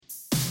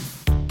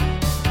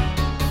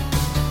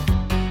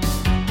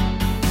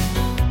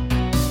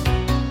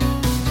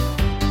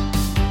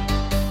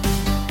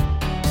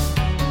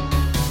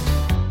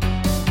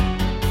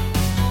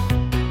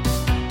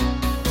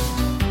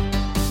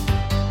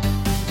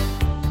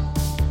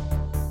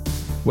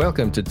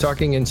Welcome to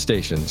Talking in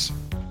Stations.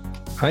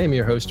 I am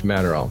your host,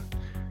 Matterall.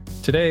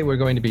 Today we're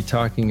going to be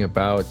talking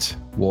about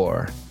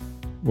war.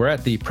 We're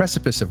at the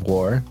precipice of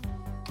war,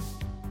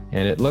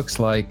 and it looks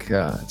like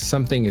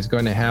something is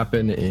going to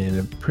happen in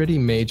a pretty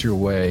major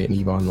way in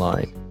EVE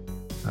Online.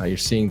 You're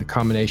seeing the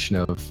combination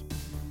of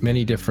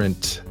many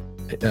different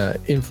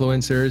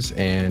influencers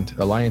and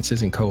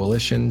alliances and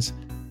coalitions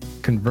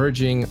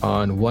converging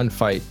on one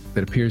fight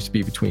that appears to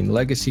be between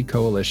Legacy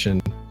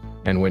Coalition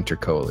and Winter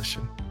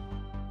Coalition.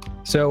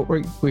 So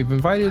we've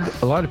invited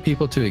a lot of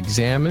people to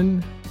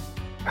examine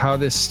how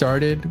this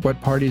started, what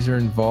parties are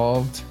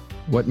involved,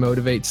 what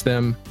motivates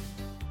them,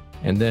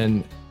 and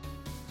then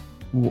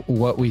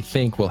what we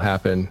think will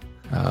happen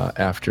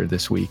after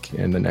this week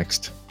and the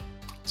next.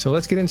 So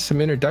let's get into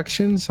some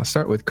introductions. I'll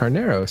start with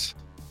Carneros.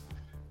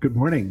 Good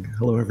morning.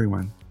 Hello,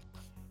 everyone.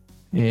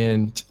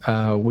 And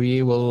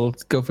we will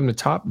go from the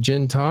top.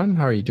 Jin Tan,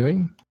 how are you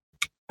doing?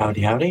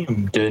 Howdy, howdy.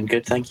 I'm doing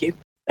good, thank you.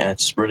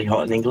 It's really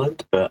hot in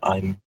England, but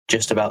I'm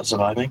just about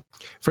surviving.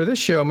 For this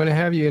show, I'm going to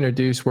have you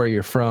introduce where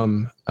you're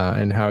from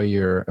and how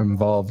you're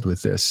involved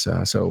with this.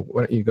 So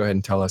why don't you go ahead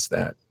and tell us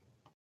that?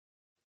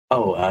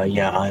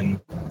 I'm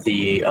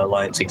the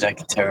Alliance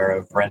Executor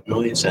of Red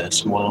Noise, a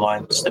small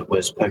alliance that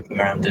was poking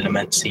around in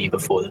Immensea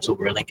before this all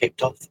really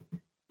kicked off.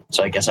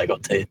 So I guess I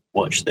got to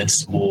watch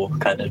this war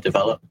kind of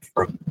develop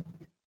from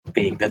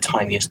being the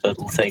tiniest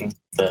little thing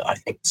that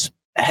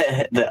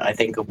I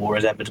think a war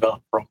has ever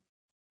developed from,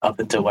 up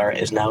until where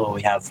it is now, where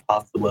we have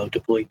half the world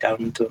deployed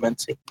down into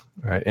Immensea.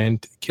 All right,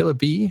 and Killer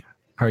B,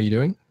 how are you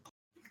doing?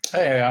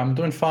 Hey, I'm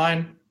doing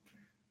fine.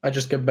 I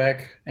just got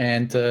back,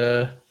 and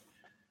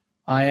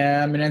I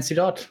am in NC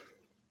Dot.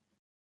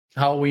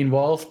 How are we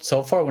involved?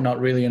 So far, we're not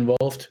really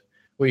involved.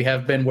 We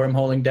have been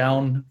wormholing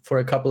down for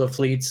a couple of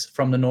fleets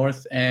from the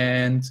north,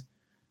 and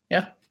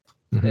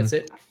that's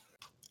it.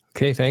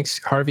 Okay,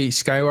 thanks. Harvey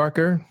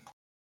Skywalker.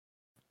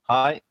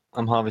 Hi,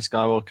 I'm Harvey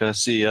Skywalker,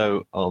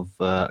 CEO of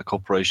a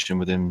corporation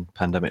within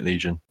Pandemic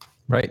Legion.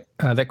 Right.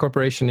 That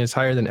corporation is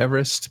higher than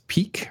Everest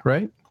Peak,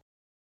 right?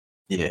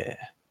 Yeah.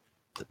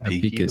 The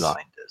Peaky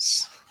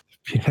Blinders.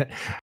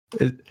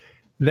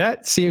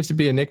 That seems to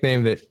be a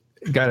nickname that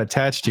got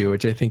attached to you,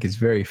 which I think is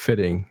very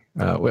fitting.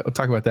 We'll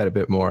talk about that a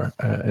bit more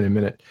in a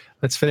minute.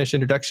 Let's finish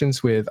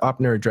introductions with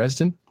Opner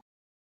Dresden.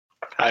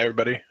 Hi,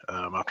 everybody.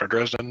 I'm Opner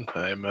Dresden.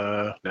 I'm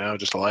now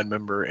just a line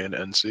member in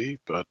NC,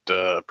 but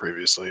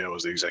previously I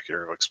was the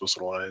executor of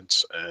Explicit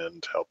Alliance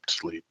and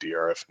helped lead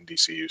DRF and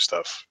DCU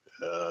stuff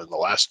in the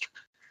last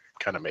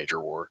kind of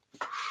major war.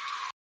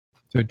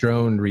 So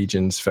Drone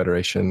Regions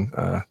Federation,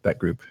 that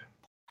group.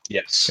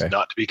 Yes, okay.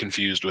 Not to be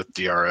confused with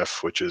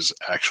DRF, which is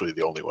actually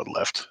the only one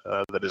left.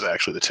 That is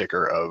actually the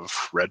ticker of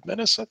Red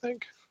Menace, I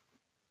think.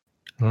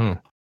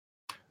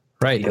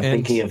 Right. You're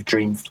thinking of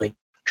Dreamfleet.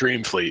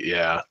 Dreamfleet,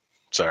 yeah.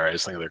 Sorry, I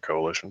was thinking of their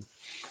coalition.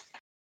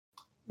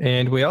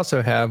 And we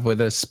also have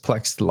with us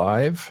Plex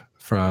Live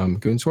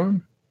from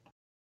Goonswarm.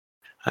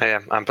 Hi,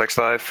 I'm Plex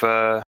Live,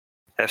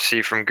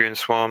 FC from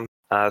Goonswarm.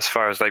 As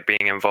far as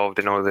being involved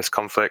in all this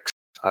conflict,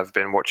 I've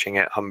been watching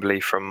it humbly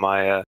from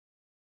my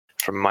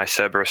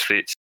Cerberus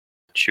fleets,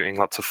 shooting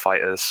lots of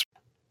fighters.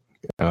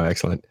 Oh,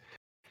 excellent.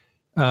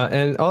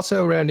 And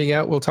also rounding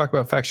out, we'll talk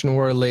about Faction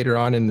War later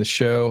on in the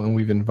show, and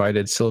we've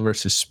invited Silver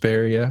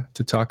Susperia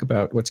to talk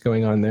about what's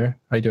going on there.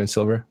 How you doing,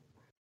 Silver?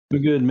 We're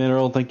good,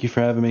 Mineral. Thank you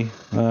for having me.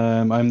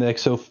 I'm the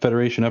Exo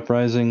Federation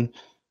Uprising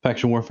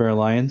Faction Warfare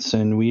Alliance,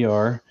 and we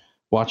are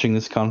watching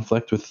this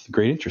conflict with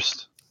great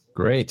interest.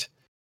 Great.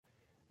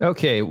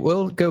 Okay,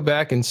 we'll go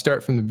back and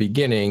start from the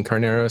beginning.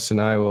 Carneros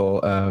and I will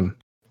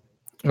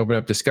open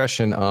up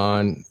discussion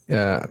on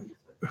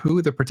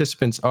who the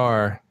participants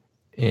are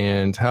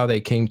and how they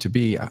came to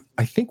be.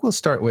 I think we'll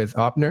start with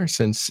Opner,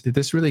 since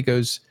this really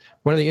goes,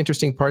 one of the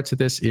interesting parts of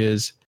this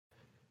is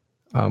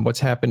what's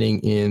happening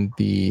in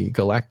the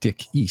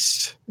Galactic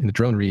East, in the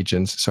drone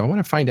regions. So I want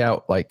to find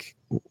out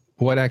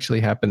what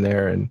actually happened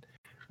there, and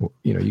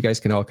you guys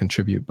can all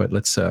contribute, but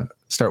let's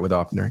start with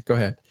Opner. Go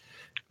ahead.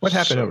 What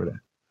happened over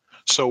there?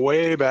 So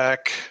way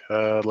back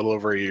a little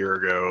over a year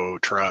ago,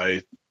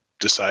 Tri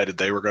decided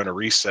they were going to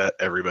reset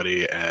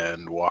everybody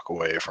and walk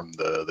away from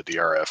the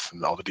DRF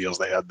and all the deals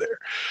they had there.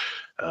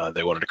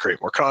 They wanted to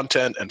create more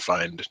content and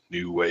find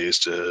new ways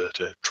to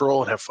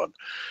troll and have fun,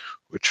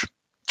 which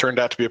turned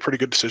out to be a pretty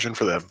good decision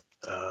for them.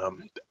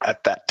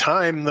 At that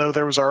time, though,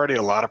 there was already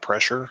a lot of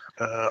pressure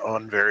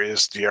on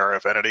various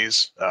DRF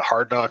entities.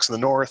 Hard Knocks in the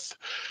north,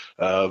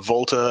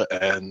 Volta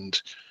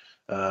and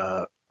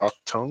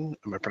Octung,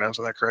 am I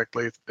pronouncing that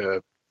correctly?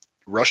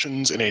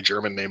 Russians in a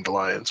German-named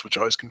alliance, which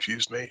always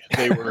confused me.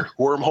 They were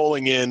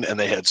wormholing in, and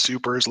they had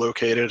supers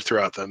located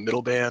throughout the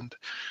middle band.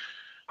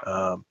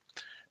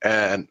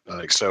 And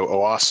so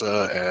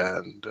OASA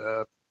and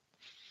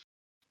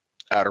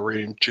Outer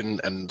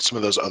Region and some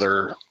of those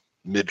other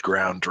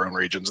mid-ground drone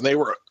regions, and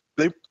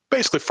they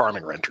basically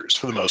farming renters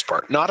for the most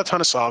part. Not a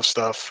ton of soft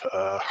stuff.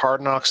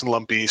 Hard Knocks and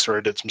Lumpy sort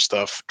of did some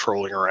stuff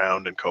trolling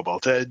around in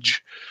Cobalt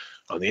Edge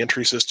on the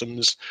entry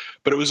systems,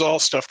 but it was all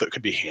stuff that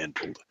could be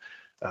handled.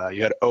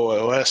 You had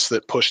OOS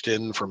that pushed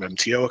in from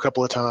MTO a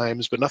couple of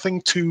times, but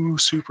nothing too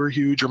super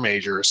huge or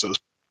major, so it was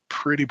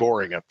pretty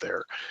boring up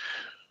there.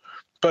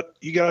 But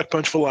you got a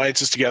bunch of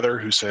alliances together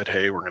who said,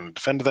 hey, we're going to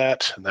defend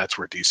that, and that's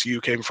where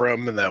DCU came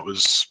from, and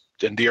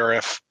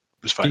DRF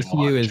was fighting a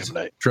lot DCU in is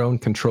Gemini. Drone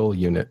Control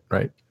Unit,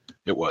 right?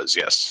 It was,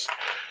 yes.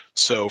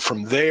 So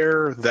from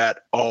there,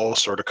 that all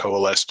sort of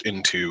coalesced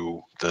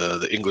into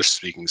the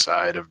English-speaking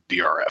side of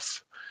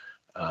DRF.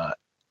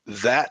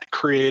 That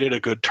created a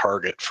good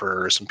target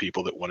for some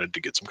people that wanted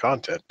to get some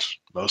content,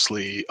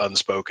 mostly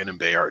Unspoken and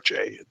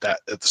BayRJ.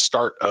 That at the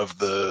start of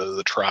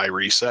the Tri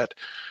reset,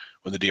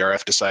 when the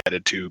DRF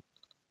decided to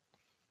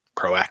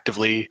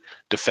proactively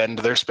defend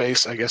their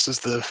space, I guess is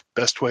the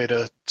best way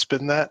to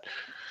spin that.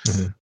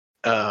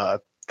 Mm-hmm.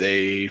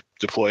 They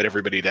deployed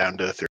everybody down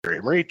to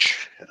Therium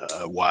Reach,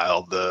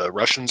 while the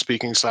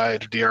Russian-speaking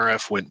side of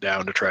DRF went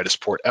down to try to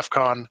support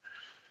FCON,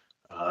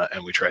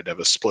 and we tried to have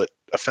a split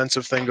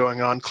offensive thing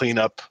going on, clean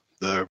up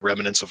the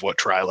remnants of what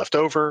Tri left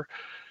over.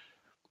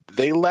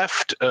 They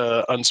left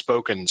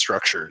Unspoken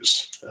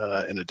structures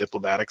in a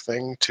diplomatic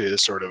thing to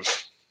sort of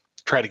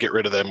try to get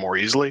rid of them more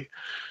easily.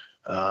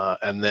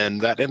 And then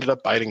that ended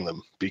up biting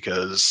them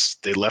because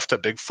they left a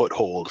big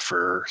foothold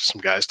for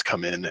some guys to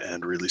come in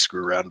and really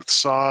screw around with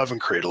SOV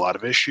and create a lot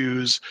of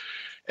issues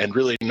and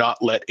really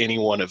not let any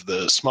one of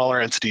the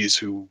smaller entities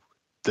who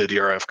the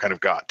DRF kind of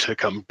got to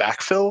come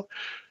backfill.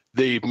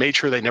 They made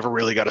sure they never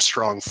really got a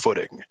strong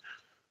footing.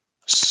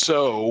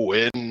 So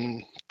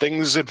when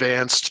things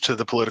advanced to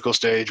the political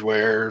stage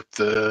where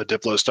the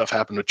Diplo stuff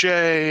happened with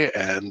Jay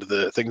and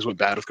the things went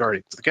bad with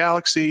Guardians of the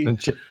Galaxy. And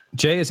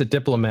Jay is a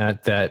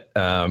diplomat that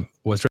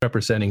was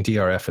representing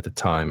DRF at the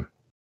time,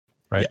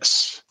 right?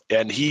 Yes.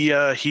 And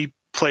he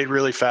played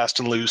really fast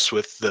and loose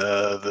with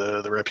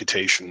the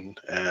reputation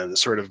and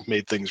sort of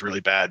made things really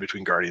bad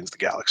between Guardians of the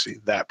Galaxy.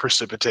 That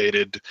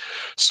precipitated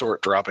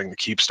Sort dropping the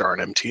Keepstar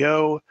and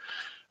MTO.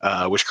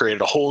 Which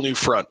created a whole new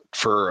front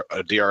for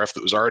a DRF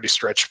that was already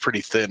stretched pretty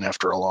thin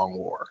after a long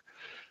war.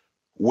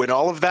 When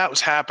all of that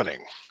was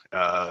happening,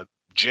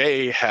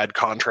 Jay had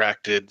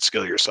contracted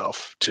Skill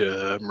Yourself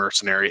to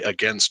mercenary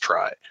against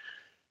Tri.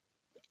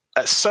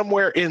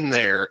 Somewhere in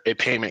there, a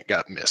payment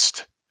got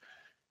missed.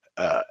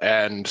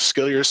 And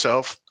Skill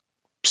Yourself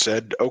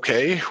said,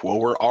 okay, well,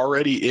 we're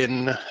already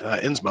in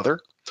Innsmother.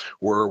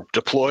 We're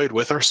deployed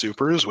with our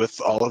supers, with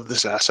all of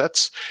this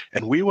assets,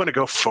 and we want to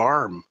go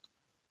farm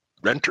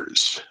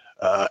renters,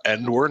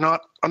 and we're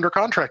not under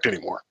contract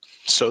anymore.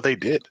 So they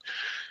did,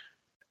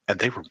 and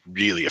they were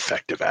really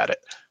effective at it.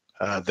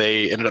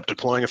 They ended up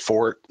deploying a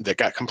fort that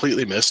got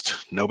completely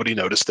missed. Nobody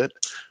noticed it,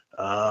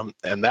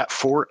 and that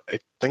fort, I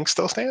think,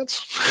 still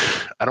stands.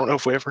 I don't know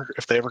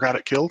if they ever got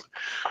it killed,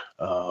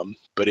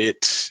 but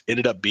it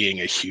ended up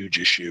being a huge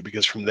issue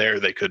because from there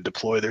they could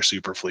deploy their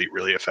super fleet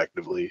really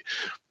effectively.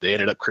 They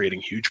ended up creating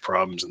huge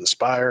problems in the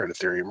Spire and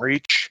Therium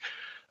Reach.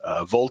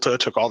 Volta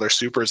took all their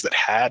supers that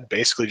had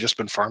basically just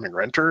been farming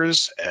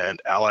renters and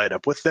allied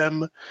up with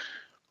them.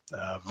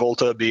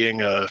 Volta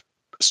being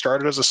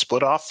started as a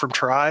split off from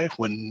Tri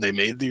when they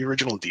made the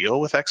original deal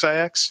with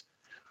XIX,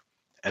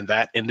 and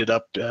that ended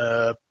up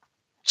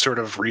sort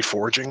of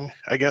reforging,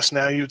 I guess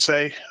now you'd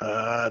say,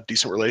 a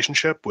decent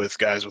relationship with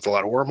guys with a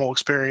lot of wormhole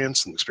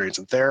experience and experience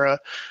in Thera,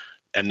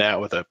 and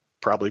now with a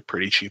probably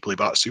pretty cheaply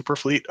bought super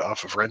fleet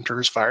off of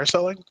renters fire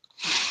selling.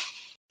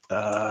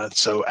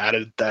 So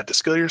added that to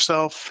Skill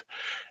Yourself,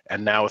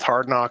 and now with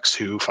Hard Knocks,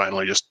 who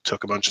finally just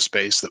took a bunch of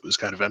space that was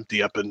kind of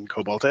empty up in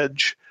Cobalt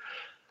Edge.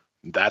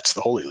 That's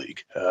the Holy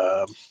League.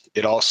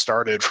 It all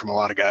started from a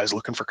lot of guys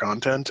looking for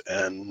content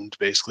and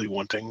basically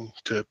wanting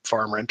to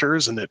farm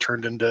renters, and it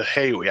turned into,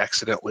 hey, we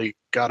accidentally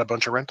got a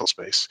bunch of rental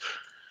space,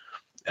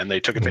 and they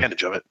took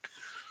advantage of it.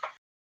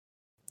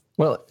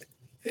 Well,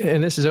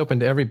 and this is open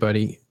to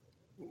everybody.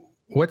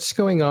 What's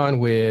going on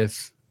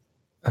with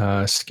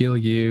Skill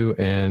U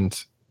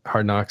and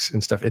Hard Knocks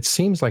and stuff? It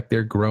seems like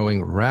they're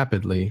growing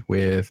rapidly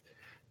with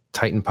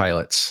Titan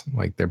pilots,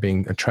 like they're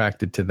being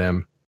attracted to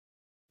them.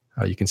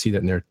 You can see that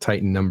in their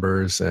Titan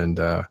numbers, and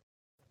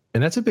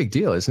that's a big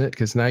deal, isn't it?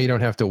 Because now you don't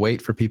have to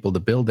wait for people to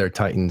build their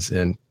Titans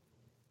and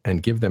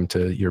give them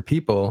to your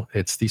people.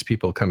 It's these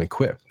people come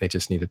equipped. They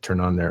just need to turn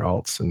on their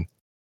alts and.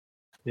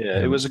 Yeah,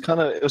 it was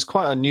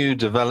quite a new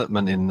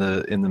development in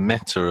the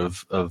meta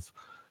of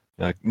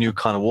new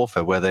kind of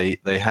warfare where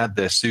they had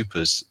their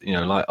supers,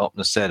 like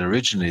Opna said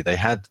originally, they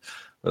had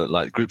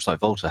like groups like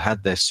Volta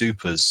had their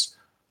supers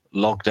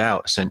logged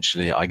out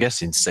essentially, I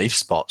guess in safe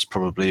spots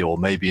probably, or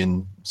maybe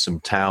in some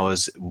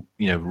towers,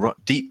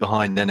 deep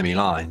behind enemy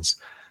lines,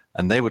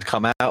 and they would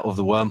come out of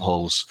the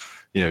wormholes,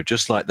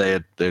 just like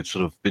they'd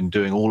sort of been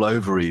doing all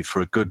over Eve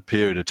for a good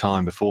period of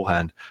time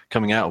beforehand,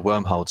 coming out of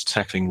wormholes,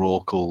 tackling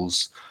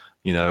Rorquals,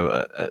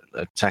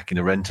 attacking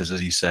the renters,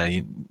 as you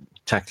say,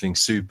 tackling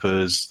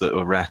supers that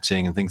were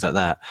ratting and things like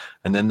that.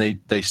 And then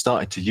they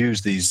started to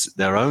use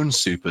their own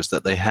supers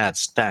that they had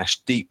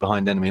stashed deep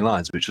behind enemy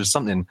lines, which was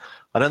something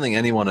I don't think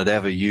anyone had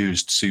ever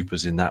used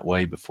supers in that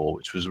way before,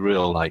 which was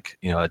real,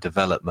 a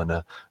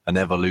development, an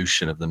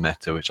evolution of the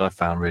meta, which I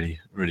found really,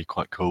 really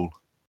quite cool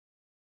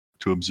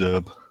to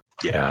observe.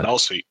 Yeah, and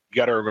also you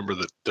got to remember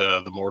that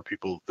the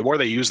more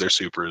they use their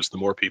supers, the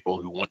more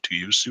people who want to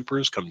use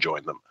supers come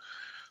join them.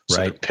 So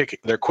Right.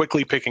 they're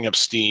quickly picking up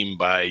steam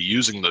by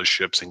using those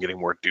ships and getting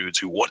more dudes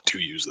who want to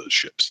use those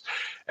ships,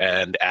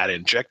 and add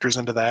injectors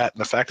into that,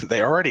 and the fact that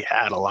they already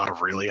had a lot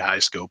of really high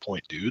skill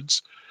point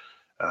dudes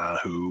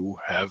who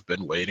have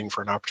been waiting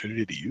for an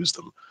opportunity to use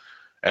them,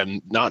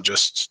 and not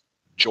just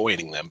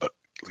joining them, but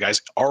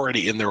guys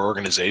already in their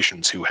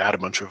organizations who had a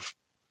bunch of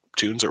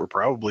tunes that were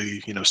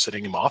probably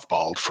sitting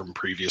mothballed from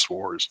previous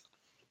wars.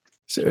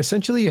 So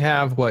essentially, you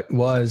have what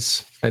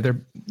was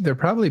they're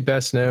probably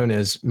best known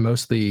as,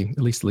 mostly, at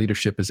least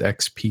leadership, as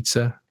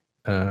ex-Pizza,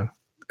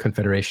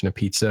 Confederation of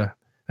Pizza.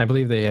 I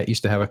believe they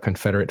used to have a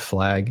Confederate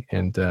flag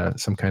and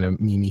some kind of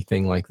meme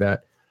thing like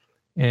that.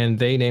 And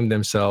they named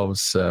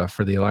themselves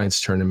for the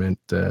Alliance tournament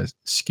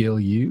Skill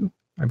You,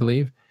 I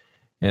believe,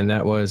 and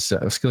that was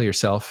Skill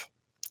Yourself,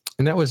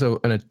 and that was an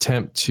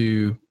attempt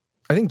to.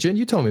 I think, Jen,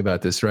 you told me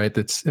about this, right?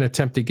 That's an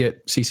attempt to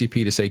get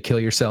CCP to say "kill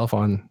yourself"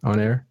 on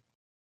air.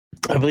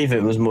 I believe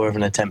it was more of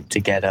an attempt to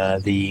get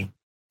the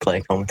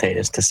player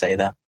commentators to say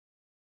that.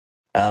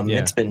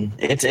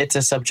 It's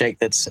a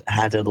subject that's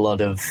had a lot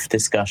of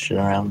discussion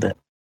around it.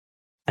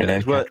 I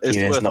know It's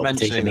worth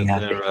mentioning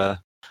happy.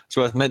 it's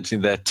worth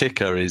mentioning their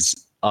ticker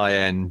is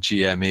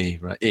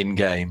INGME, right, in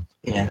game.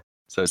 Yeah.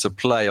 So it's a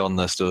play on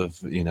the sort of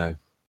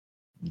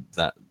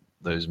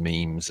those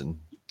memes and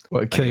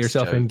Kill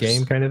yourself jokes. in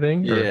game kind of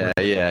thing. Yeah,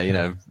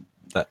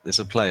 that it's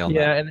a play on that.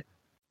 Yeah,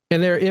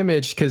 and their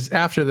image, because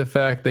after the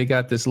fact, they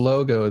got this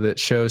logo that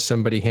shows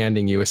somebody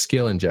handing you a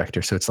skill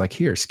injector. So it's like,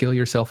 here, skill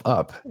yourself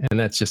up. And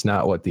that's just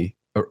not what the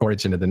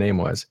origin of the name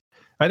was.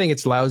 I think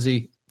it's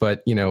lousy,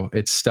 but,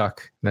 it's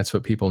stuck. That's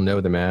what people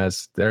know them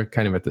as. They're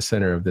kind of at the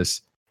center of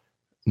this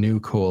new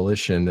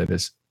coalition that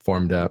is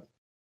formed up.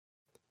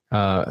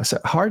 So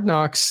Hard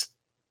Knocks,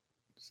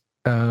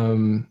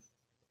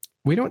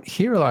 we don't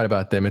hear a lot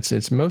about them.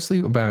 It's mostly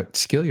about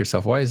skill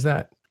yourself. Why is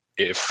that?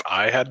 If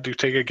I had to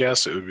take a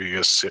guess, it would be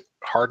because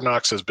Hard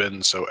Knocks has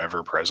been so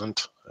ever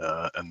present,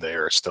 and they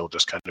are still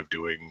just kind of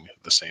doing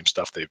the same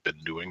stuff they've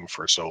been doing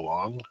for so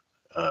long.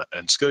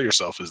 And Skill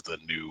Yourself is the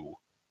new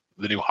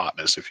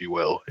hotness, if you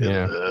will, in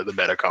the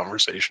meta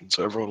conversation.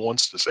 So everyone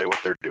wants to say what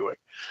they're doing.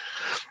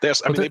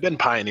 They've been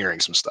pioneering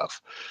some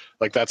stuff.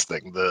 Like, that's the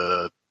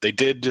thing. They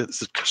did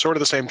sort of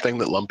the same thing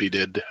that Lumpy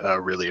did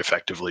really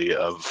effectively,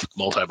 of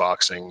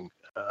multi-boxing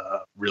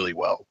really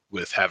well,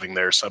 with having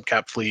their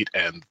subcap fleet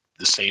and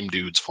the same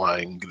dudes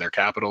flying their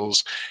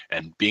capitals,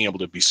 and being able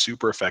to be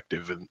super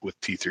effective with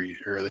T3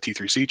 or the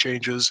T3C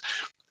changes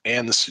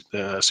and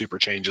the super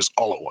changes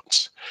all at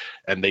once.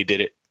 And they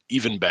did it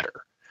even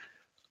better.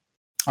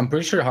 I'm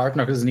pretty sure Hard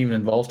Knocks isn't even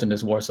involved in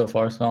this war so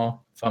far. So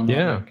if I'm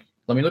not,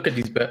 let me look at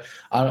these. But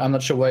I'm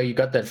not sure where you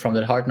got that from,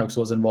 that Hard Knocks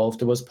was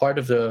involved. It was part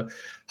of the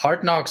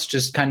Hard Knocks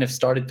just kind of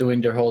started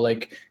doing their whole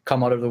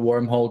come out of the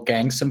wormhole,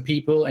 gang some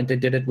people, and they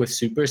did it with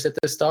supers at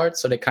the start.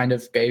 So they kind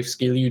of gave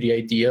Skill You the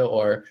idea,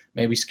 or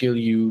maybe Skill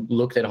You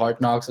looked at Hard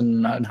Knocks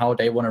and how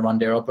they want to run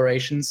their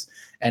operations,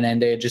 and then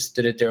they just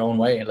did it their own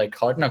way. Like,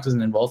 Hard Knocks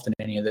isn't involved in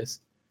any of this.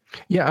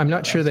 Yeah, I'm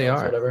not sure they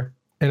are. Whatever.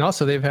 And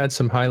also, they've had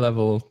some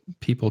high-level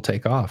people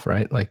take off,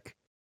 right? Like,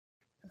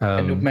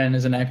 Nukeman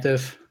is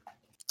inactive.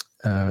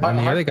 And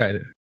the other guy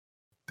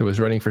that was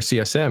running for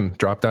CSM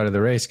dropped out of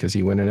the race because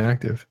he went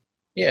inactive.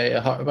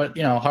 Yeah, but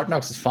Hard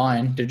Knocks is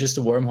fine. They're just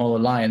a wormhole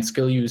alliance.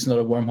 Skill You is not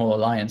a wormhole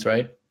alliance,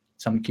 right?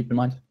 Something to keep in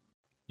mind.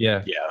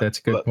 Yeah, that's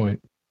a good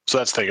point. So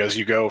that's the thing. As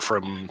you go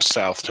from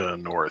south to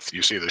north,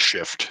 you see the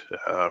shift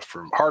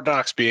from Hard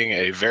Knocks being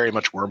a very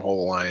much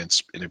wormhole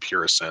alliance in a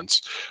purest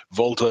sense,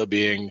 Volta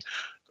being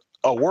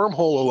a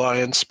wormhole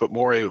alliance, but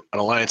more an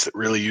alliance that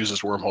really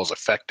uses wormholes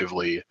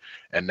effectively,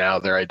 and now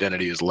their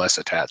identity is less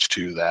attached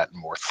to that, and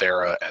more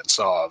Thera and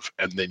Sov.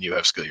 And then you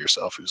have Skill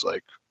Yourself, who's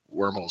like,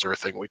 wormholes are a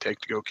thing we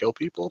take to go kill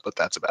people, but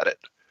that's about it.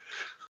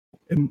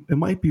 It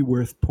might be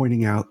worth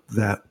pointing out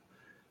that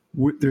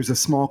there's a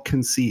small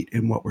conceit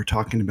in what we're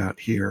talking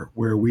about here,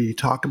 where we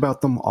talk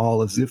about them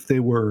all as if they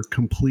were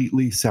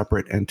completely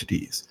separate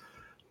entities.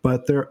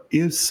 But there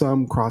is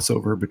some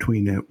crossover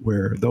between it,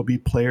 where there'll be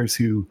players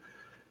who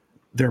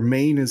their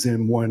main is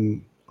in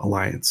one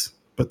alliance,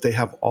 but they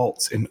have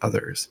alts in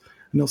others,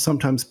 and they'll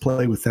sometimes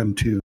play with them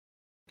too.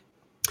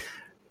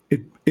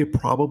 It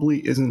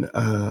probably isn't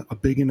a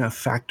big enough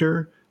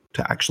factor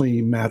to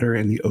actually matter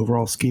in the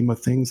overall scheme of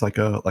things, like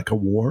a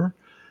war.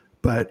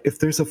 But if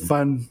there's a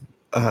fun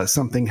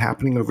something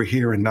happening over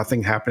here and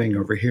nothing happening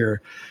over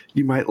here,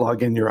 you might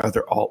log in your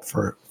other alt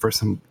for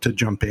some to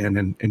jump in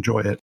and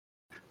enjoy it.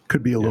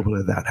 Could be a little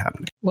bit of that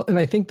happening. Well, and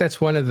I think that's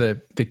one of the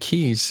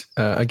keys,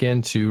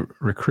 again, to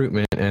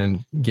recruitment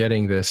and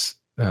getting this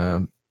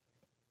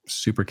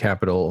super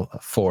capital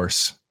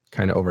force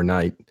kind of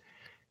overnight.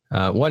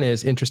 One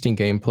is interesting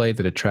gameplay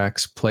that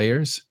attracts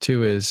players.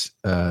 Two is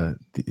the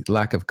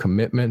lack of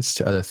commitments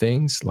to other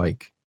things,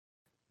 like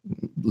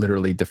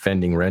literally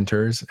defending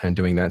renters and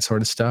doing that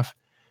sort of stuff.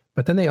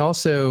 But then they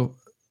also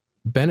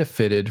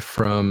benefited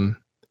from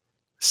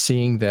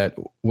seeing that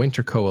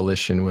Winter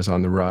Coalition was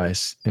on the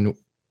rise. And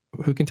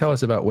who can tell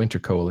us about Winter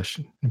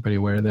Coalition? Anybody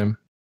aware of them?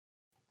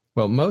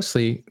 Well,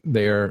 mostly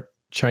they are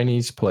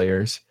Chinese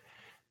players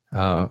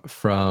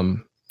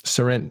from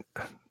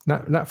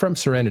not from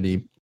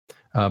Serenity,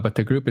 but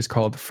the group is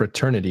called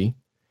Fraternity,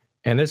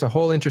 and there's a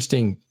whole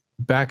interesting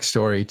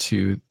backstory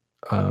to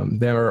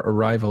their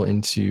arrival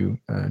into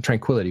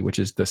Tranquility, which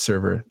is the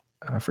server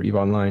for EVE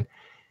Online.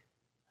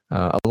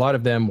 A lot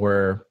of them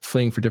were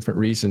fleeing for different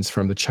reasons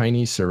from the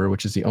Chinese server,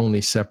 which is the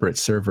only separate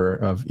server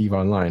of EVE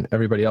Online.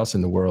 Everybody else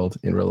in the world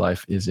in real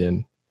life is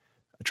in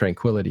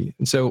Tranquility.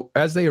 And so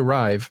as they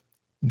arrive,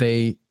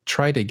 they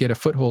try to get a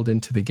foothold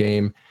into the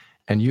game,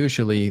 and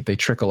usually they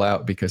trickle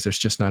out because there's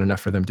just not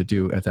enough for them to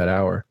do at that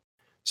hour.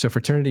 So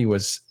Fraternity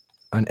was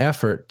an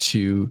effort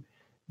to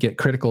get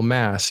critical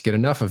mass, get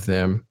enough of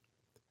them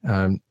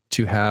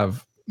to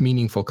have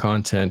meaningful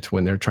content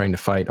when they're trying to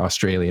fight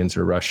Australians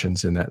or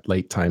Russians in that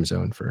late time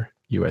zone for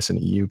US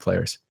and EU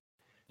players.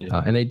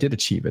 Yeah. And they did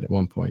achieve it at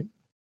one point.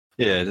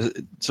 Yeah,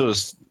 sort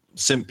of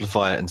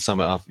simplify it and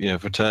sum it up.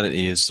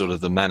 Fraternity is sort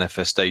of the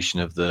manifestation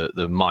of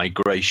the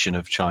migration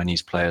of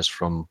Chinese players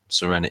from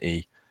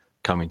Serenity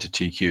coming to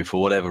TQ.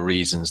 For whatever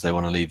reasons, they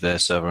want to leave their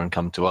server and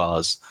come to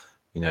ours.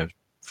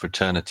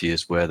 Fraternity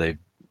is where they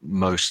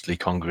mostly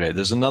congregate.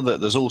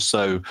 There's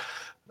also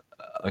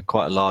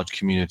quite a large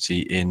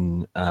community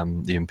in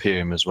the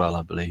Imperium as well,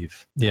 I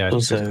believe. Yeah.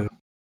 Also,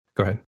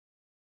 go ahead.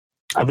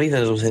 I believe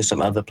there's also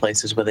some other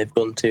places where they've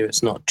gone to.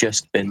 It's not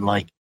just been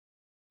like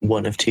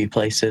one of two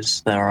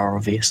places. There are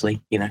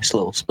obviously,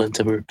 little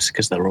splinter groups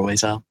because there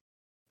always are.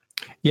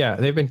 Yeah,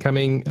 they've been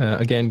coming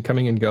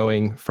and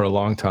going for a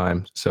long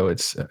time. So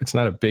it's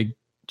not a big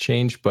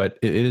change, but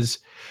it is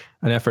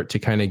an effort to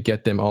kind of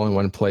get them all in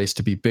one place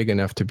to be big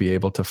enough to be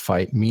able to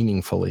fight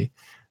meaningfully.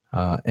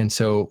 And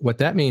so what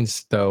that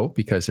means, though,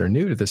 because they're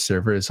new to the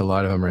server, is a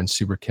lot of them are in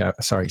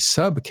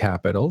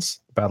sub-capitals,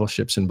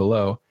 battleships and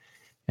below.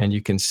 And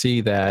you can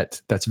see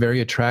that that's very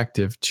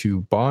attractive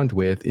to bond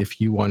with if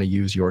you want to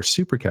use your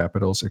super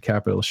capitals or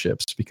capital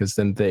ships, because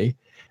then the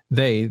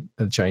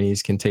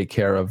Chinese, can take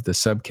care of the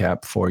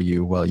sub-cap for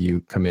you while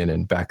you come in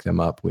and back them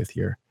up with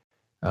your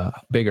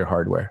bigger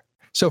hardware.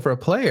 So for a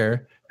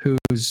player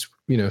who's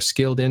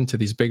skilled into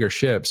these bigger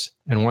ships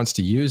and wants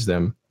to use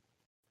them,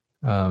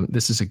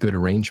 this is a good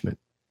arrangement.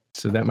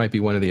 So that might be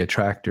one of the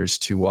attractors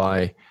to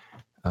why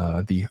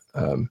the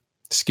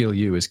Skill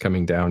U is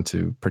coming down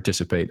to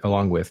participate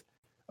along with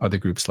other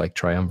groups like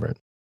Triumvirate.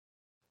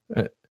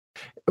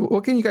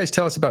 What can you guys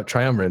tell us about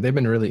Triumvirate? They've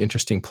been a really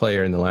interesting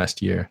player in the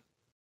last year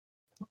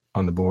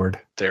on the board.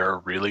 They're a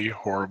really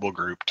horrible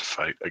group to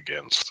fight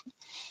against.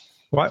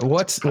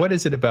 What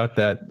is it about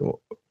that?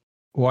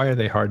 Why are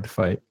they hard to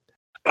fight?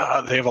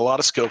 They have a lot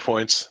of skill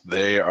points.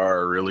 They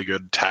are really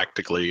good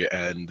tactically,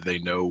 and they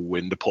know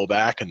when to pull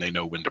back and they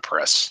know when to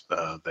press.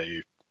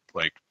 They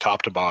like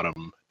top to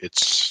bottom.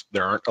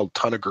 There aren't a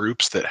ton of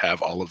groups that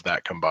have all of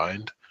that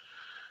combined,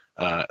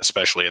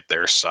 especially at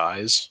their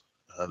size,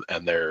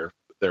 and they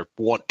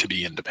want to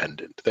be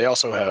independent. They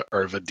also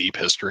have a deep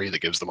history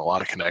that gives them a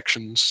lot of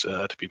connections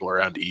to people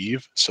around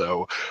EVE.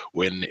 So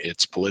when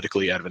it's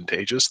politically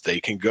advantageous, they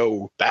can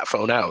go bat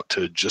phone out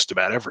to just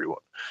about everyone.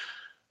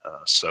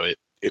 So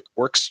it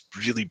works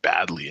really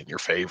badly in your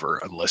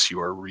favor unless you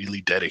are really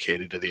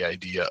dedicated to the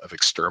idea of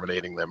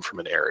exterminating them from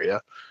an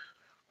area.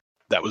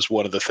 That was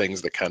one of the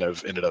things that kind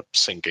of ended up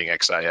sinking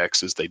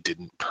XIX, is they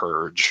didn't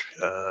purge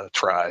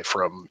Tri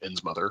from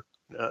Innsmother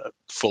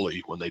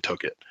fully when they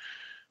took it.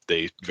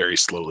 They very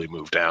slowly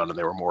moved down, and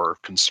they were more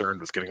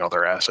concerned with getting all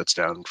their assets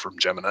down from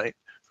Geminite.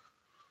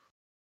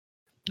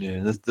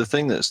 Yeah, the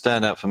thing that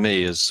stand out for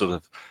me is sort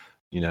of,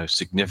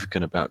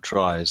 significant about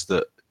Tri is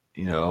that,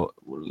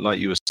 like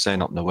you were saying,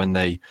 Opna, when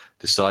they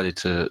decided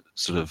to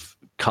sort of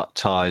cut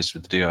ties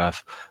with the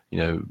DRF,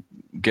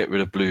 get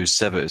rid of Blue,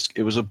 sever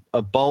it was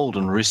a bold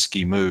and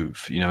risky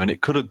move, and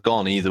it could have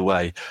gone either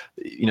way.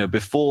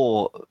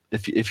 Before,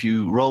 if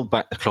you rolled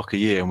back the clock a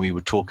year and we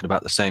were talking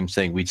about the same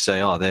thing, we'd say,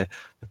 they're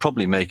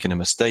probably making a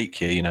mistake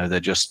here. They're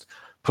just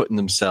putting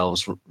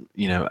themselves,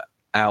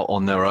 out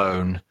on their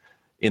own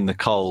in the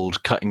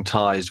cold, cutting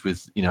ties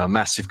with, a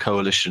massive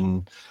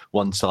coalition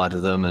one side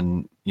of them,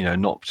 and,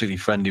 not particularly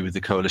friendly with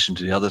the coalition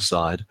to the other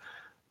side.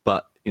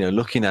 But,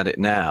 looking at it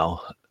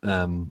now,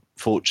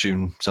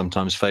 fortune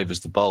sometimes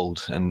favors the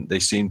bold, and they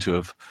seem to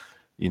have,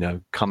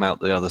 come out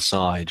the other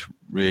side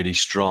really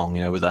strong,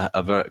 with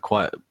a very,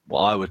 quite,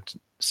 what I would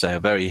say, a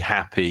very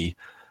happy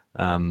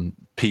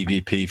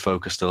PvP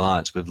focused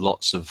alliance with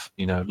lots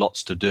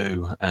to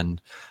do,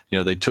 and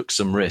they took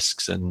some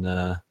risks, and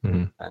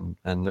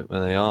and look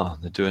where they are.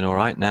 They're doing all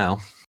right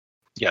now.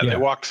 Yeah, they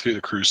walked through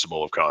the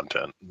crucible of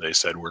content. They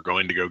said, we're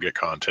going to go get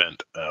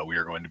content. We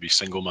are going to be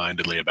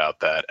single-mindedly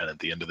about that. And at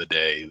the end of the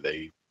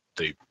day,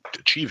 they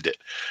achieved it.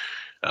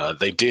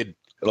 They did,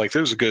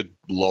 there was a good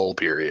lull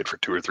period for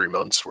 2 or 3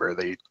 months where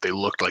they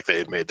looked like they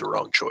had made the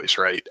wrong choice,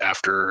 right?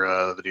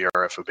 After the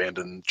DRF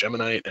abandoned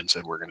Geminite and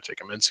said, we're going to take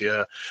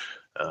Amencia,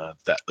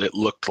 that it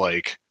looked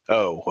like,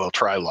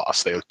 Tri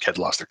lost. They had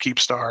lost their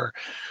Keepstar.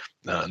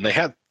 And there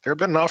had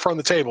been an offer on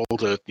the table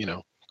to,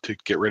 to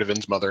get rid of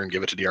Vin's mother and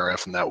give it to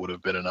DRF, and that would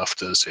have been enough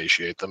to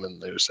satiate them,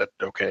 and they said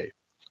okay.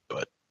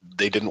 But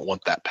they didn't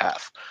want that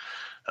path,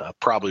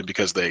 probably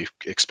because they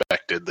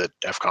expected that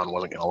FCON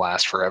wasn't going to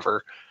last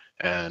forever,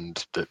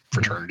 and that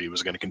fraternity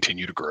was going to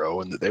continue to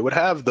grow, and that they would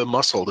have the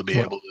muscle to be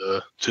able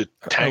to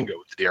tango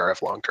with the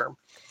DRF long term.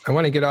 I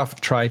want to get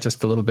off Tri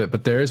just a little bit,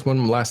 but there is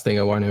one last thing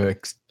I want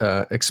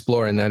to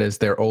explore, and that is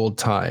their old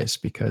ties,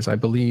 because I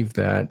believe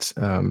that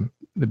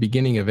the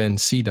beginning of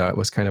NC.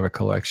 Was kind of a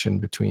collection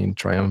between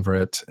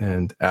Triumvirate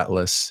and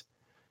Atlas.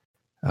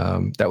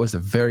 That was the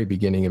very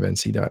beginning of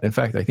NC. In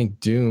fact, I think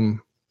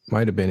Doom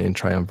might have been in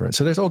Triumvirate.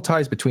 So there's old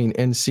ties between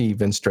NC,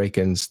 Vince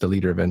Drakens, the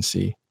leader of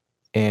NC,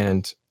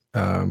 and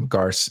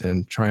Garce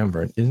and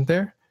Triumvirate, isn't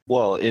there?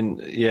 Well,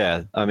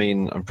 I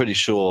mean, I'm pretty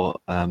sure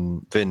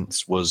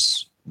Vince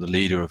was the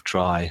leader of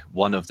Tri,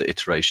 one of the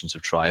iterations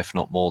of Tri, if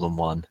not more than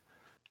one.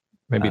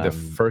 Maybe the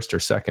first or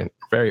second,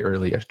 very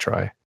early at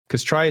Tri.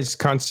 Because Tri is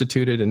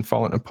constituted and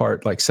fallen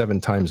apart like 7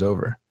 times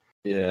over.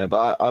 Yeah,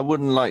 but I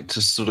wouldn't like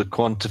to sort of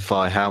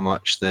quantify how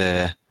much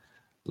they're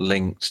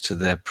linked to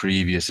their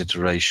previous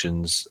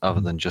iterations other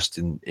than just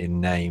in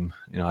name.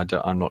 You know,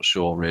 I'm not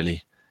sure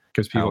really.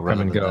 Because people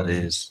come and go. That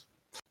is.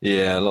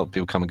 Yeah, a lot of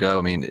people come and go.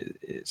 I mean,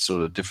 it's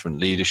sort of different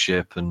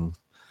leadership and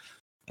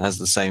has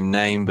the same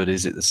name, but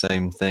is it the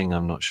same thing?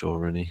 I'm not sure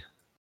really.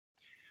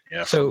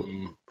 Yeah, so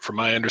from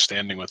my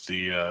understanding with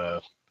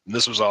the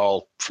this was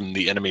all from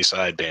the enemy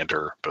side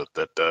banter, but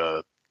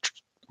that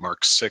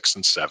Mark 6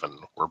 and 7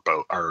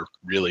 are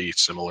really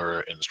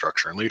similar in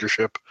structure and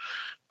leadership,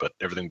 but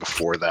everything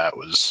before that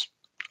was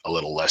a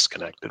little less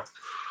connected.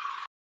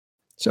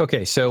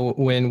 So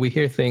when we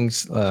hear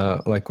things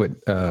like what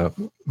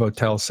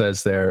Votel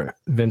says there,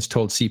 Vince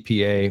told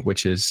CPA,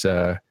 which is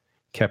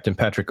Captain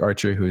Patrick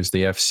Archer, who is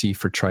the FC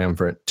for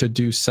Triumvirate, to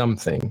do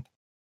something.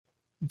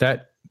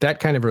 That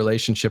kind of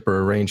relationship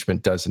or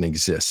arrangement doesn't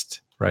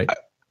exist, right?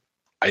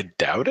 I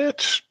doubt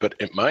it, but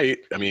it might.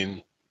 I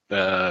mean,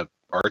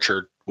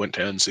 Archer went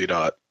to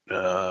NC.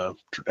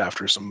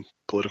 After some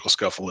political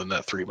scuffle in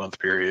that 3-month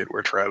period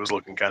where Tri was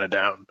looking kind of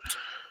down,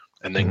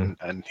 and then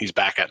and he's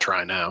back at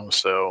Tri now.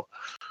 So,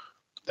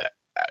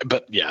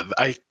 but yeah,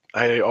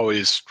 I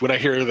always, when I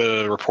hear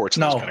the reports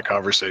of those kind of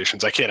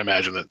conversations, I can't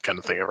imagine that kind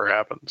of thing ever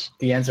happens.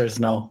 The answer is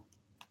no.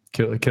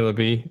 Killer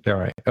B. All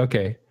right.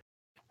 Okay.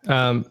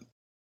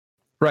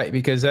 Right,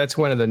 because that's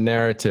one of the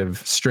narrative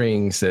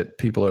strings that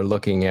people are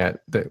looking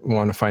at that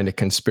want to find a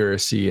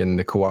conspiracy and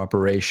the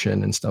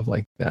cooperation and stuff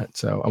like that.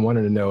 So I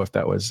wanted to know if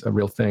that was a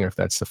real thing or if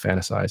that's the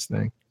fantasized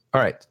thing.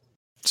 All right.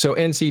 So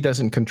NC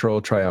doesn't control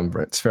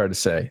Triumvirate. It's fair to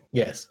say.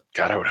 Yes.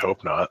 God, I would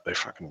hope not. They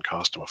fucking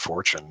cost them a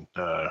fortune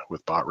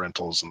with bot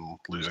rentals and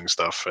losing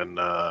stuff in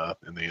the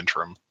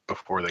interim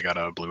before they got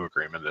a blue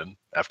agreement in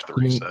after the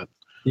reset.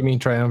 You mean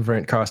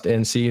Triumvirate cost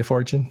NC a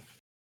fortune?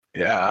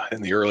 Yeah,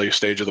 in the early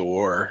stage of the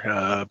war,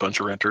 a bunch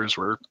of renters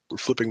were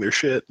flipping their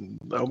shit, and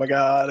oh my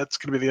god, it's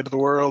gonna be the end of the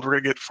world. We're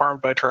gonna get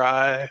farmed by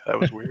Tri. That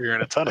was we're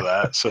hearing a ton of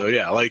that. So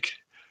yeah, like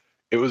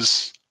it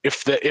was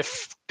if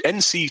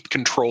NC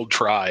controlled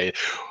Tri,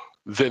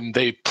 then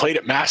they played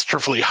it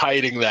masterfully,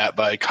 hiding that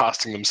by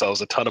costing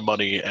themselves a ton of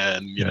money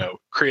and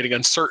creating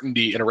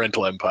uncertainty in a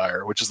rental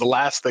empire, which is the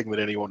last thing that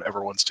anyone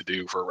ever wants to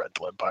do for a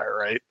rental empire,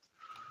 right?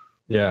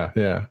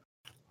 Yeah.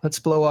 Let's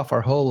blow off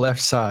our whole left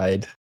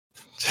side.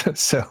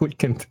 So we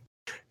can,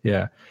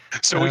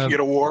 So we can get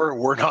a war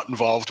we're not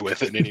involved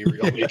with in any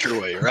real major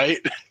way, right?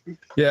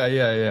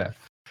 Yeah.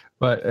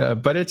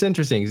 But it's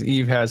interesting.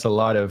 Eve has a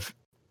lot of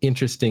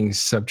interesting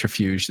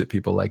subterfuge that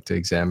people like to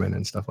examine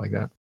and stuff like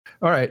that.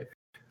 All right.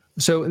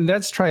 So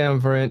that's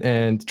Triumvirate,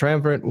 and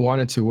Triumvirate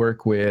wanted to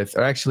work with,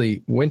 or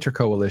actually Winter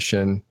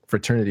Coalition,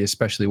 Fraternity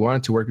especially,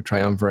 wanted to work with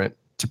Triumvirate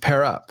to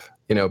pair up,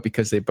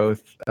 because they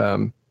both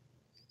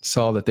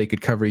saw that they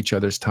could cover each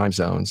other's time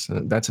zones.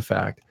 That's a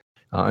fact.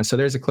 And so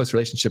there's a close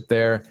relationship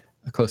there,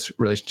 a close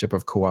relationship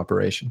of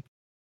cooperation.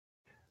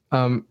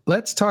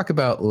 Let's talk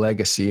about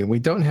legacy. We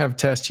don't have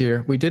Test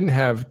here. We didn't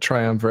have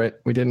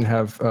Triumvirate. We didn't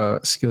have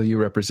Skill U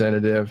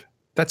representative.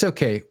 That's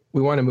okay.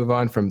 We want to move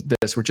on from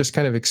this. We're just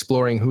kind of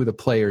exploring who the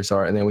players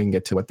are, and then we can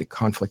get to what the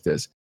conflict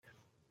is.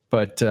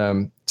 But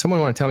someone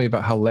want to tell me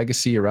about how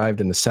Legacy arrived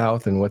in the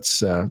South and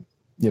what's,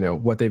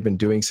 what they've been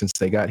doing since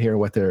they got here,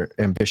 what their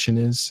ambition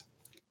is?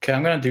 Okay,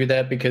 I'm going to do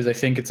that because I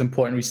think it's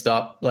important we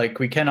stop. Like,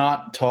 we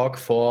cannot talk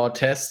for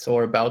Tests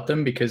or about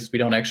them because we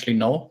don't actually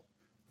know.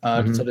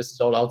 So this is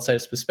all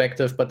outsider's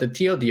perspective. But the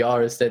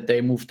TLDR is that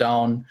they moved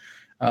down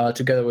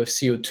together with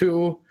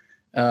CO2,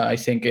 I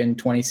think in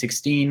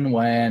 2016,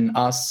 when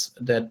us,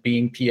 that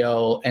being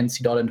PL,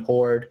 NC. and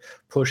Horde,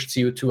 pushed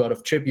CO2 out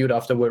of Tribute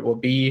after World War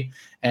B.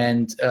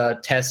 And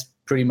Test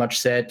pretty much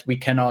said we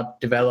cannot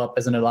develop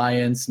as an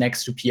alliance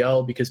next to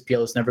PL because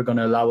PL is never going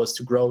to allow us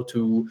to grow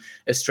to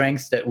a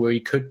strength that we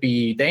could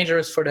be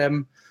dangerous for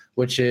them,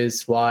 which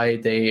is why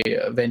they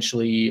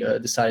eventually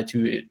decided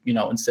to,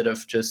 instead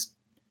of just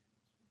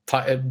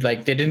they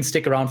didn't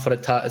stick around for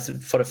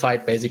the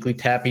fight. Basically,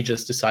 Tappy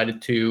just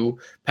decided to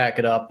pack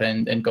it up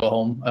and go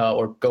home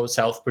or go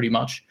south pretty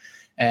much.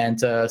 And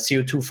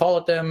CO2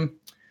 followed them.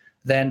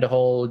 Then the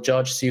whole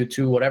Judge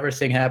CO2 whatever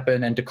thing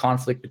happened, and the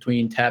conflict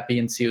between Tappy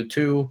and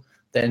CO2.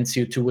 Then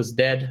CO2 was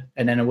dead,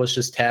 and then it was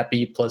just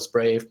Tappy plus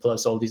Brave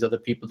plus all these other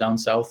people down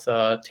south,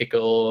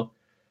 Tickle,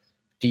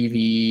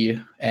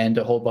 DV, and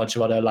a whole bunch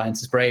of other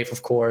alliances. Brave,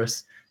 of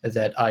course,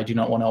 that I do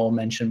not want to all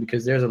mention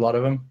because there's a lot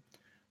of them.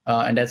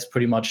 And that's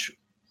pretty much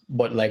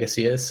what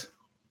Legacy is.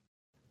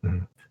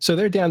 Mm-hmm. So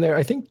they're down there.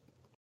 I think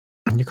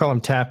you call them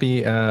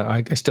Tappy.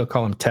 I still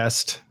call them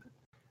Test.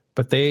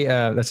 But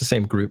that's the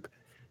same group,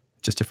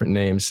 just different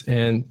names.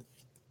 And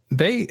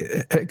they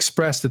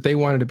expressed that they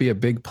wanted to be a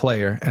big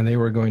player, and they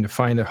were going to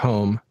find a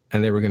home,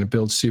 and they were going to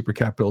build super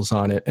capitals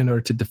on it in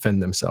order to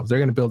defend themselves. They're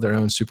going to build their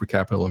own super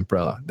capital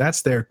umbrella.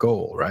 That's their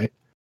goal, right?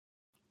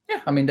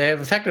 Yeah, I mean, they have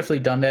effectively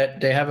done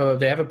that. They have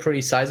a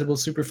pretty sizable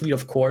super fleet,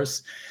 of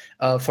course.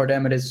 For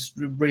them, it is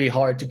really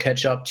hard to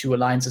catch up to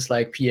alliances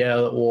like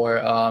PL or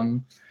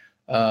or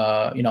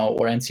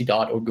NC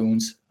Dot or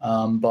Goons.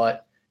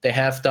 But they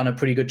have done a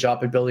pretty good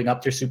job at building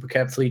up their super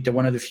cap fleet. They're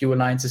one of the few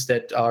alliances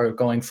that are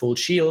going full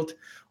shield.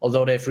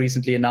 Although they've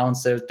recently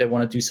announced that they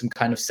want to do some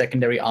kind of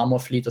secondary armor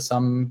fleet or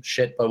some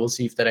shit, but we'll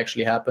see if that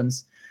actually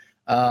happens.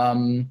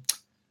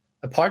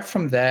 Apart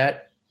from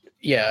that,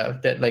 yeah,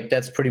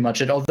 that's pretty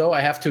much it. Although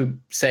I have to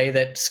say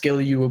that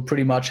Skill U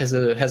pretty much has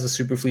a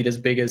super fleet as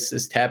big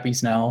as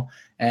Tappy's now,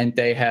 and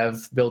they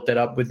have built that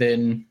up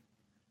within,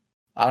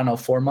 I don't know,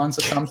 4 months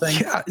or something.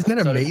 Yeah, isn't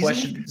that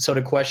amazing?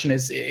 The question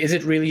is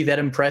it really that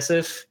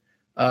impressive?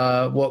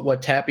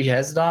 What Tappy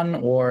has done,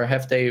 or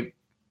have they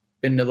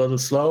been a little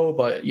slow?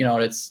 But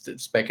it's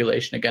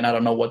speculation again. I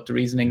don't know what the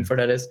reasoning for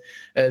that is.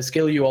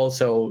 Skill U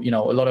also, a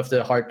lot of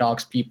the Hard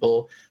Knocks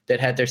people that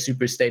had their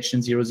super staged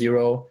in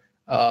 0-0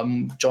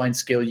 joined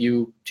Skill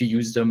U to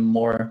use them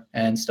more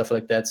and stuff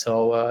like that.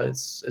 So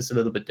it's a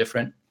little bit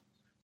different.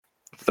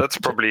 That's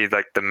probably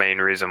like the main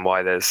reason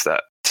why there's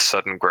that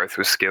sudden growth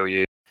with Skill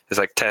U. There's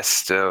like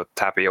Test or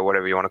Tappy or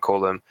whatever you want to call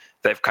them.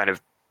 They've kind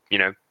of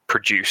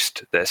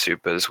produced their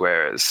supers,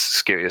 whereas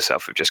Skill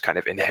yourself have just kind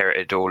of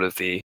inherited all of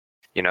the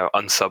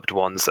unsubbed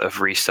ones that have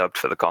resubbed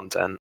for the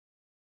content.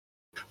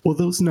 Well,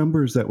 those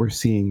numbers that we're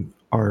seeing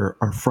are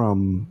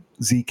from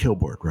Z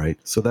Killboard, right?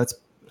 So that's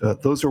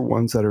those are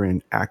ones that are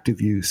in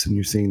active use, and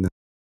you're seeing them.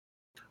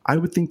 I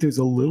would think there's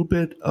a little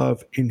bit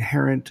of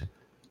inherent,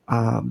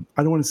 I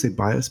don't want to say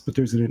bias, but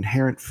there's an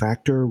inherent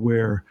factor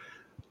where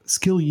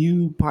Skill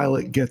U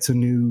pilot gets a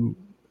new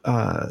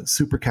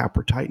Super Cap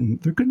or Titan,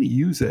 they're going to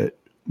use it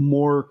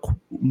more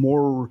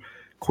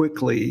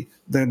quickly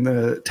than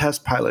the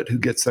test pilot who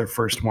gets their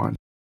first one.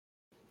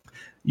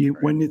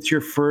 When it's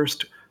your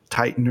first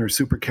Titan or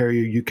super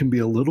carrier, you can be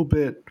a little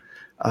bit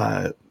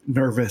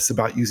nervous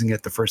about using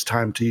it the first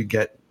time till you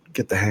get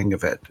the hang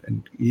of it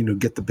and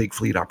get the big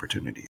fleet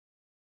opportunity.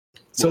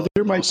 So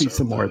there might be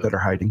some more that are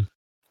hiding.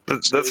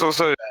 That's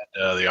also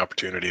the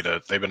opportunity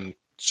they've been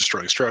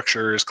destroying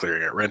structures,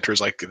 clearing out renters,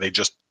 like they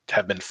just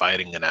have been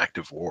fighting an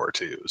active war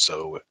too.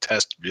 So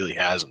Test really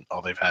hasn't.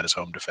 All they've had is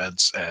home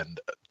defense and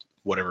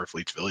whatever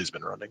fleet Philly's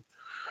been running.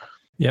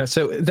 Yeah,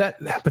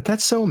 but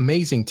that's so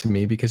amazing to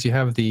me because you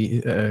have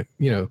the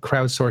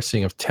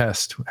crowdsourcing of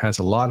Test has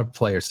a lot of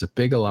players. It's a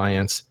big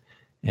alliance,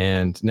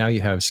 and now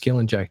you have skill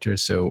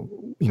injectors. So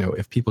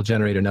if people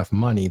generate enough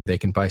money, they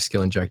can buy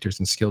skill injectors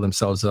and skill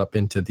themselves up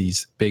into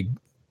these big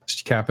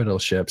capital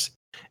ships.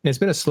 And it's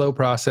been a slow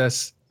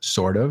process,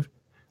 sort of,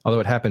 although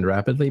it happened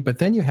rapidly. But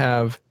then you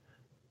have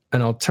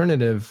an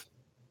alternative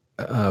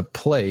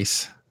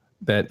place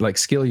that like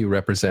Skill U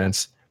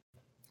represents,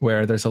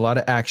 where there's a lot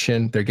of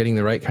action. They're getting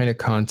the right kind of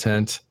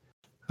content.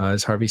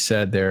 As Harvey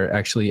said, they're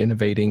actually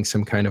innovating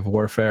some kind of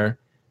warfare.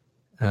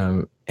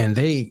 And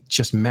they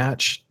just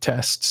match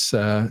Test's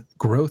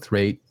growth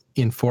rate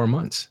in 4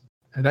 months.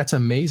 And that's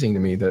amazing to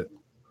me, that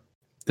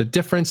the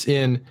difference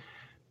in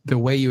the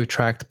way you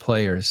attract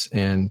players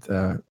and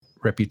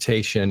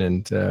reputation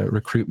and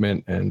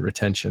recruitment and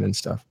retention and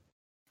stuff.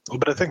 Well,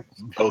 but I think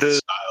both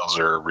styles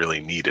are really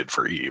needed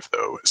for EVE,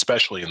 though,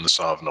 especially in the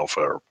Sov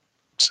Nulfa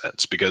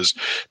sense, because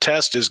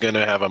Test is going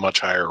to have a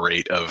much higher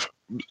rate of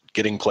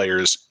getting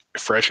players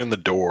fresh in the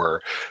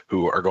door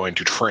who are going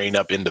to train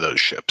up into those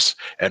ships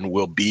and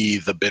will be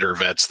the bitter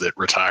vets that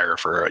retire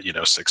for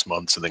 6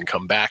 months and then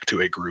come back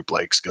to a group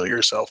like Skill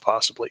Yourself,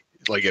 possibly.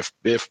 Like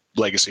if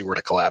Legacy were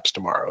to collapse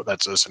tomorrow,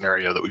 that's a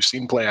scenario that we've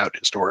seen play out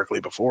historically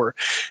before,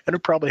 and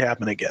it'll probably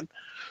happen again.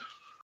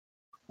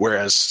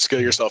 Whereas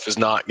Skill Yourself is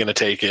not going to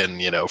take in,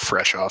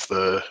 fresh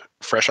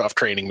off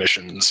training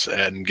missions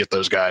and get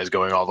those guys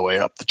going all the way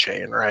up the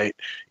chain, right?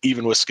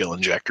 Even with skill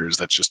injectors,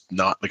 that's just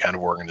not the kind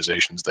of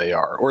organizations they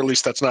are, or at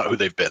least that's not who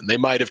they've been. They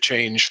might have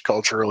changed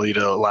culturally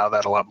to allow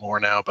that a lot more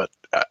now, but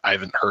I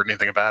haven't heard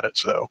anything about it.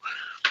 So,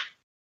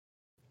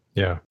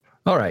 yeah.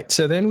 All right.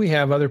 So then we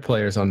have other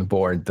players on the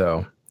board,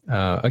 though.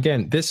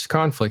 Again, this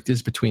conflict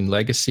is between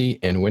Legacy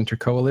and Winter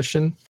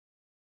Coalition.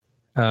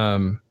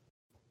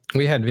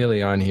 We had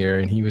Vili on here,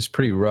 and he was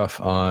pretty rough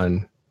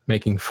on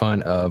making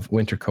fun of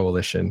Winter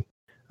Coalition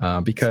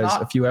because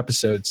a few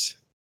episodes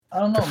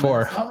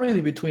before. It's not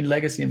really between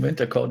Legacy and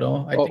Winter Co,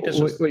 though. I think that's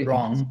just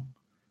wrong.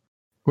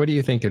 What do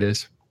you think it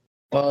is?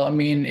 Well, I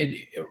mean,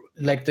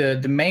 like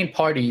the main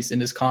parties in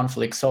this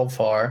conflict so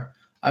far.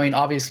 I mean,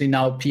 obviously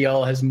now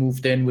PL has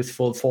moved in with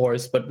full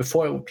force, but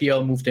before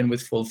PL moved in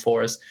with full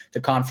force, the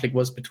conflict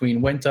was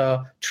between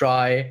Winter,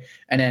 Tri,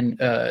 and then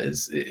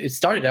it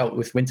started out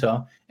with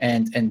Winter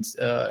and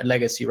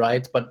Legacy,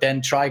 right? But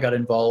then Tri got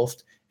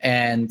involved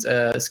and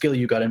Skill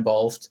U got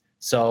involved.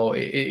 So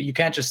you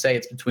can't just say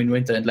it's between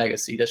Winter and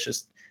Legacy. That's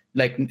just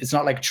like, it's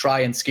not like Tri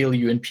and Skill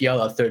U and PL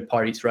are third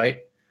parties, right?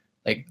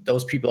 Like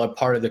those people are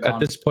part of the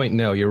conflict. At this point,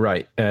 no, you're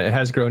right. It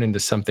has grown into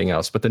something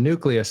else, but the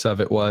nucleus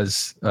of it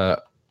was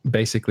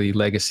basically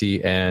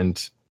Legacy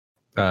and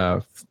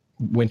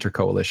Winter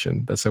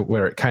Coalition. That's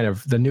where it kind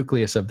of, the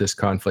nucleus of this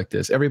conflict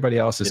is. Everybody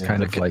else is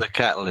kind of like the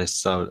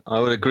catalyst. So I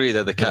would agree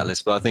they're the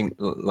catalyst, but I think,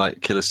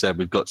 like Killer said,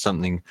 we've got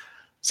something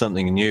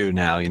new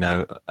now. You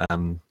know, I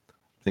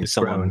think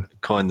someone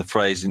coined the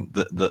phrase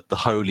the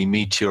holy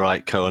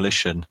meteorite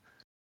coalition.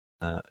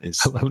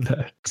 Is I love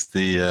that. It's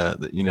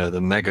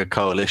the mega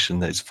coalition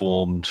that's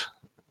formed.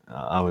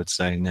 I would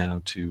say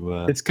now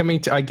to it's coming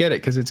to, I get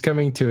it, because it's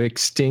coming to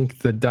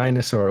extinct the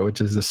dinosaur,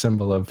 which is the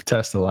symbol of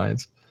Test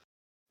Alliance.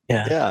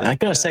 Yeah, I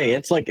gotta say,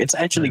 it's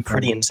actually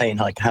pretty insane,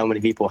 like how many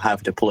people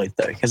have deployed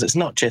though, because it's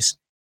not just,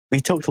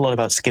 we talked a lot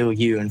about Skill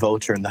U and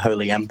Volta and the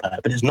Holy Empire,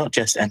 but it's not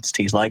just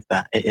entities like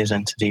that. It is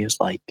entities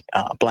like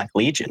Black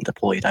Legion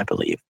deployed, I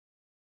believe.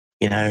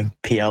 You know,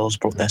 PL's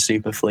brought their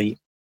super fleet.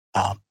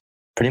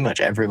 Pretty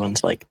much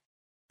everyone's like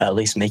at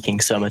least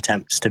making some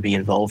attempts to be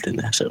involved in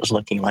this. It's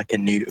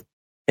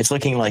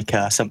looking like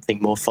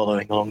something more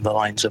following along the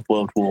lines of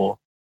World War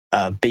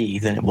B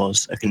than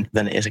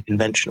it is a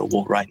conventional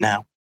war right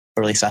now,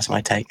 or at least that's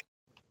my take.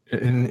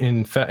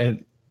 In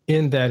fact,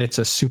 in that it's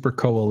a super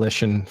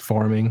coalition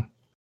forming.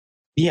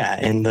 Yeah,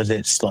 in that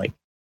it's like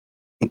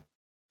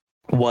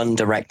one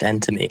direct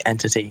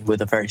entity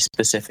with a very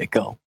specific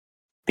goal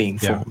being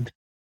formed.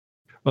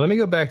 Well, let me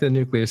go back to the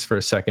nucleus for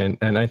a second,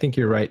 and I think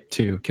you're right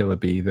too, Killer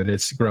B, that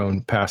it's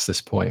grown past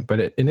this point.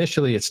 But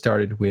initially it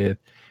started with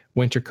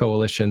Winter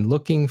Coalition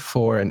looking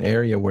for an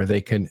area where they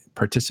could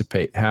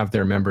participate, have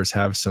their members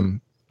have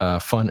some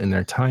fun in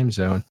their time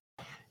zone.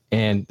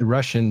 And the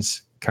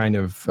Russians kind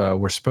of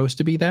were supposed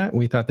to be that.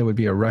 We thought there would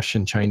be a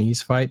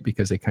Russian-Chinese fight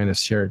because they kind of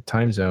shared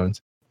time zones.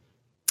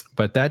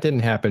 But that didn't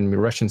happen. The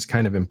Russians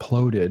kind of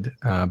imploded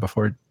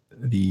before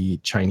the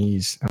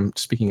Chinese. I'm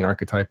speaking in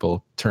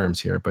archetypal terms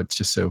here, but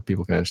just so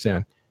people can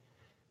understand.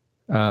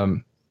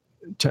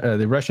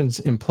 The Russians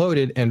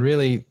imploded, and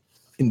really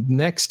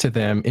next to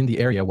them in the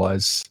area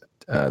was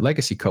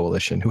Legacy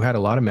Coalition, who had a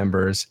lot of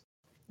members,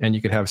 and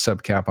you could have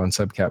subcap on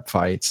subcap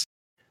fights.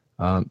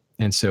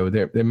 And so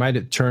they might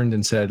have turned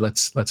and said,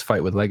 let's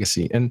fight with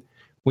Legacy. And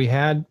we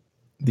had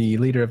the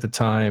leader of the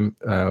time,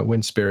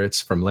 Wind Spirits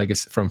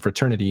from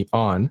Fraternity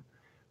on,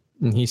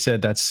 and he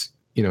said that's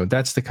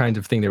the kind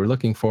of thing they were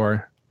looking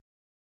for.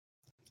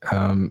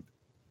 And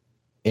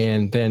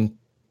then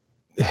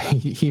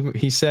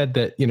he said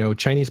that,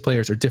 Chinese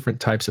players are different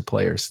types of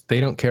players. They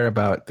don't care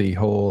about the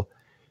whole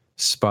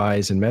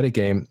spies and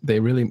metagame. They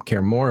really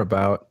care more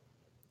about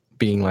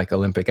being like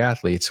Olympic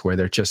athletes, where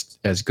they're just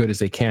as good as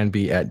they can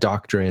be at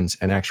doctrines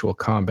and actual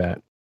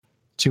combat.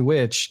 To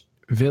which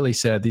Vili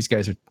said, these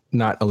guys are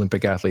not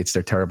Olympic athletes.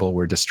 They're terrible.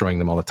 We're destroying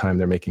them all the time.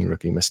 They're making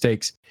rookie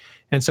mistakes.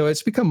 And so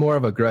it's become more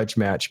of a grudge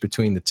match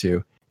between the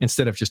two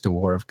instead of just a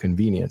war of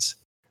convenience.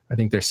 I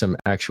think there's some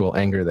actual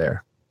anger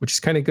there, which is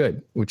kind of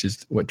good, which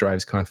is what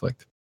drives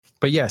conflict.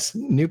 But yes,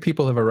 new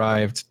people have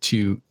arrived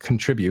to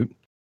contribute.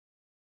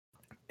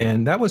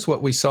 And that was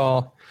what we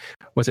saw.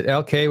 Was it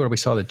LK where we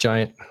saw the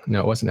giant? No,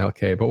 it wasn't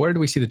LK. But where did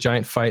we see the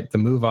giant fight, the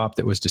move op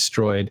that was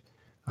destroyed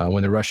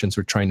when the Russians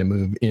were trying to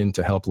move in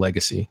to help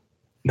Legacy?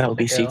 That'll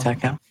be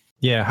CTEC.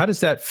 Yeah, how does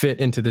that fit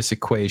into this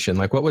equation?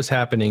 Like, what was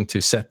happening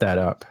to set that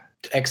up?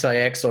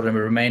 XIX or the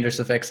remainders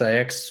of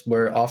XIX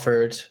were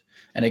offered.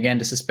 And again,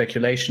 this is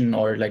speculation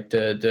or like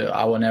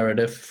our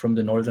narrative from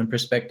the northern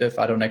perspective.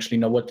 I don't actually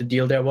know what the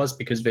deal there was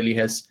because Vili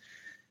has.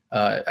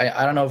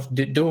 I don't know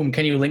if Doom,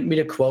 can you link me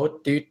the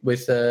quote, dude,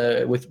 with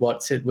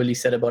what Willie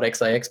said about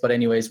XIX? But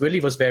anyways, Willie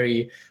was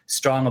very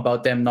strong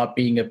about them not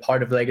being a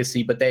part of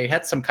Legacy, but they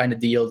had some kind of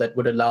deal that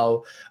would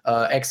allow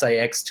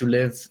XIX to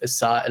live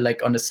aside,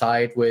 like on the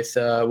side with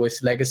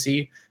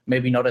Legacy,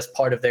 maybe not as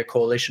part of their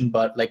coalition,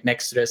 but like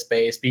next to their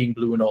space, being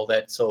blue and all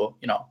that. So,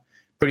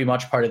 pretty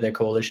much part of their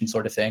coalition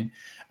sort of thing.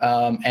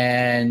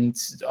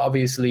 And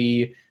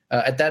obviously,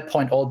 at that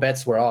point, all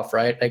bets were off,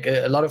 right? Like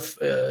a lot of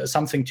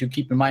something to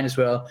keep in mind as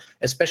well,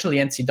 especially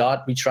NC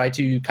Dot. We try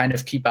to kind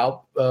of keep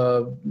out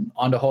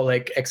on the whole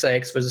like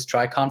XIX versus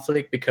Tri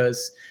conflict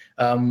because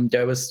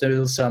there was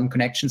still some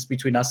connections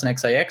between us and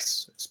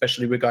XIX,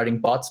 especially regarding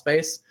bot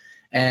space,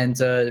 and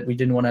we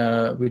didn't want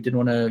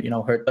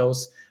to hurt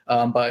those.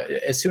 But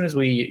as soon as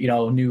we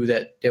knew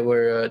that there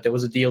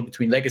was a deal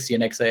between Legacy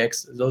and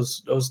XIX,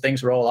 those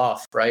things were all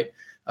off, right?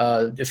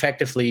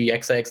 Effectively,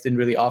 XIX didn't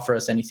really offer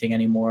us anything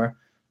anymore.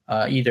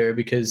 Either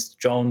because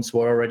drones have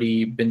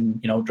already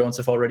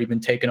been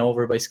taken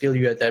over by Skill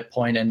U at that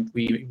point, and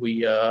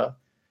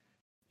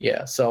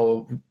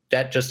so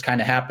that just kind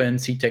of happened.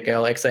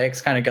 CTEC-L,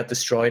 XIX kind of got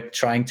destroyed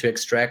trying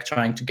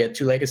to get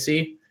to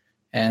Legacy.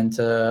 And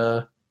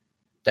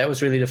that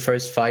was really the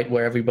first fight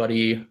where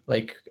everybody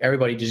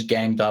just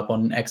ganged up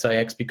on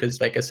XIX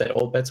because, like I said,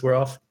 all bets were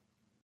off.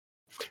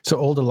 So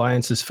old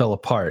alliances fell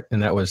apart,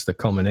 and that was the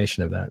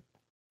culmination of that.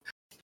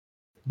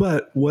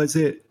 But was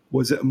it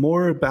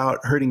more about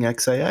hurting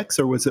XIX,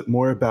 or was it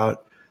more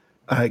about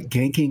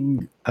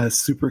ganking a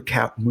super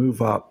cap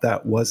move up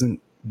that wasn't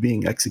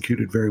being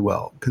executed very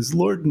well? Because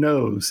Lord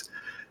knows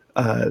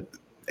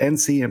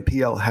NC and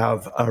PL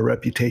have a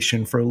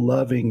reputation for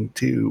loving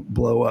to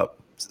blow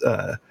up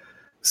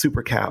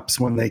super caps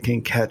when they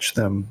can catch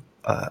them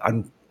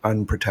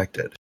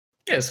unprotected.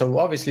 Yeah, so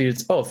obviously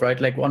it's both, right?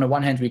 Like on the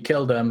one hand, we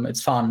kill them,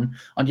 it's fun.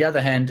 On the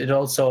other hand, it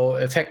also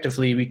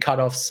effectively we cut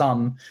off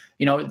some,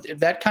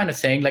 that kind of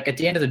thing. Like at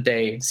the end of the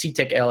day,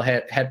 CTEC-L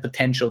had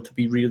potential to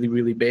be really,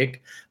 really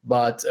big.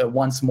 But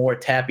once more,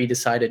 Tappy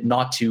decided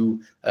not to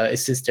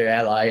assist their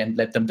ally and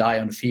let them die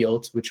on the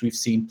field, which we've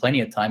seen plenty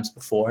of times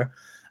before.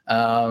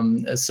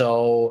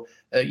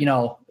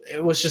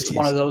 It was just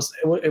one of those.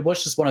 It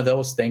was just one of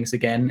those things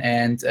again.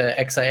 And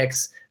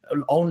XIX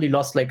only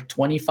lost like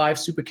 25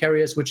 super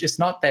carriers, which is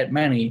not that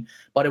many,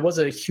 but it was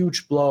a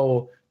huge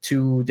blow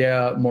to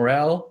their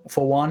morale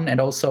for one, and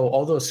also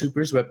all those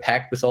supers were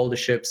packed with all the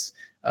ships.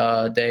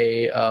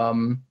 They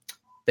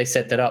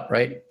set that up,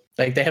 right?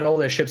 Like they had all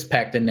their ships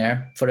packed in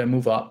there for their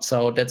move up.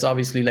 So that's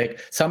obviously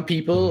like some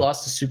people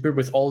lost a super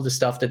with all the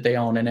stuff that they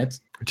own in it,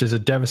 which is a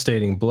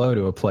devastating blow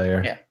to a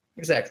player. Yeah.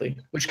 Exactly,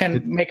 which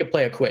can make a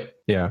player quit.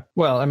 Yeah.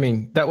 Well, I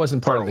mean, that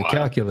wasn't part of the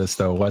calculus,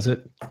 though, was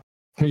it?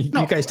 You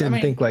guys didn't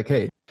think like,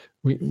 hey,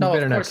 we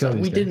better not kill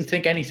these guys. We didn't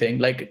think anything.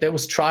 Like there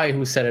was Try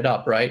who set it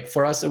up, right?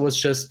 For us, it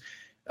was just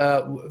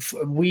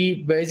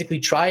we basically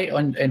Try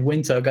and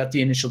Winter got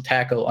the initial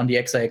tackle on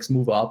the XIX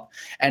move up,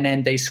 and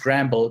then they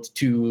scrambled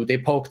they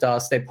poked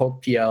us, they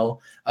poked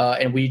PL,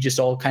 and we just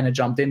all kind of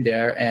jumped in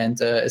there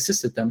and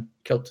assisted them,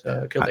 killed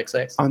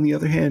XX. On the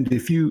other hand,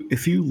 if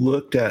you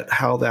looked at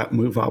how that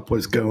move up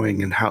was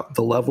going and how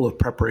the level of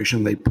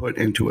preparation they put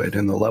into it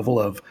and the level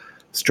of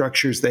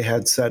structures they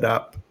had set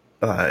up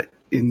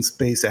in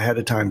space ahead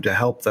of time to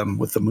help them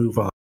with the move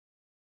up,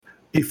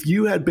 if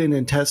you had been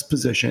in test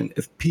position,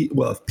 if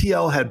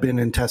PL had been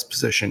in test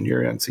position,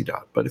 you're NC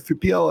Dot. But if your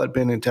PL had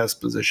been in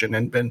test position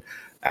and been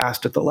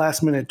asked at the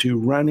last minute to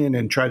run in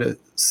and try to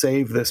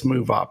save this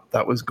move up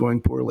that was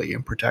going poorly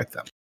and protect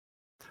them,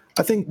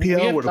 I think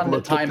PL would have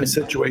looked at the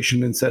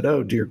situation and said,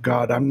 "Oh dear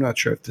God, I'm not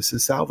sure if this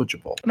is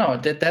salvageable." No,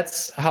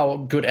 that's how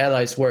good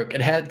allies work.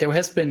 There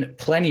has been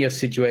plenty of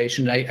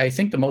situations. I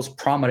think the most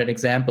prominent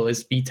example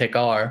is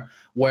BTEC-R,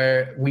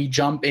 where we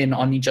jump in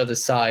on each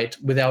other's side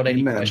without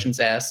any questions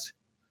asked.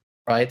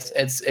 Right?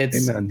 It's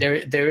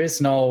there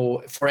is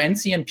no for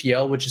NC and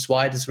PL, which is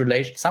why this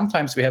relation.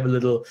 Sometimes we have a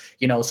little,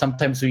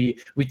 sometimes we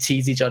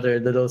tease each other a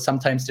little.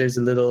 Sometimes there's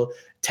a little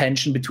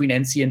tension between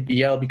NC and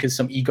PL because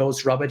some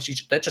egos rub at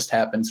each. That just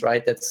happens,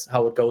 right? That's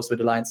how it goes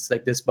with alliances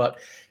like this. But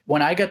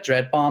when I got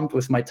dread bombed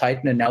with my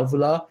Titan and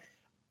Nelvula,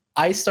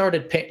 I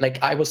started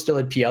I was still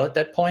at PL at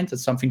that point.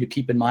 That's something to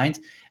keep in mind.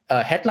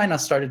 Headliner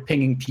started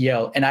pinging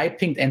PL, and I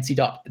pinged NC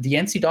Dot. The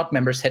NC Dot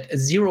members had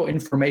zero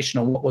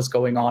information on what was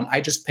going on. I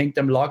just pinged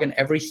them, log in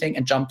everything,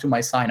 and jumped to my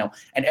Sino,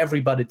 and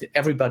everybody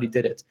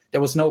did it. There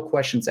was no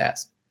questions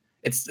asked.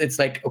 It's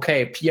like,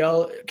 okay,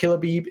 PL Killer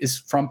Bee is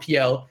from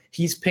PL.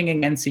 He's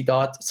pinging NC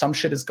Dot. Some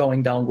shit is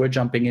going down. We're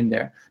jumping in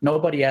there.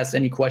 Nobody asked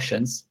any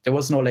questions. There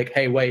was no like,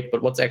 hey, wait,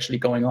 but what's actually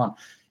going on?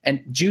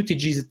 And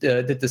GTG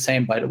did the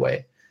same, by the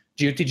way.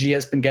 GTG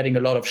has been getting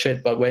a lot of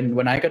shit, but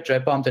when I got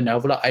dread bombed in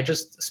Nelvula, I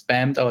just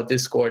spammed our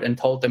Discord and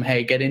told them,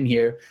 hey, get in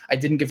here. I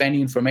didn't give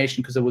any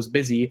information because I was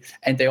busy,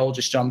 and they all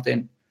just jumped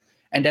in.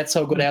 And that's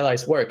how good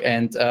allies work.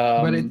 And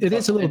but it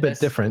is a little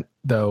bit different,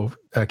 though,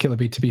 Killer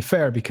Bee, to be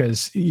fair,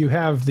 because you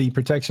have the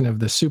protection of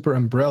the super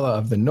umbrella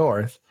of the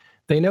North.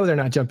 They know they're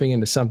not jumping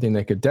into something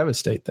that could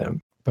devastate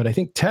them. But I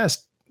think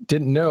Test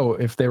didn't know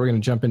if they were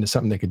going to jump into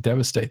something that could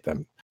devastate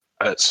them.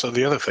 So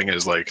the other thing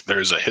is, like,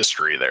 there's a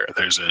history there.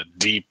 There's a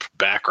deep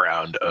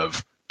background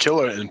of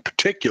Killer in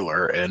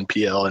particular, and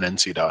PL and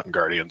NC Dot and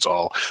Guardians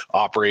all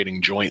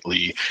operating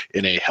jointly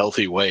in a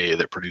healthy way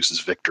that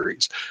produces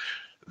victories.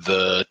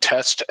 The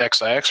Test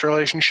XIX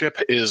relationship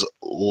is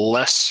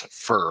less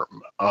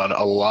firm on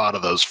a lot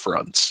of those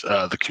fronts.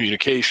 The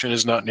communication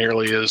is not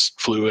nearly as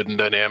fluid and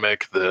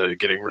dynamic. The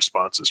getting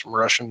responses from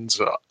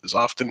Russians is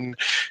often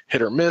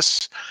hit or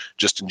miss,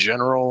 just in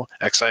general.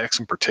 XIX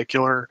in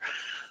particular.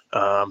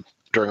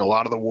 During a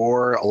lot of the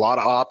war, a lot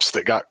of ops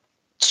that got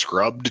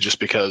scrubbed just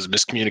because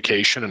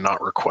miscommunication and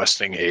not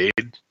requesting aid,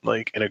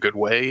 like, in a good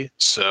way.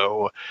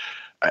 So,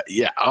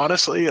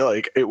 honestly,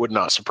 like, it would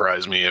not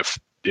surprise me if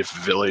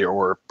Villy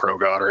or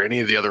ProGod or any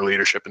of the other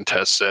leadership in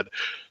Test said,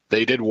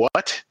 they did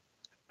what?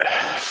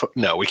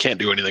 No, we can't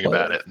do anything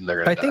about it. And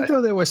they're going to die. I think,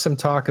 though, there was some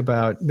talk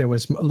about there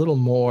was a little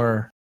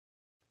more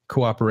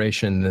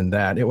cooperation than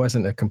that. It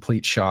wasn't a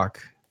complete shock.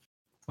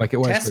 Like it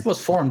was. Test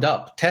was formed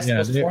up. Test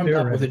was formed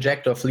up with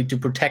Ejector Fleet to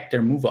protect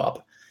their move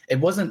up. It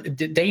wasn't.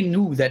 They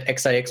knew that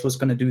XIX was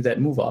going to do that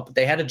move up.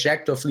 They had a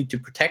Jackdaw fleet to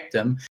protect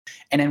them,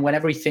 and then when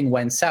everything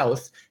went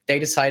south, they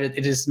decided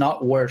it is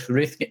not worth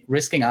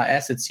risking our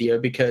assets here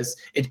because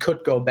it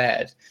could go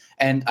bad.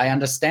 And I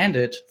understand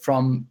it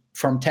from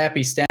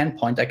Tappy's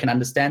standpoint. I can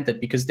understand that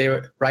because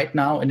they're right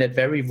now in that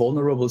very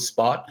vulnerable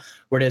spot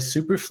where their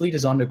super fleet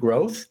is on the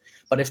growth.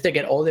 But if they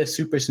get all their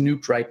supers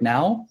nuked right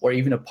now, or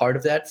even a part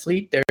of that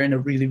fleet, they're in a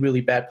really,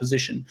 really bad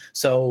position.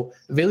 So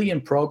Willy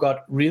and ProGod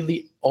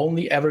really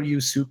only ever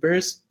use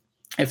supers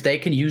if they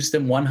can use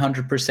them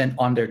 100%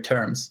 on their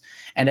terms.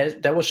 And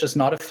that was just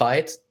not a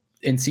fight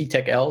in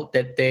CTEC-L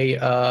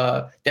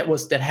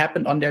that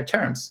happened on their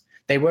terms.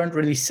 They weren't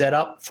really set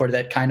up for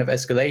that kind of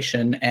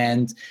escalation,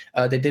 and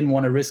they didn't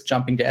want to risk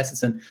jumping the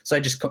assets in. So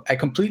I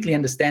completely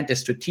understand their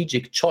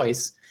strategic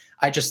choice.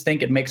 I just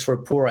think it makes for a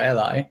poor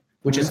ally,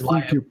 which is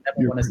why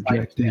you're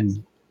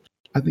projecting.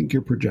 I think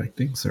you're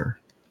projecting, sir.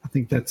 I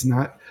think that's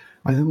not.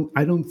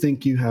 I don't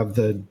think you have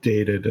the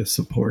data to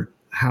support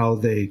how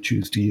they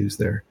choose to use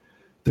their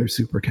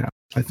super cap.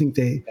 I think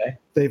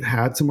they've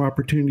had some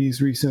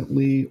opportunities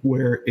recently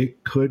where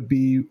it could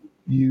be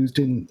used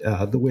in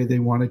the way they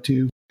wanted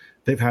to.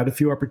 They've had a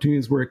few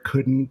opportunities where it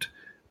couldn't,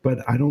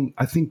 but I don't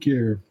think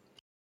we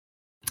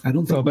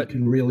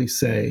can really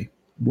say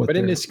what. But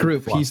in this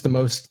group, he's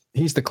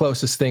the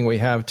closest thing we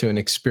have to an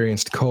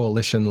experienced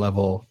coalition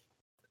level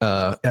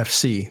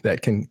FC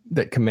that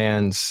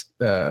commands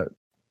the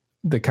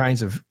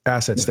kinds of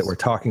assets that we're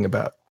talking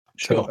about.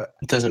 Sure. So,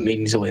 it doesn't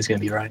mean he's always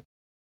going to be right.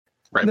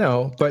 Right.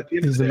 No, but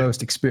he's the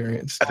most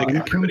experienced. I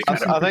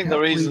think the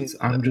reason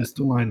I'm just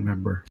a line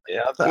member.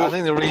 Yeah, I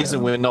think the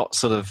reason we're not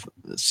sort of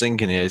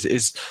sinking here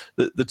is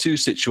that the two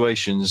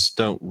situations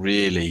don't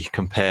really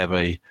compare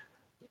very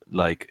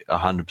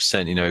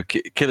 100%. You know,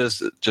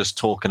 Killer's just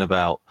talking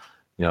about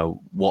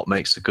what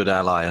makes a good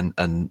ally and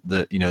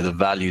the the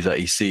value that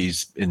he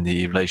sees in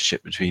the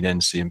relationship between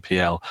NC and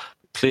PL.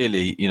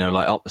 Clearly,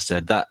 like Opna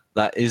said,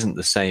 that isn't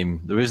the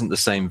same. There isn't the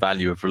same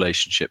value of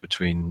relationship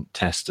between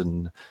Test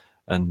and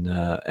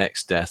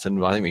X-Death,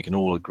 and I think we can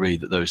all agree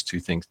that those two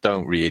things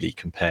don't really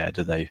compare,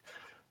 do they?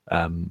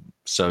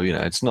 So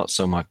it's not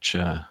so much.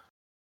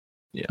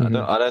 Mm-hmm.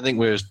 I don't think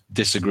we're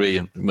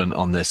disagreement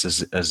on this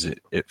as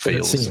it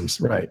feels. It seems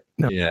right.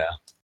 No. Yeah,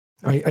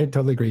 I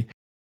totally agree.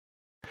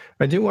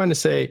 I do want to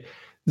say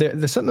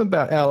there's something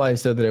about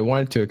allies though that I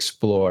wanted to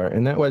explore,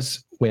 and that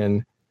was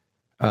when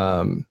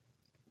XIX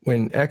or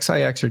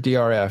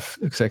DRF,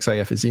 because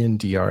XIF is in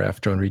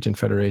DRF, Drone Region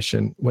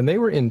Federation, when they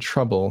were in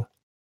trouble.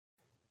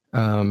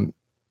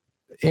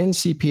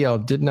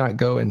 NCPL did not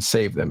go and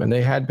save them, and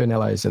they had been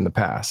allies in the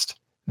past.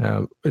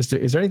 Is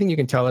there anything you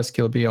can tell us,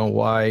 Kilby, on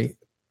why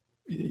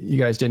you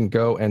guys didn't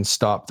go and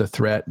stop the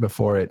threat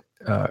before it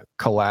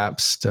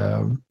collapsed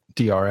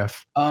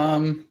DRF?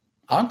 I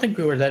don't think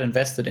we were that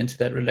invested into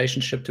that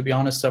relationship, to be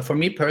honest. So for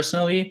me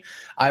personally,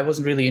 I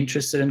wasn't really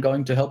interested in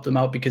going to help them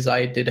out because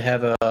I didn't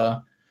have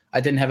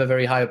a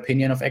very high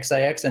opinion of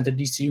XIX and the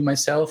DCU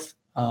myself.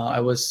 I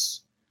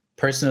was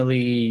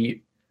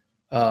personally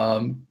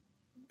I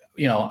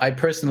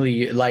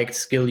personally liked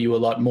SkillU a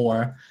lot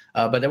more,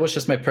 but that was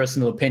just my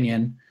personal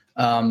opinion.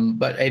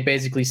 But I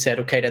basically said,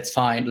 okay, that's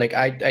fine. Like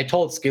I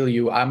told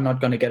SkillU, I'm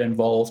not going to get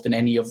involved in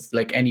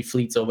any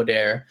fleets over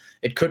there.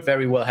 It could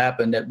very well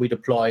happen that we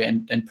deploy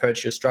and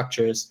purge your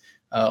structures,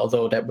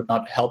 although that would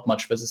not help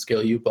much versus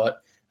SkillU.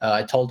 But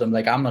I told them,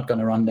 I'm not going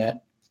to run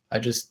that. I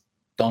just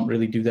don't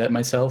really do that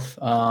myself.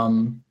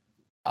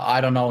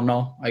 I don't know.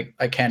 No,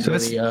 I can't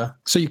really.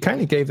 So you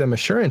kind of gave them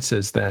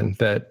assurances then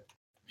that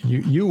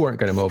you weren't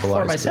going to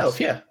mobilize for myself.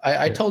 this. Yeah,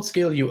 I told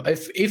SkillU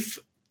if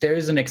there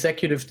is an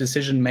executive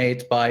decision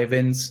made by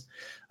Vince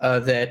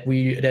that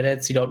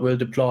NC will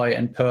deploy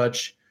and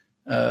purge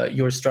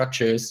your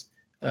structures,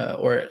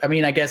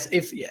 I guess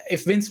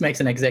if Vince makes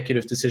an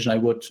executive decision, I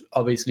would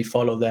obviously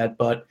follow that.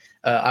 But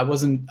I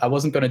wasn't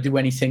going to do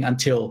anything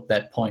until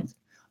that point.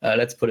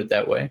 Let's put it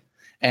that way.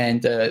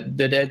 And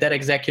that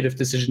executive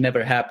decision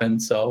never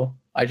happened, so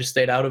I just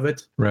stayed out of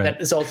it. Right.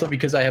 That is also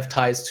because I have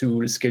ties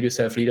to Skill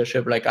Yourself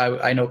leadership.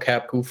 I know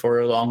Capku for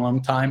a long,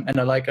 long time, and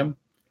I like him.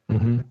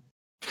 Mm-hmm.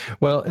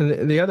 Well,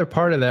 and the other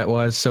part of that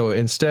was, so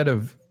instead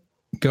of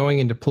going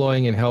and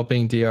deploying and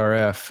helping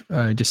DRF,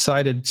 I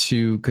decided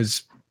to,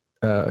 because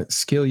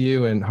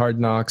SkillU and Hard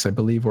Knocks, I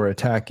believe, were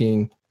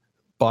attacking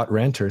bot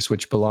renters,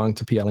 which belonged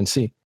to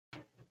PLNC.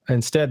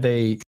 Instead,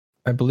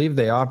 I believe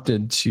they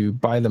opted to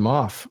buy them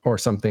off or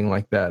something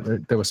like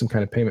that. There was some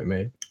kind of payment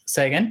made.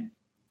 Say again?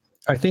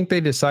 I think they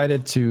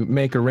decided to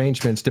make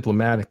arrangements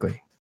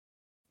diplomatically.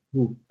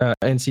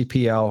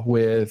 NCPL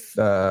with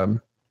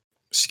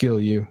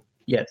SkillU.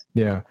 Yes.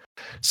 Yeah.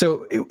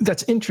 So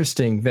that's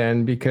interesting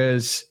then,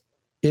 because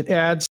it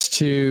adds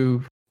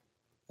to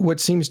what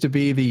seems to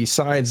be the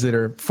sides that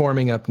are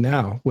forming up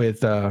now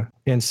with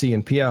NC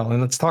and PL. And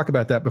let's talk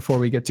about that before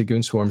we get to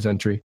Goonswarm's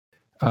entry.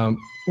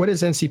 What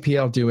is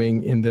NCPL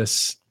doing in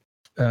this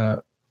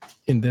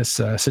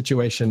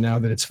situation now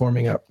that it's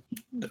forming up?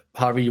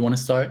 Harvey, you want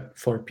to start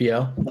for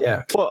PL?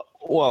 Yeah.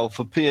 Well,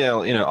 for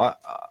PL,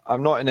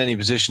 I'm not in any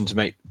position to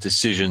make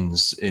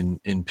decisions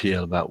in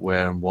PL about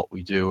where and what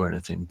we do or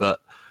anything.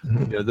 But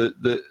you know,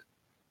 the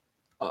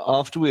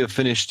after we have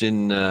finished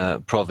in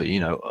Provi, you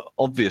know,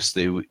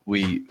 obviously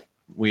we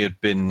had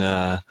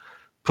been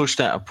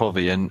pushed out of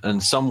Provi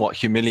and somewhat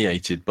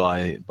humiliated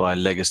by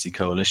Legacy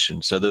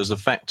Coalition. So there was a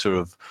factor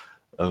of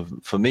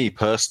for me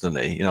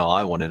personally, you know,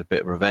 I wanted a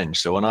bit of revenge.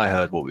 So when I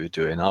heard what we were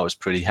doing, I was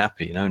pretty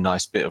happy. You know,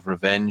 nice bit of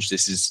revenge.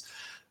 This is,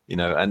 you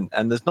know,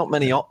 and there's not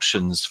many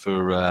options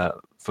for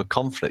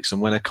conflicts.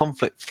 And when a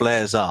conflict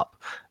flares up,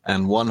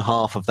 and one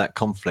half of that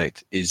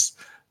conflict is,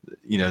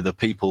 you know, the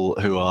people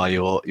who are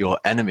your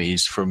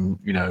enemies from,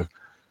 you know,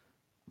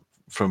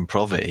 from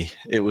Provi,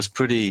 it's a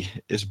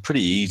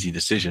pretty easy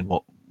decision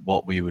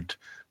what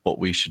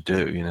we should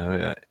do. You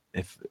know,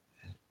 if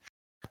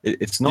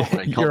it's not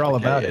very complicated. You're all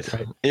about it,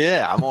 right?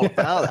 Yeah, I'm all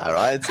about that,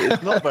 right?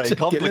 It's not very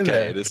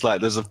complicated. It's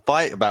like there's a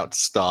fight about to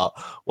start.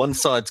 One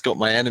side's got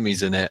my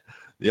enemies in it.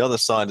 The other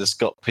side has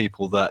got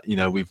people that, you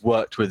know, we've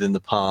worked with in the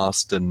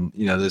past, and,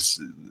 you know,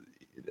 there's,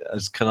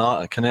 as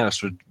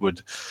Caneris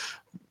would,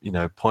 you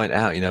know, point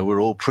out, you know,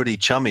 we're all pretty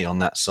chummy on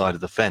that side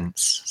of the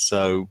fence.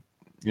 So,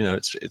 you know,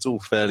 it's all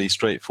fairly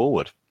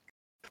straightforward.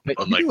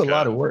 But you do a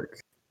lot of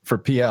work for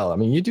PL. I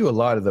mean, you do a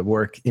lot of the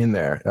work in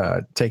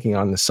there, taking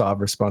on the SOV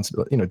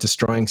responsibility, you know,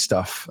 destroying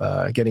stuff,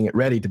 getting it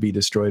ready to be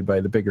destroyed by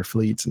the bigger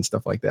fleets and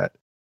stuff like that.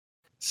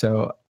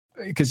 So,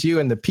 because you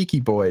and the Peaky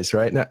Boys,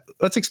 right? Now,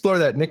 let's explore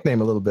that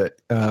nickname a little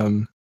bit.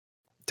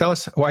 Tell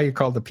us why you're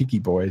called the Peaky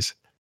Boys.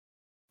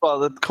 Well,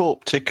 the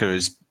corp ticker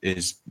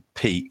is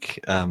Peak.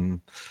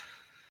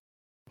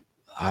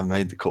 I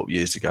made the corp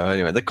years ago.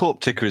 Anyway, the corp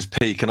ticker is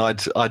Peak, and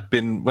I'd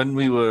been, when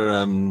we were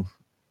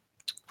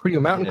were you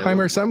a mountain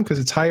climber or something? Because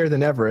it's higher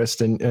than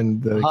Everest, and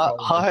the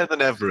higher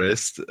than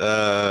Everest.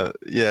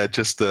 Yeah,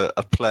 just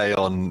a play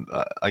on,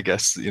 I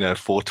guess, you know,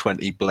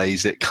 420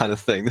 Blaze It kind of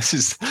thing. This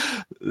is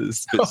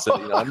a bit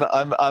silly.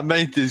 I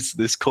made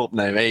this corp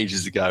name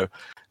ages ago,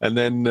 and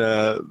then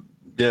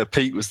yeah,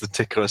 Pete was the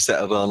ticker I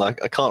settled on.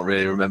 I can't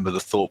really remember the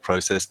thought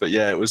process, but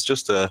yeah, it was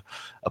just a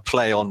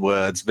play on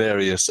words,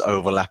 various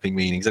overlapping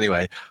meanings.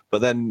 Anyway,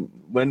 but then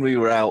when we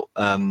were out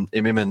in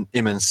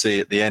Immensea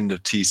at the end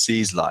of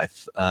TC's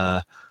life,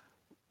 I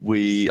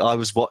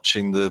was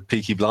watching the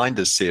Peaky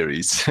Blinders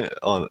series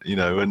on, you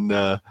know, and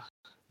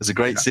it's a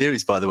great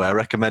series, by the way. I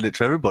recommend it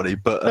to everybody.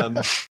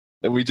 But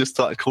and we just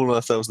started calling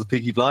ourselves the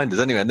Peaky Blinders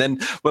anyway. And then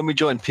when we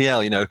joined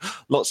PL, you know,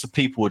 lots of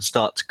people would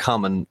start to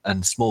come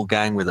and small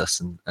gang with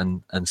us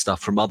and stuff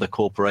from other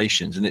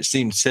corporations. And it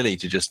seemed silly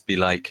to just be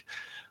like,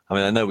 I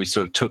mean, I know we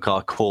sort of took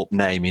our corp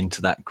name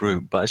into that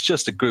group, but it's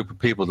just a group of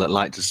people that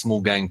like to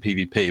small gang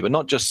PvP, but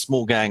not just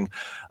small gang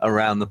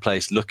around the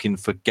place looking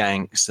for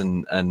ganks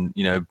and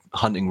you know,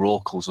 hunting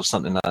rorquals or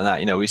something like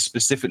that. You know, we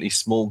specifically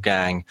small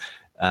gang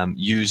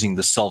using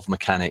the SOV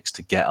mechanics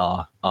to get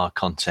our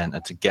content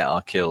and to get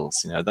our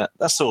kills. You know,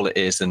 that's all it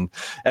is. And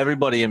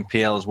everybody in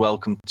PL is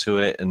welcome to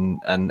it, and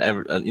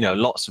you know,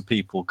 lots of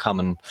people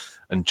come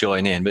and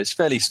join in, but it's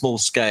fairly small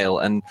scale.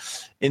 And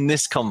in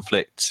this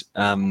conflict,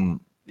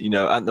 you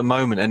know, at the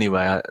moment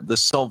anyway, the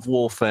SOV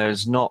warfare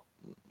is not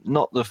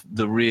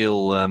the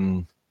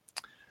real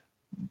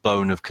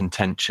bone of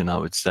contention, I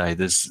would say.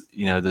 There's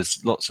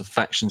lots of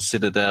faction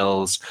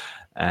citadels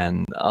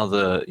and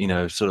other, you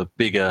know, sort of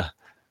bigger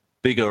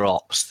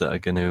ops that are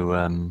going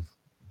to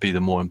be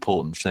the more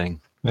important thing.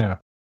 Yeah.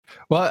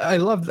 Well, I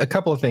love a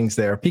couple of things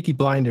there. Peaky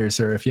Blinders,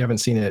 or if you haven't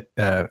seen it,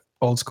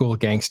 old school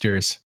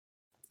gangsters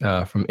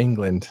from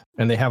England,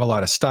 and they have a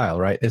lot of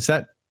style, right? Is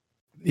that,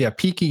 yeah,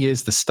 Peaky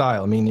is the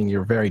style, meaning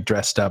you're very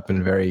dressed up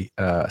and very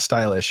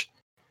stylish,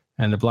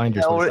 and the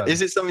Blinders. Yeah, or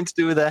is it something to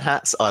do with their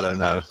hats? I don't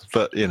know,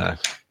 but you know.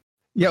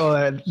 Yeah,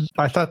 well,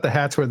 I thought the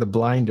hats were the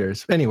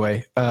blinders.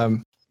 Anyway,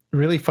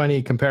 really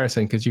funny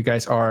comparison, because you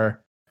guys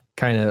are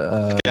kind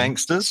of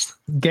gangsters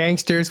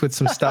with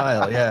some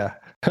style. Yeah,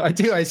 I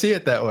do. I see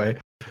it that way.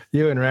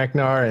 You and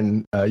Ragnar,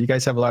 and you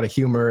guys have a lot of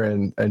humor,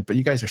 and but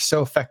you guys are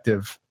so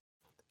effective.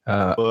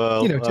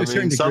 Well, you know, to a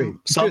certain degree.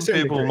 Some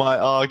people might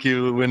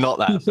argue we're not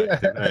that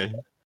effective.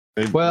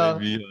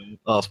 Maybe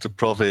after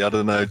Provi, I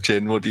don't know,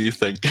 Jin. What do you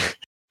think?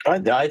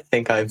 I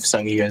think I've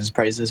sung you guys'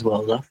 praises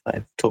well enough.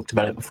 I've talked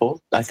about it before.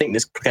 I think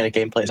this kind of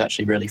gameplay is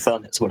actually really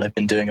fun. It's what I've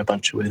been doing a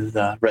bunch with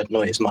Red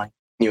Noise, my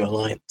new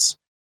alliance.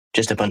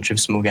 Just a bunch of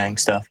small gang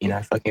stuff, you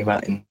know, fucking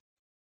about in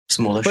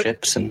smaller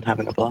ships and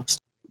having a blast.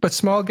 But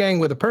small gang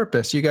with a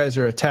purpose. You guys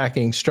are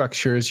attacking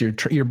structures.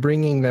 You're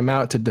bringing them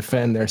out to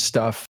defend their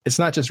stuff. It's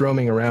not just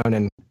roaming around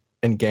and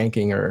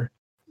ganking or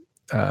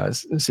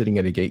sitting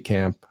at a gate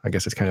camp. I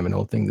guess it's kind of an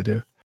old thing to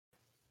do,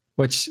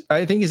 which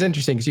I think is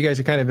interesting, because you guys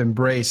have kind of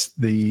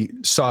embraced the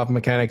SOV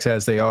mechanics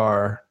as they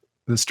are,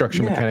 the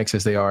structure mechanics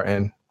as they are,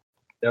 and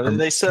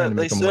they serve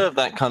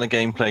that kind of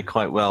gameplay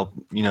quite well.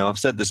 You know, I've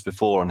said this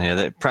before on here,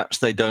 that perhaps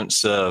they don't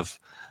serve,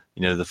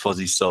 you know, the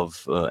Fuzzy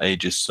SOV,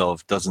 Aegis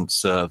SOV doesn't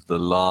serve the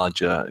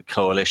larger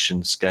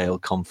coalition scale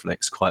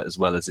conflicts quite as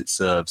well as it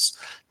serves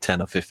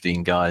 10 or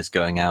 15 guys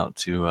going out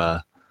to,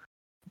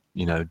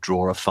 you know,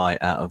 draw a fight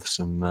out of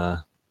some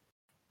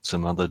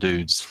other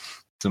dudes,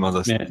 some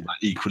other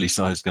equally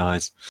sized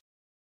guys.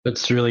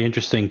 That's really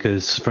interesting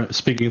because,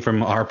 speaking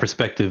from our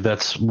perspective,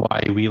 that's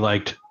why we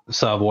liked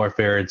Sav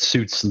Warfare. It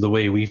suits the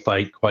way we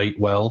fight quite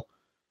well,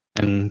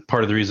 and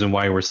part of the reason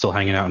why we're still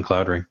hanging out in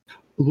Cloud Ring.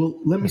 Well,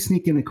 let me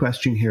sneak in a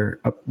question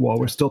here while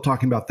we're still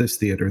talking about this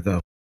theater,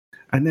 though.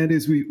 And that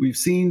is, we've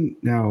seen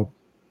now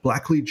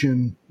Black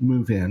Legion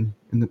move in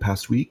the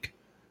past week.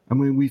 I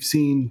mean, we've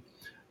seen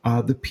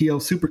the PL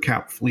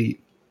Supercap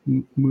fleet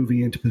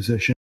moving into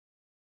position.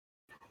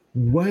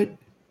 What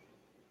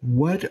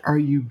are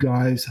you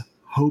guys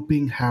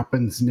hoping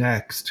happens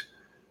next,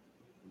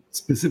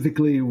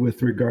 specifically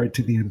with regard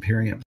to the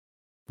Imperium?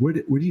 What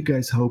are you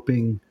guys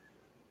hoping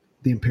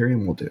the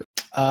Imperium will do?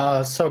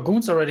 So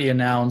Goons already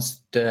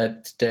announced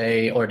that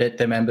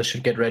their members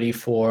should get ready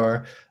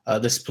for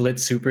the split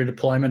super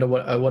deployment, or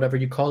whatever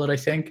you call it, I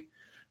think,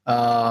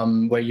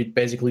 where you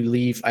basically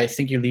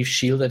leave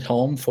shield at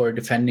home for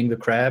defending the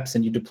crabs,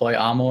 and you deploy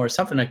ammo or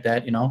something like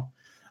that,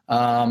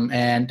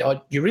 and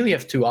you really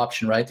have two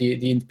options, right?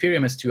 The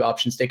Imperium has two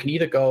options. They can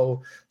either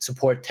go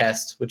support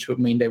test, which would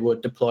mean they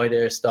would deploy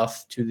their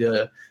stuff to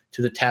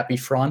the Tappy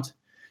front,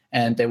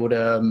 and they would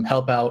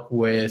help out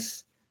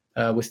with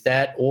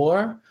that,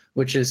 or,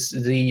 which is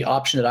the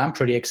option that I'm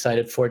pretty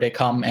excited for, they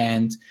come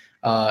and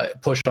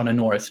push on the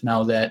north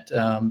now that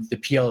the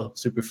PL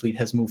super fleet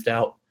has moved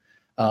out.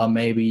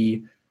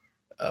 Maybe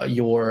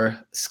your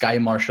Sky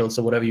Marshals,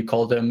 or whatever you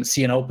call them,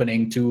 see an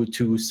opening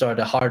to start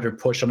a harder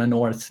push on the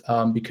north,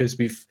 because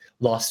we've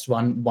lost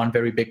one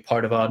very big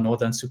part of our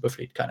northern super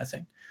fleet, kind of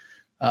thing.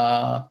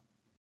 I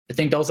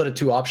think those are the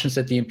two options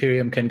that the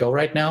Imperium can go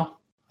right now.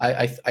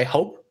 I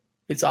hope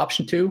it's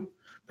option 2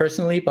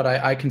 personally, but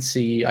I can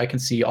see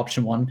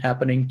option 1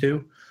 happening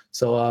too.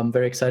 So I'm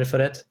very excited for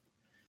that.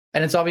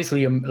 And it's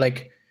obviously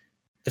like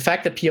the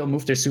fact that PL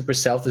moved their super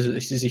south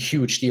is a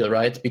huge deal,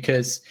 right?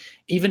 Because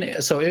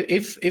even so,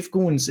 if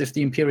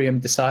the Imperium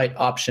decide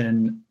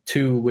option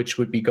 2, which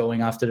would be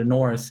going after the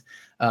north,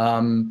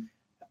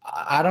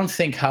 I don't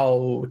think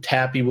how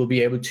Tappy will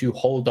be able to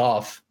hold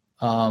off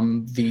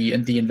the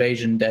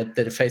invasion that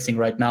they're facing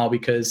right now,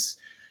 because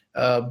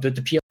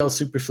the PL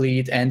super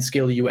fleet and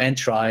Skill U and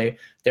Tri,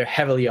 they're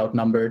heavily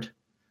outnumbered.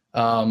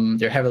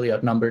 They're heavily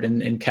outnumbered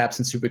in caps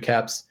and super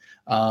caps,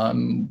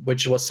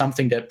 which was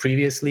something that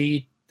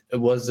previously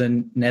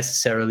wasn't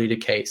necessarily the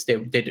case.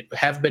 They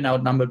have been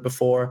outnumbered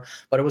before,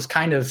 but it was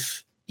kind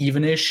of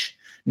evenish.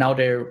 Now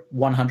they're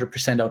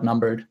 100%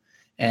 outnumbered,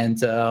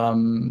 and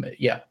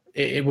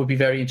it would be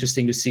very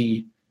interesting to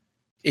see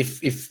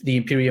if the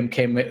Imperium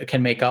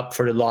can make up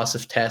for the loss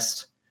of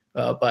test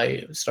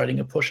by starting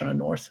a push on the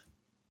north.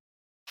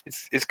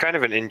 It's kind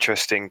of an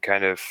interesting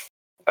kind of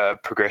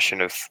progression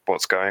of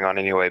what's going on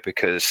anyway,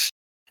 because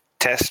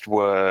Test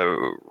were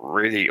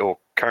really, or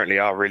currently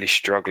are really,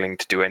 struggling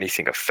to do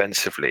anything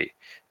offensively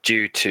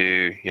due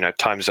to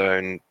time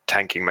zone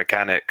tanking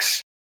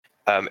mechanics.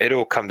 It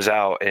all comes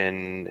out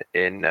in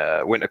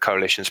Winter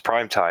Coalition's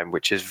prime time,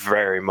 which is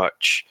very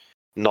much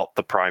not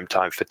the prime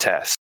time for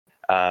Test.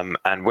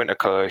 And Winter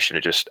Coalition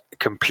are just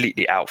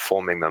completely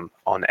outforming them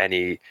on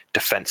any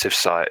defensive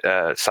side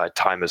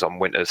timers on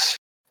Winter's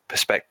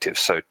perspective.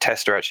 So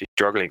Test are actually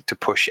struggling to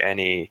push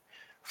any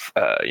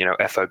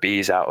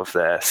FOBs out of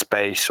their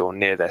space or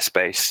near their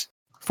space.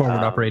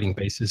 Forward operating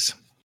bases.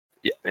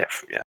 Yeah.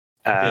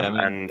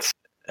 And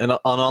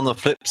on the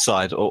flip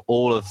side,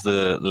 all of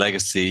the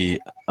legacy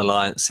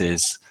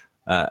alliances,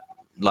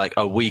 like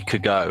a week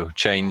ago,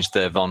 changed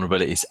their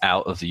vulnerabilities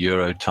out of the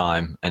Euro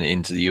time and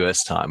into the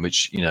US time,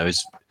 which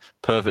is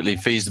perfectly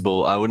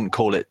feasible. I wouldn't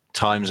call it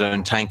time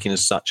zone tanking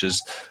as such as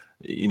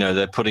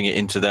they're putting it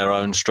into their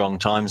own strong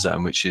time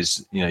zone, which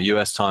is,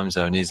 US time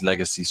zone is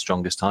Legacy's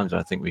strongest time zone.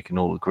 I think we can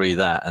all agree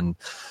that. And,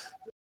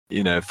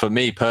 for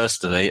me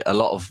personally, a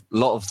lot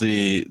of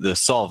the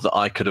SOV that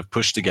I could have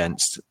pushed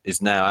against is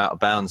now out of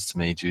bounds to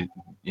me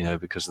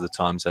because of the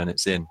time zone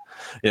it's in.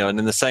 And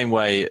in the same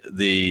way,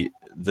 the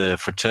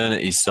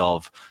fraternity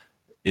SOV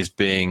is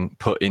being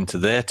put into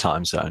their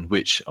time zone,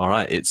 which, all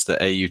right, it's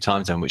the AU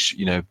time zone, which,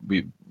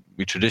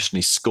 we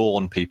traditionally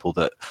scorn people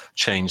that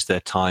change their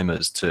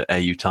timers to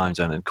AU time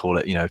zone and call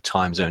it,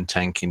 time zone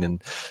tanking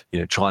and,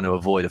 trying to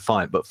avoid a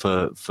fight. But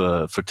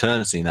for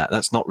fraternity,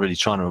 that's not really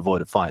trying to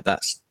avoid a fight.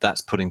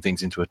 That's putting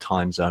things into a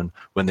time zone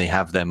when they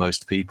have their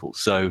most people.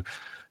 So,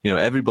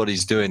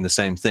 everybody's doing the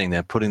same thing.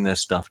 They're putting their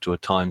stuff to a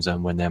time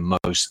zone when they're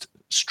most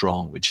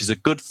strong, which is a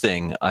good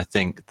thing. I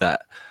think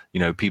that,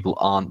 people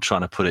aren't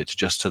trying to put it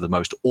just to the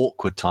most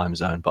awkward time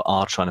zone, but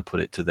are trying to put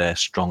it to their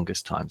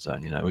strongest time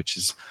zone, which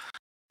is...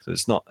 So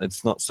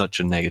it's not such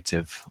a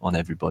negative on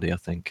everybody, I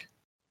think.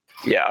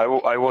 Yeah,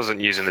 I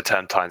wasn't using the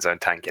term time zone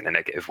tank in a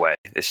negative way.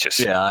 It's just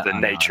the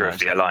nature of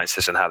the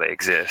alliances and how they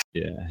exist.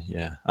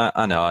 Yeah.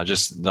 I know. I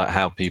just like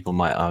how people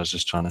might. I was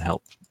just trying to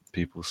help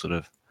people. Sort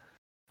of,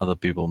 other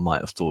people might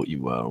have thought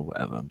you were or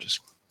whatever. I'm just.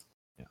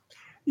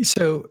 Yeah.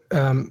 So,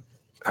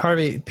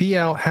 Harvey,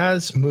 PL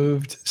has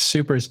moved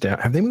supers down.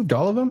 Have they moved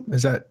all of them?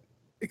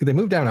 They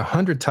moved down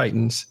 100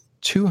 Titans,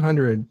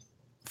 200.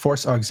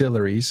 Force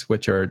auxiliaries,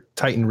 which are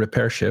Titan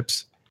repair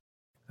ships.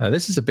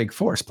 This is a big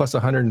force, plus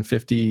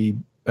 150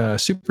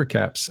 super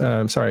carriers.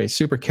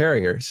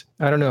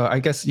 I don't know. I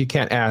guess you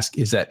can't ask,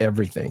 is that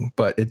everything?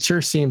 But it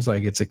sure seems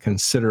like it's a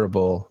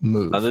considerable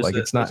move.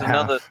 It's not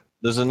half.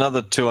 There's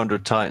another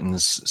 200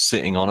 Titans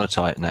sitting on a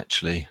Titan,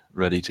 actually,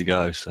 ready to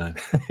go. So,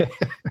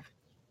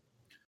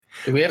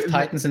 do we have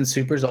Titans and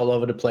supers all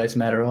over the place,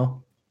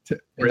 Matterall?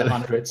 In the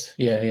hundreds.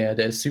 Yeah.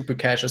 There's super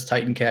caches,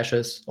 Titan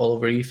caches all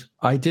over EVE.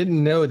 I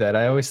didn't know that.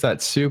 I always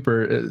thought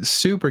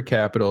super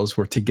capitals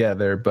were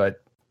together,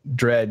 but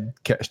Dread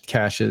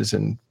caches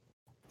and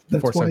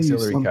that's Force why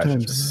Auxiliary you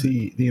sometimes caches.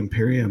 See the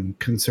Imperium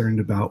concerned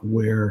about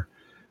where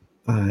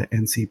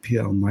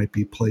NCPL might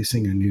be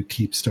placing a new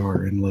Keep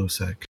Star in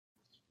LowSec.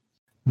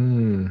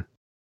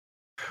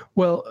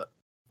 Well,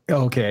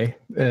 okay.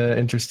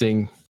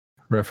 Interesting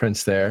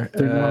reference there.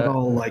 They're not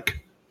all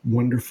like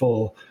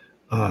wonderful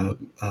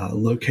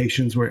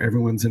locations where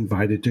everyone's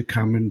invited to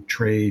come and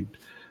trade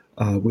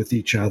with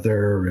each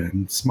other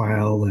and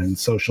smile and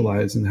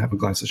socialize and have a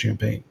glass of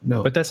champagne.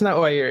 No, but that's not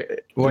why you're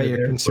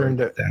concerned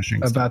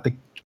about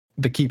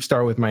the Keep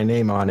Star with my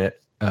name on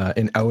it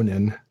in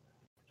Onan.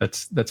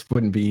 That's a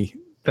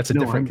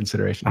different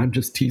consideration. I'm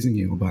just teasing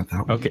you about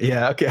that one. Okay,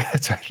 yeah, okay,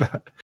 that's what I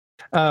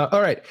thought.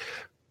 All right,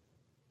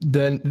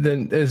 then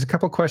there's a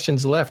couple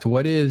questions left.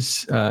 What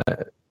is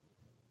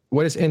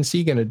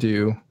NC going to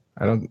do?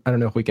 I don't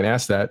know if we can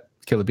ask that,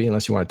 Killer B,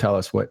 unless you want to tell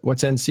us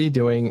what's NC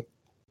doing.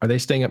 Are they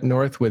staying up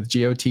north with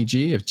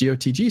GOTG? If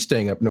GOTG is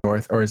staying up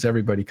north, or is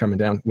everybody coming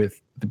down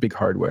with the big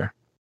hardware?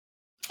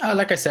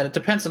 Like I said, it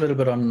depends a little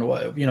bit on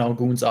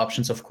Goon's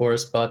options, of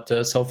course.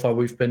 But so far,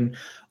 we've been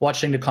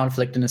watching the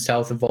conflict in the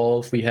south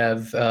evolve. We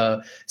have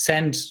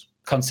sent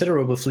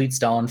considerable fleets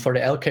down for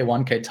the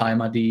LK1K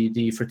timer,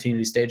 the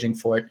Fraternity staging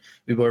for it.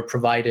 We were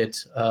provided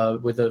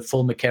with a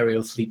full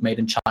Machariel fleet made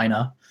in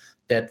China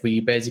that we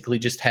basically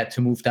just had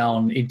to move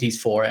down Intis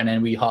for, and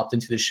then we hopped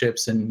into the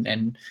ships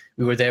and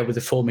we were there with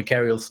a full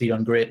Machariel fleet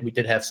on grid. We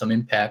did have some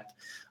impact.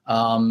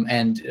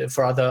 And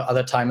for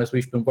other timers,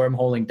 we've been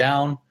wormholing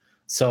down.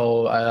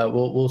 So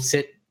we'll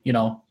sit,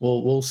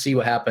 we'll see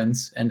what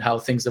happens and how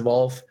things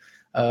evolve,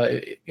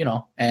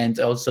 and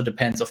also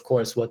depends, of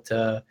course, what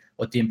the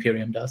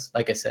Imperium does.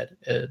 Like I said,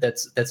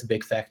 that's a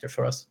big factor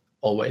for us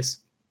always.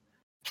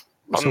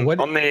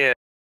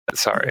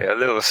 Sorry, a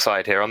little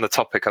aside here on the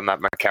topic on that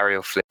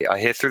Machariel fleet. I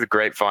hear through the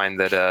grapevine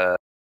that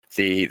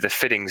the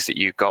fittings that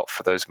you got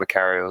for those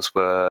Machariels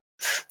were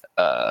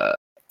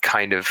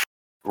kind of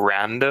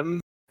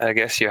random. I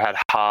guess you had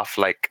half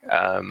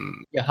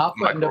half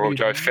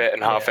MicroAuto fit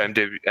and half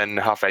MW and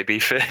half AB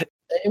fit.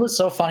 It was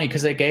so funny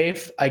because I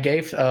gave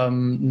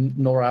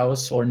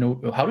Noraus, or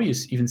how do you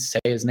even say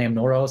his name?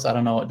 Noraus? I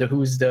don't know.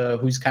 Who's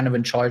kind of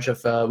in charge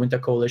of Winter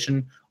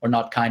Coalition, or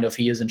not kind of?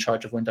 He is in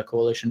charge of Winter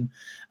Coalition.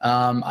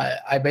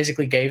 I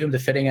basically gave him the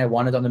fitting I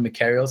wanted on the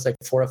Machariels like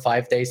 4 or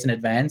 5 days in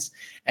advance,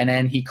 and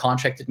then he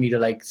contracted me to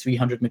like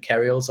 300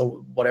 Machariels or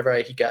whatever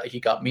he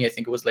got me. I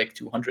think it was like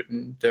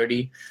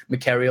 230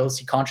 Machariels.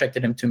 He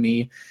contracted him to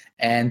me,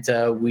 and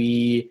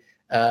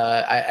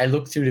I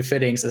looked through the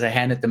fittings as I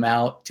handed them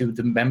out to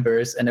the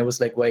members, and it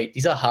was like, wait,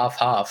 these are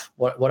half.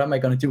 What am I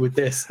going to do with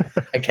this?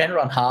 I can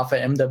run half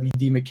an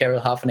MWD Machariel,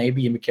 half an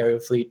AB Machariel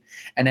fleet.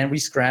 And then we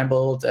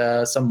scrambled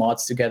some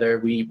mods together.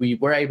 We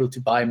were able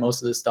to buy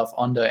most of the stuff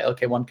on the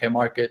LK1K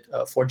market,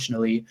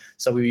 fortunately.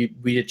 So we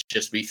did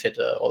just refit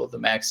all of the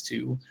max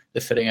to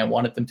the fitting I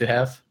wanted them to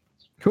have.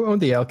 Who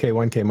owned the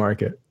LK1K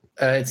market?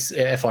 It's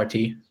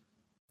FRT.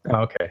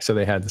 Oh, okay, so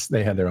they had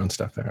their own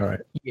stuff there. All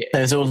right. Yeah. It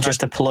was all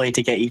just a ploy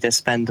to get you to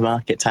spend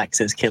market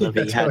taxes, Killer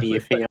B. How do you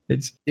feel?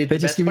 They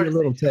just give you a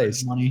little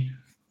taste. Money.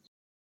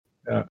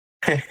 Yeah.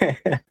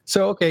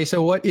 So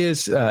what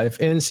is if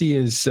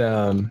NC's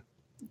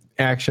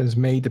actions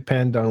may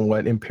depend on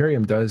what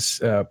Imperium does?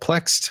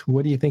 Plext,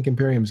 what do you think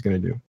Imperium's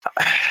going to do?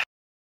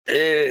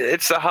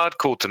 It's a hard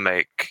call to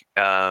make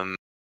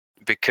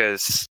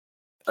because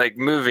like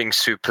moving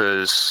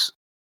supers.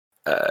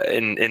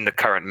 In the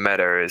current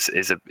meta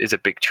is a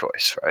big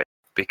choice, right?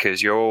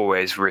 Because you're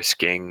always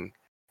risking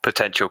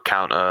potential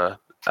counter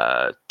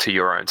to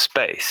your own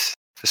space,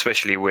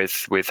 especially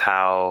with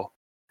how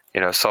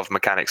soft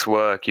mechanics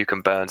work. You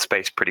can burn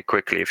space pretty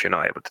quickly if you're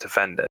not able to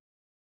defend it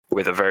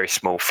with a very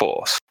small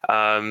force.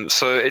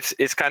 So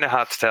it's kind of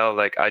hard to tell.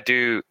 Like I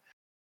do,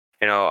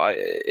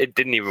 it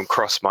didn't even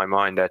cross my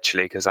mind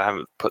actually because I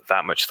haven't put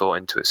that much thought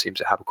into it. Seems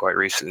to happen quite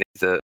recently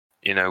that.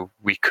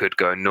 We could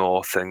go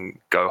north and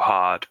go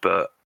hard,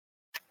 but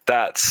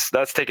that's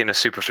taking a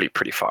super fleet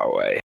pretty far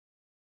away.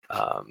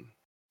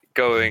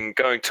 Going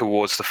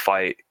towards the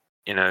fight,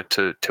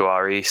 to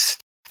our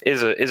east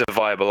is a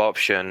viable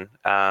option.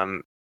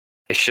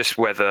 It's just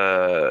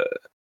whether,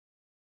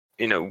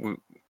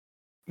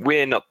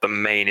 we're not the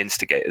main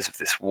instigators of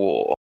this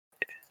war,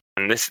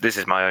 and this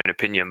is my own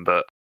opinion,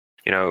 but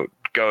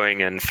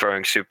going and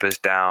throwing supers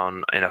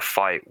down in a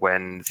fight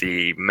when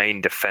the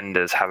main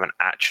defenders haven't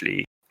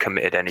actually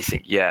committed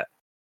anything yet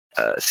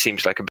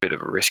seems like a bit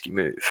of a risky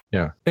move.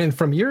 Yeah. And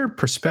from your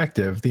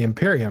perspective, the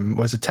Imperium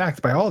was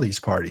attacked by all these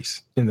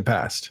parties in the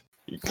past.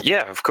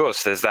 Yeah, of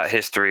course. There's that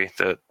history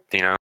that,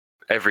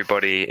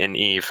 everybody in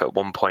EVE at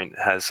one point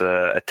has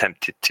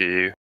attempted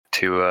to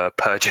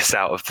purge us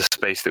out of the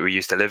space that we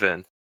used to live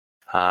in.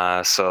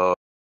 So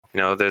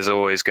there's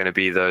always going to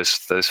be those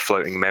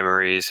floating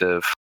memories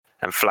of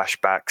and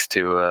flashbacks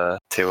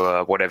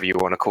to whatever you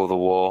want to call the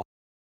war.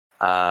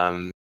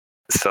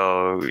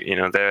 So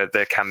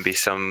there can be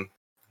some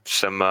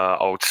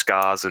old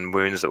scars and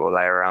wounds that will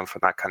lay around from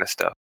that kind of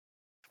stuff.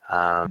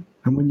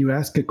 And when you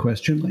ask a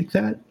question like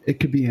that, it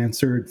could be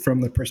answered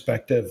from the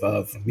perspective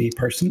of me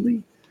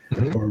personally,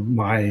 or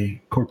my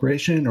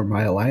corporation, or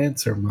my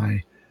alliance, or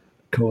my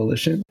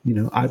coalition.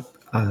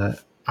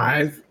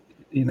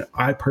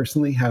 I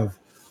personally have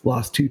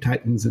lost 2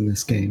 Titans in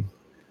this game,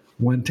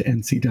 one to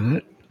NC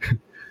Dot,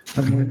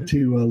 and one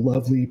to a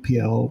lovely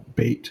PL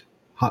bait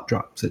hot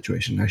drop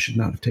situation. I should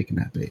not have taken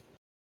that bait.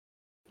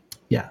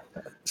 Yeah.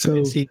 So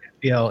NC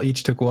and PL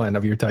each took 1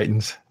 of your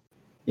Titans.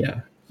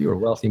 Yeah. You're a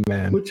wealthy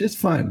man. Which is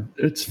fun.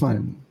 It's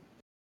fun.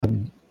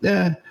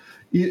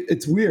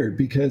 It's weird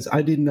because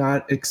I did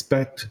not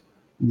expect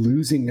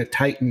losing a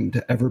Titan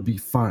to ever be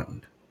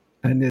fun.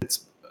 And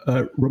it's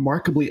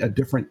remarkably a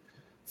different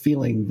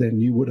feeling than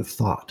you would have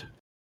thought.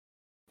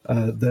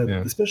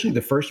 Especially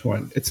the first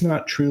one, it's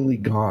not truly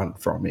gone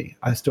from me.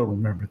 I still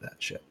remember that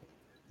shit.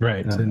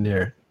 Right. It's in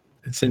your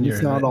it's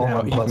not all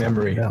now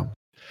memory. Now.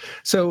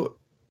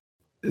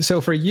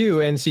 So for you,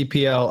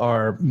 NCPL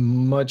are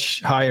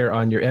much higher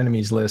on your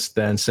enemies list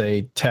than,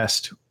 say,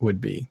 Test would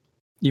be,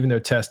 even though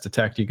Test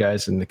attacked you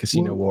guys in the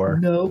Casino War.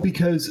 No,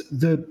 because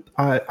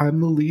I'm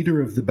the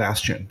leader of the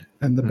Bastion,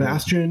 and the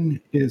Bastion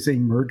is a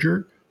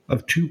merger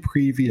of 2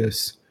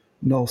 previous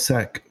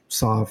nullsec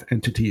SOV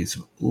entities,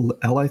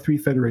 LI3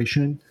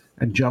 Federation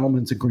and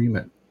Gentleman's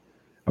Agreement.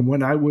 And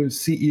when I was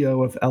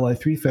CEO of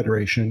LI3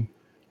 Federation,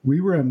 we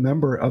were a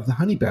member of the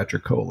Honey Badger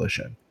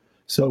Coalition.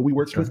 So we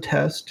worked with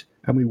Test,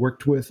 and we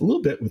worked with a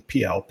little bit with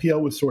PL.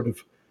 PL was sort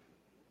of,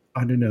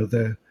 I don't know,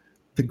 the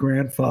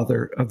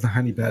grandfather of the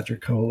Honey Badger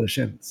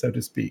Coalition, so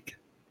to speak.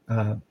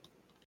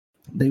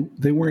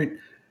 They weren't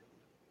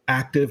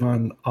active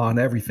on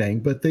everything,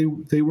 but they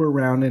were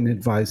around and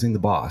advising the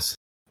boss.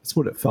 That's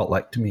what it felt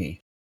like to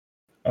me.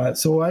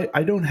 So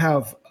I don't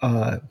have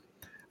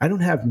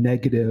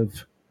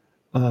negative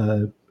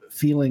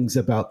feelings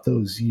about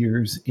those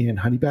years in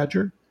Honey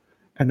Badger,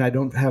 and I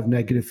don't have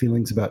negative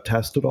feelings about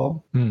Test at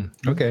all.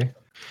 Okay.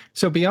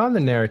 So beyond the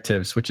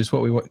narratives, which is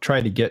what we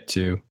try to get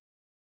to,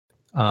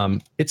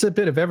 it's a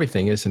bit of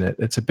everything, isn't it?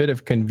 It's a bit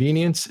of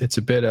convenience. It's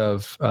a bit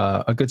of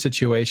a good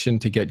situation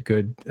to get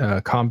good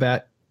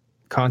combat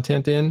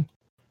content in.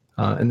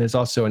 And there's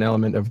also an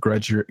element of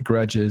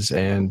grudges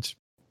and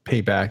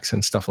paybacks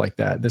and stuff like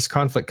that. This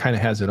conflict kind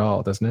of has it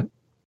all, doesn't it?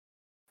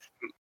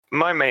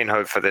 My main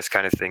hope for this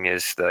kind of thing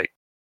is like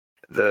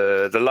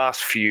the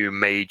last few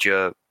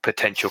major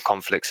potential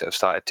conflicts that have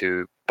started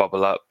to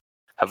bubble up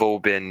have all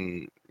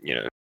been,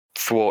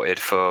 thwarted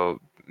for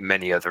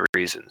many other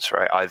reasons,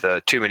 right? Either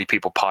too many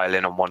people pile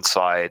in on one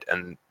side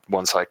and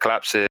one side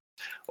collapses,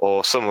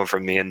 or someone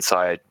from the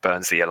inside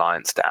burns the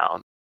alliance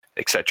down,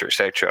 etc.,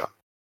 etc.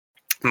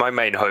 My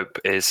main hope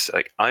is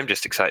I'm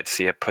just excited to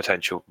see a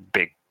potential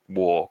big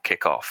war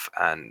kick off,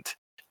 and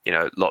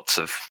lots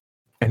of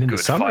good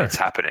fights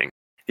happening.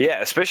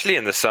 Yeah, especially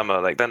in the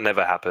summer. That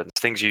never happens.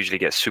 Things usually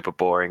get super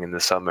boring in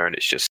the summer, and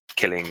it's just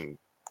killing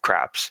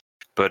crabs.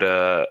 But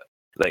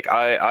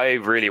I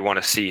really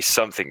want to see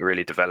something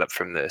really develop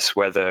from this.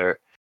 Whether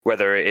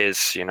it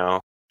is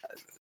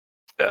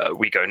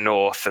we go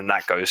north and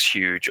that goes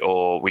huge,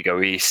 or we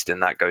go east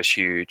and that goes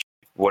huge.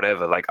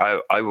 Whatever.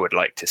 I would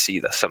like to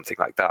see something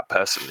like that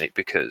personally,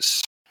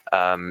 because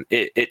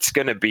it's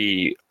going to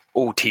be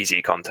all TZ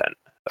content.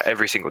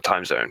 Every single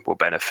time zone will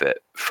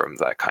benefit from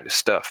that kind of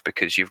stuff,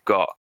 because you've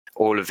got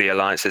all of the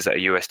alliances that are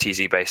US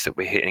TZ based that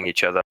we're hitting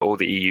each other. All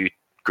the EU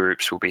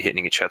groups will be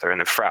hitting each other, and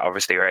the FRAT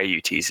obviously are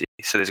AUTZ.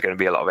 So there's going to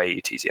be a lot of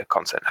AUTZ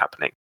content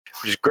happening,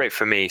 which is great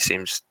for me.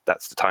 Seems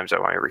that's the time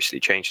zone I recently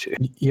changed to.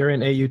 You're in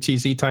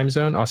AUTZ time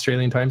zone,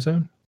 Australian time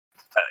zone?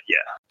 Yeah.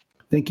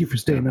 Thank you for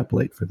staying up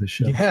late for the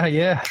show.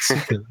 Yeah.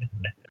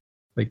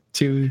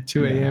 2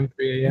 a.m.,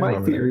 3 a.m. My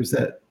fear is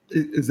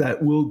that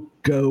we'll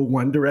go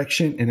one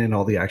direction and then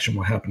all the action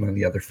will happen on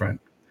the other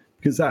front.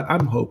 Because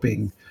I'm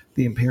hoping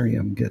the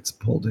Imperium gets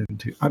pulled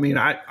into. I mean,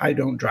 I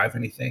don't drive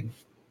anything.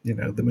 The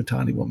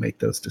Mittani will make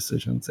those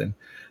decisions, and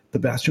the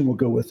Bastion will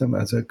go with them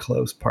as a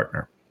close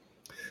partner.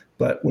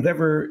 But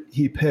whatever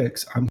he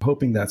picks, I'm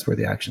hoping that's where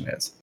the action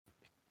is.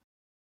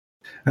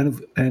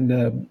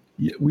 And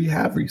we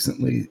have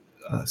recently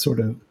sort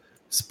of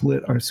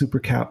split our Super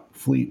Cap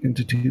fleet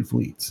into 2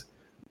 fleets,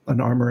 an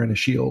armor and a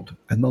shield,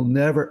 and they'll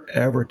never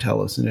ever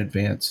tell us in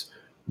advance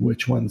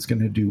which one's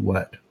going to do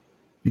what,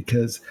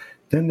 because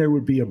then there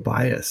would be a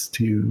bias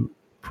to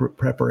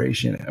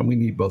preparation, and we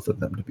need both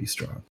of them to be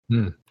strong.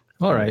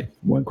 All right.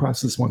 One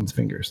crosses one's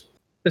fingers.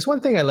 There's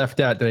one thing I left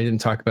out that I didn't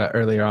talk about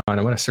earlier on.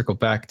 I want to circle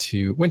back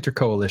to Winter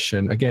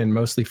Coalition. Again,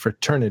 mostly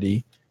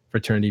fraternity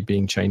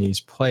being Chinese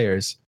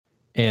players.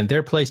 And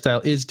their play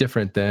style is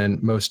different than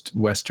most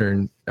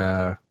Western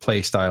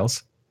play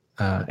styles.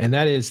 And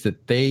that is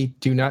that they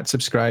do not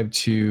subscribe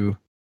to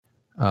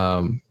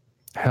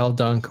Hell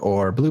Dunk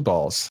or Blue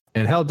Balls.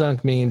 And Hell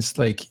Dunk means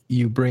like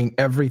you bring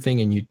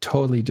everything and you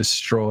totally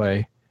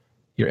destroy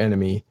your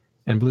enemy.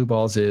 And Blue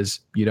Balls is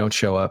you don't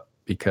show up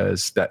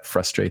because that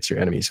frustrates your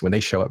enemies when they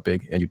show up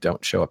big and you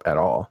don't show up at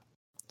all.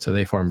 So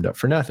they formed up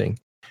for nothing.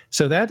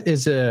 So that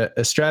is a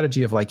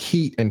strategy of like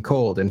heat and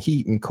cold and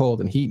heat and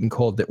cold and heat and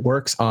cold that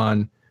works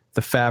on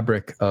the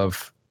fabric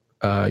of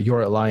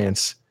your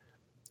alliance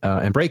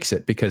and breaks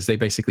it because they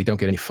basically don't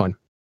get any fun.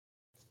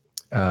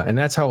 And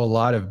that's how a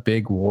lot of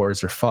big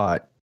wars are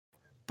fought.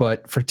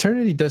 But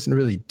Fraternity doesn't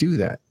really do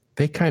that.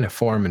 They kind of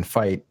form and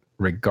fight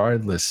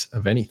regardless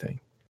of anything.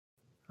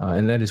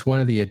 And that is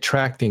one of the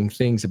attracting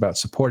things about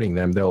supporting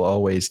them.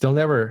 They'll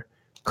never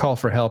call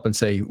for help and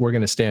say, we're going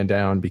to stand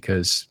down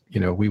because,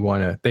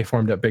 they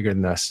formed up bigger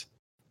than us.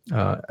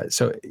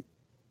 So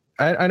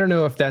I don't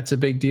know if that's a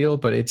big deal,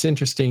 but it's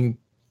interesting.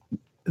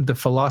 The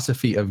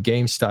philosophy of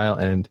game style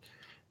and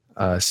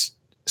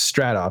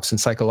strat ops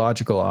and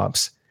psychological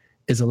ops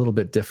is a little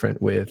bit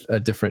different with a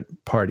different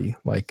party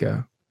like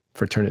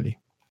Fraternity.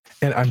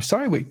 And I'm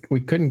sorry we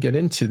couldn't get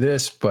into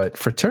this, but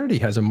Fraternity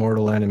has a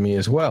mortal enemy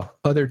as well.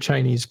 Other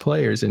Chinese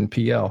players in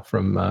PL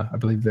from, I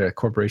believe the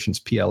corporation's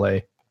PLA.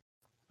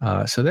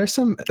 So there's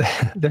some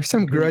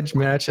grudge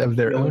match of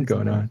their own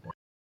going on.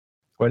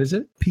 What is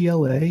it?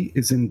 PLA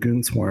is in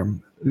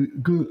Goonswarm.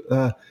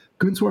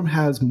 Goonswarm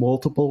has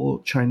multiple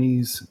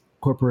Chinese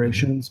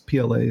corporations.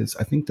 PLA is,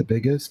 I think, the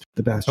biggest.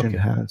 The Bastion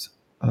has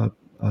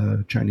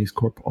Chinese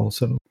corp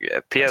also.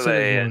 Yeah, PLA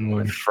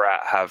and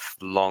Frat have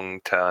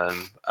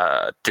long-term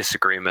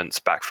disagreements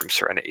back from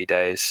Serenity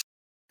days.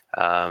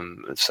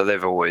 So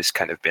they've always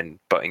kind of been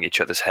butting each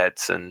other's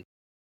heads, and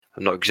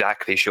I'm not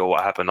exactly sure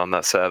what happened on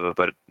that server,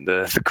 but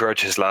the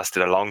grudge has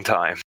lasted a long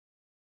time.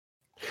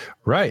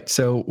 Right.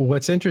 So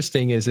what's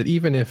interesting is that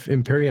even if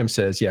Imperium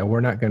says, yeah,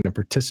 we're not going to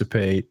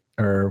participate,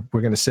 or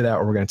we're going to sit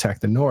out, or we're going to attack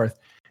the North,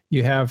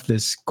 you have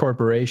this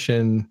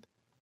corporation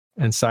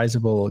and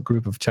sizable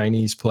group of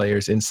Chinese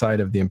players inside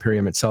of the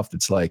Imperium itself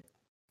that's like,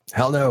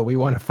 hell no, we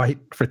want to fight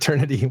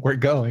Fraternity. We're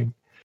going.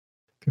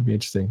 Could be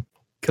interesting.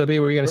 Kilby,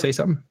 were you going to say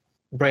something?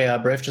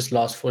 Brave just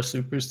lost 4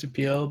 supers to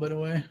PL, by the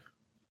way.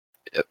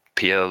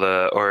 PL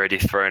already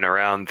thrown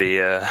around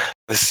the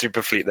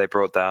super fleet they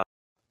brought down.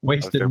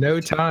 Wasted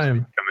no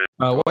time.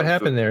 What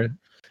happened there?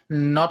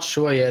 Not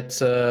sure yet.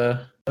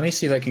 Let me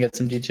see if I can get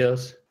some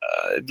details.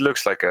 It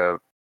looks like a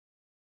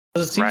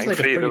rank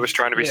fleet that was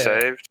trying to be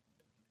saved.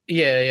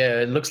 Yeah.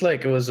 It looks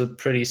like it was a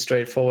pretty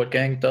straightforward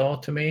gank, though,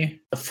 to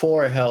me.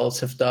 4 Hells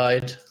have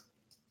died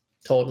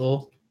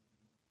total,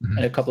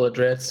 and a couple of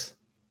Dreads.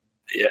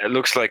 Yeah, it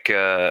looks like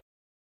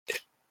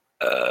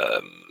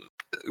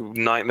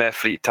Nightmare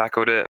Fleet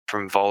tackled it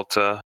from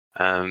Volta.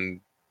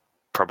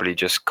 Probably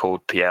just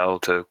called PL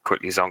to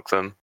quickly zonk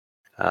them.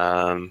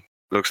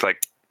 Looks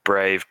like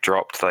Brave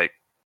dropped like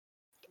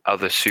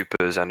other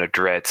supers and a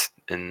Dread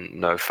and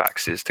no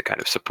faxes to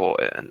kind of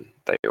support it, and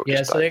they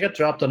all so they got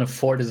dropped on a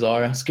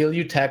Fortizar. Skill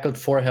U tackled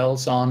 4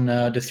 Hells on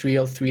the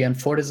 3L3 and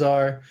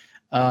Fortizar,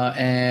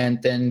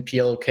 and then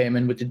PL came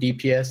in with the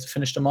DPS to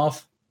finish them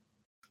off.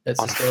 That's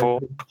on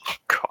 4. Oh,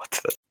 God.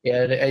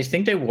 Yeah, I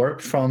think they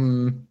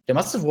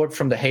must have worked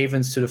from the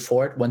Havens to the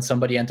fort when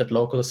somebody entered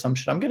local or some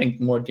shit. I'm getting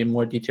more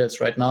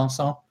details right now,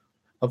 so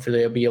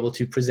hopefully I'll be able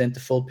to present the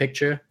full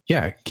picture.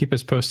 Yeah, keep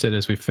us posted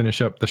as we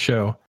finish up the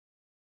show.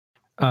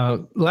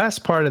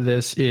 Last part of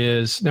this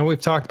is, now we've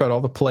talked about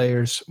all the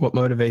players, what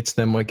motivates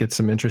them, what gets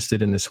them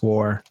interested in this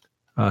war.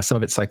 Some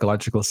of it's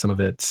psychological, some of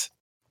it's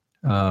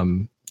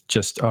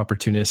just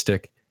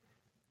opportunistic.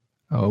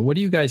 What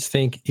do you guys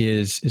think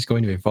is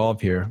going to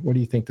evolve here? What do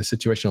you think the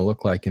situation will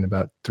look like in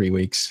about 3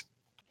 weeks?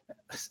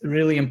 It's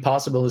really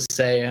impossible to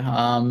say,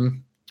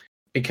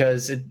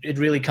 because it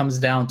really comes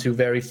down to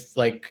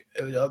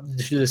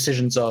the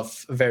decisions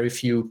of very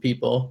few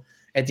people.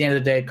 At the end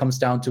of the day, it comes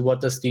down to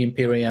what does the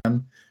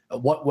Imperium,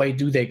 what way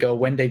do they go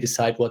when they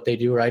decide what they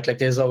do, right? Like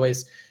there's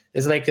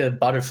like a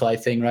butterfly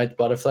thing, right?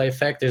 Butterfly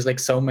effect. There's like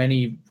so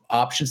many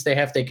options they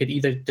have. They could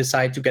either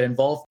decide to get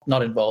involved,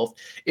 not involved.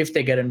 If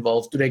they get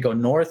involved, do they go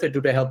north or do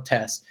they help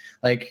test?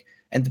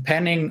 And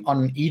depending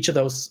on each of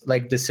those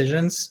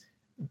decisions,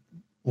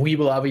 we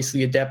will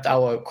obviously adapt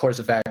our course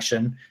of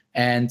action.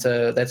 And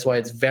that's why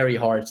it's very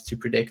hard to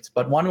predict.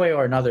 But one way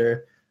or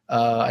another,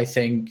 I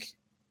think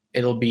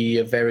it'll be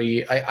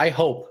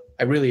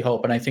I really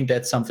hope, and I think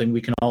that's something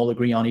we can all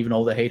agree on, even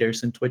all the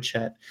haters in Twitch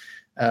chat,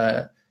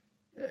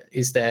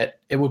 is that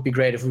it would be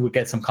great if we would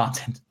get some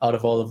content out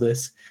of all of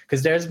this,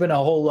 because there's been a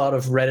whole lot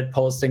of Reddit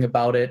posting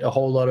about it, a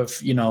whole lot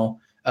of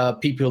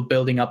people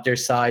building up their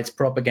sites,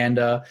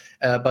 propaganda,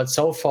 but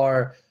so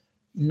far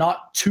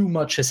not too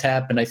much has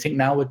happened. I think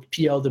now with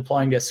PL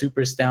deploying their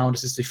supers down,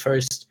 this is the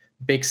first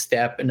big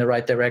step in the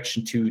right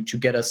direction to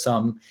get us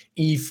some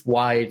EVE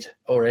wide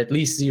or at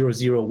least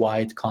 0-0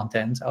 wide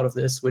content out of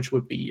this, which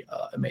would be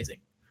amazing.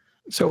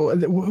 So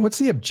what's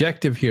the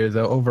objective here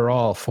though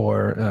overall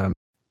for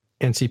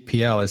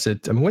NCPL? Is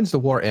it, when's the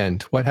war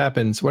end? What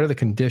happens? What are the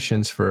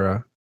conditions for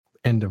a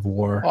end of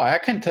war? I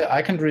can't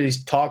really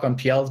talk on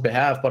PL's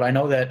behalf, but I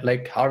know that,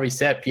 like Harvey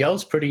said,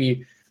 PL's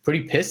pretty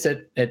pretty pissed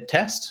at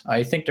Test.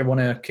 I think they want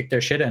to kick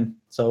their shit in.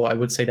 So I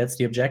would say that's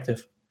the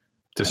objective.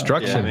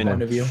 Destruction.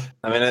 Point of view.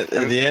 I mean, at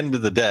the end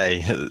of the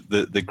day,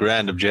 the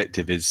grand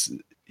objective is,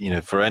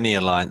 for any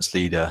alliance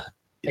leader,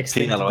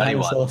 Extinct PL or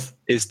anyone, dinosaurs.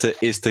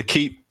 is to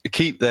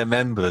keep their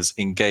members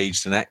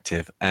engaged and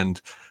active.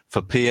 And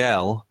for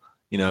PL,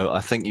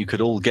 I think you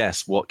could all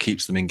guess what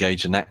keeps them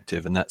engaged and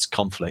active, and that's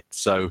conflict.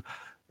 So,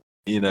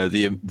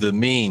 the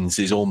means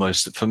is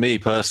almost, for me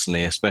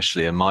personally,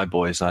 especially, and my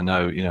boys, I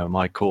know,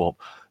 my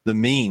corp, the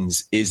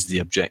means is the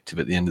objective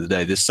at the end of the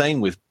day. The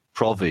same with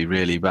Provi,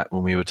 really, back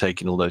when we were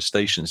taking all those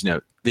stations.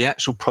 The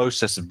actual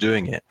process of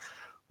doing it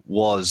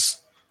was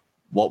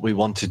what we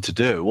wanted to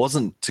do. It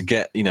wasn't to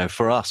get,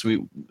 for us,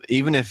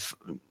 even if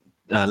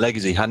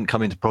Legacy hadn't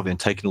come into Provi and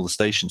taken all the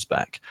stations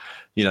back,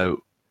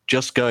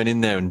 just going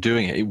in there and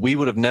doing it, we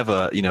would have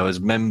never, as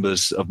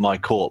members of my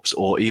corps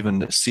or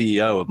even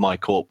CEO of my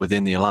corp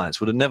within the alliance,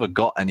 would have never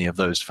got any of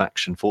those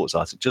faction forts.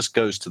 It just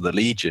goes to the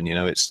Legion.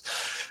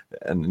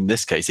 And in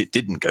this case, it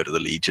didn't go to the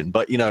Legion,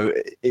 but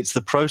it's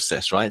the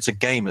process, right? It's a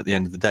game at the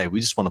end of the day. We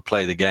just want to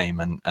play the game,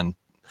 and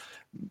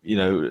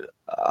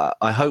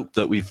I hope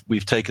that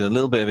we've taken a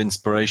little bit of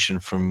inspiration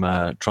from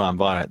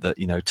Triumvirate,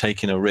 that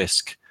taking a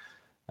risk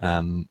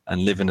and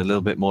living a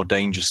little bit more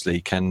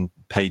dangerously can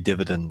pay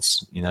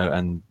dividends,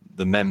 and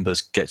the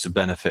members get to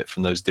benefit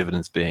from those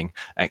dividends being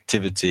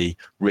activity,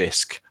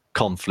 risk,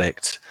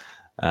 conflict,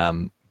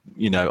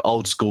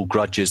 old school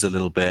grudges a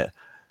little bit,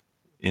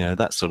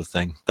 that sort of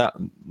thing.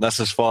 That's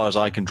as far as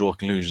I can draw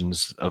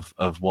conclusions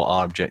of what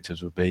our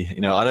objectives would be.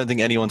 I don't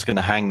think anyone's going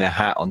to hang their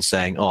hat on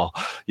saying,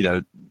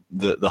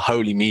 the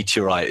holy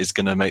meteorite is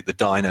going to make the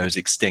dinos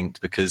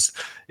extinct, because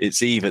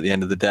it's Eve at the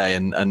end of the day,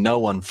 and no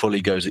one fully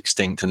goes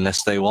extinct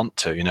unless they want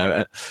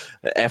to.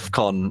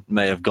 FCON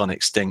may have gone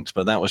extinct,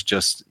 but that was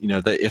just,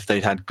 if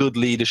they'd had good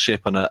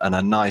leadership and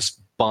a nice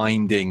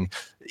binding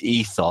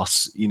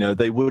ethos,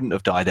 they wouldn't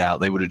have died out.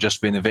 They would have just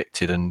been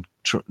evicted and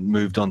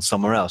moved on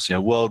somewhere else.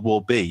 World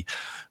War B,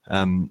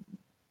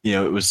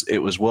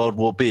 it was World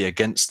War B,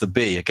 against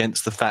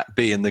the fat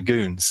B and the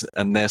goons,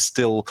 and they're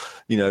still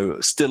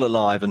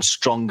alive and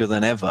stronger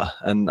than ever.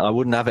 And I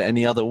wouldn't have it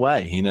any other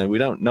way.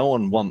 No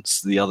one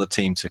wants the other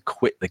team to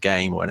quit the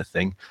game or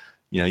anything.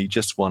 We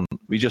just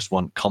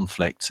want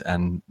conflict,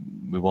 and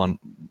we want,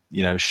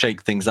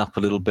 shake things up a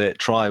little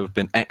bit. We've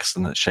been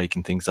excellent at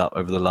shaking things up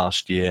over the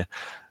last year.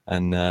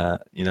 And,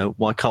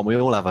 why can't we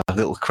all have a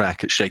little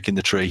crack at shaking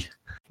the tree?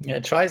 Yeah,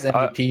 tries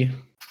MVP.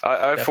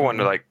 I for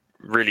one,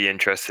 really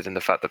interested in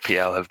the fact that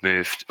PL have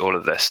moved all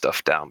of their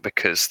stuff down,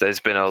 because there's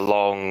been a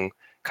long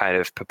kind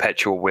of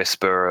perpetual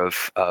whisper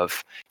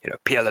of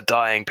PL are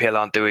dying, PL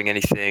aren't doing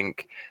anything,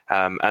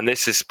 and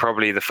this is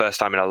probably the first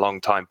time in a long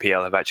time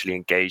PL have actually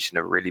engaged in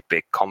a really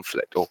big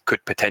conflict, or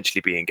could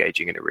potentially be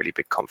engaging in a really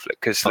big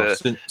conflict, because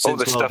since all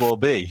the stuff, World War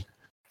B.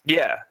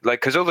 Yeah,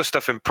 because all the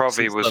stuff in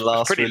Provi was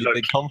pretty really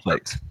big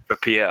conflict for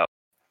PL,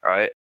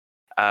 right?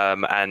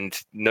 And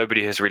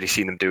nobody has really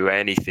seen them do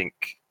anything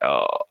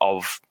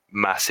of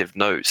massive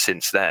note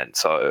since then.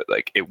 So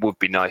it would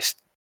be nice,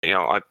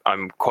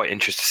 I'm quite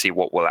interested to see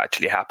what will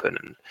actually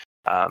happen.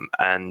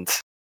 And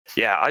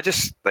yeah,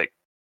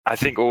 I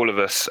think all of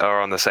us are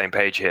on the same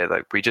page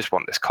here. We just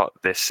want this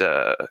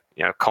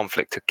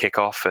conflict to kick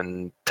off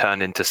and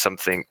turn into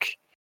something,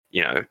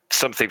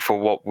 something for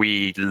what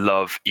we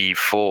love Eve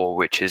for,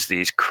 which is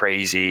these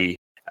crazy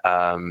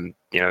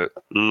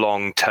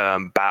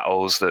long-term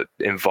battles that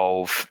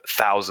involve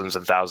thousands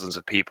and thousands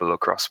of people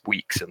across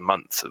weeks and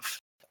months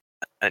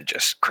and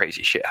just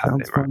crazy shit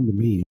happening. Sounds fun to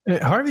me.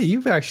 Harvey,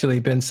 you've actually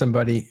been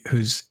somebody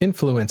who's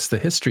influenced the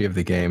history of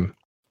the game,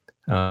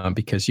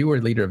 because you were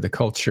leader of the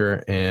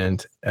culture,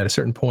 and at a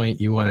certain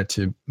point you wanted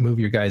to move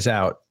your guys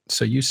out.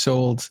 So you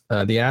sold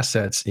the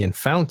assets in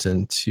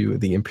Fountain to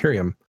the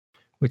Imperium,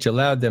 which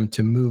allowed them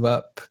to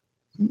more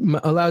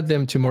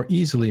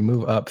easily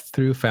move up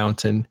through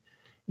Fountain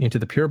into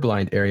the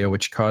Pureblind area,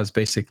 which caused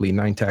basically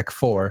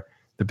 9TAC4,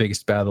 the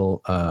biggest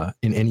battle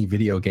in any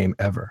video game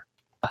ever.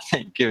 I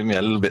think giving me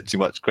a little bit too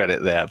much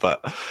credit there,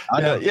 but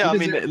I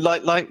mean,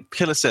 like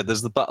Killer said,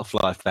 there's the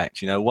butterfly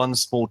effect. One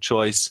small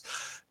choice.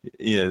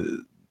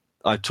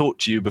 I talked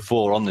to you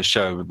before on the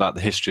show about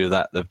the history of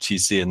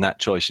TC and that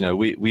choice.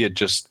 We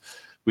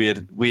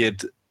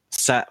had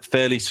sat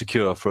fairly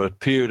secure for a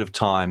period of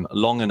time,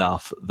 long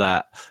enough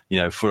that,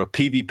 for a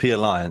PvP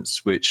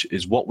alliance, which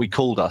is what we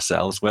called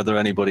ourselves, whether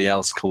anybody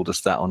else called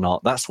us that or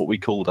not, that's what we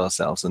called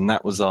ourselves. And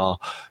that was our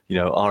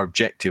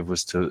objective,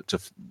 was to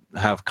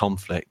have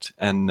conflict.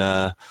 And,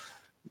 I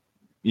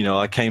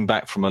came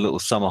back from a little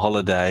summer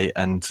holiday,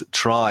 and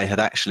Tri had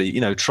actually,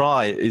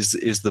 Tri is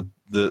the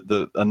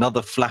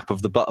another flap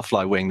of the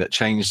butterfly wing that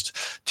changed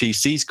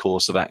TC's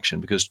course of action,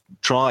 because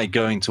Tri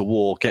going to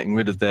war, getting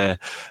rid of their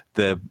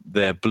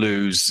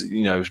blues,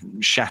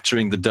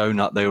 shattering the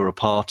donut they were a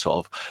part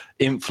of,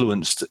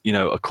 influenced,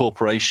 a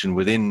corporation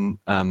within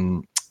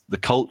the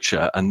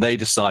culture, and they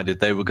decided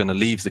they were going to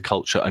leave the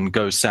culture and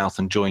go south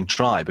and join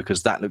Tri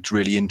because that looked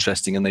really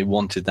interesting and they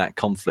wanted that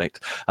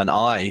conflict. And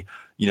I,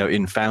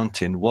 in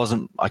Fountain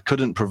I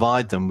couldn't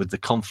provide them with the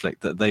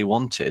conflict that they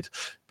wanted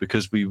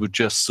because we were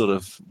just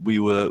we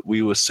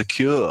were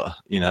secure,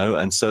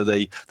 and so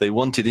they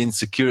wanted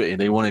insecurity,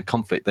 they wanted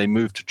conflict, they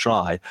moved to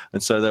Tri.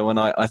 And so then when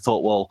I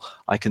thought, well,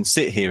 I can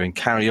sit here and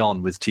carry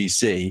on with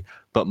TC,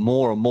 but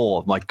more and more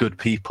of my good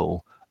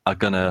people are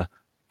going to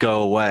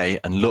go away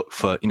and look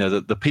for,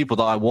 the people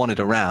that I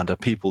wanted around are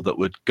people that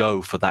would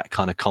go for that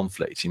kind of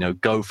conflict,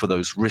 go for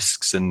those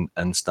risks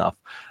and stuff.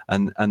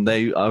 And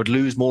I would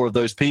lose more of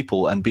those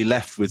people and be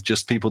left with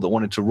just people that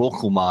wanted to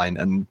Rorqual mine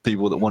and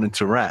people that wanted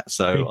to rat.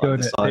 So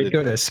they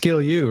go to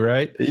skill you,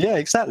 right? Yeah,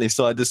 exactly.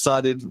 So I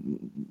decided,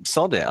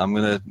 sod it.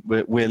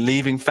 We're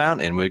leaving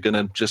Fountain. We're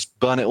going to just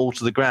burn it all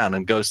to the ground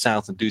and go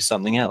south and do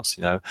something else,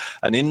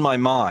 And in my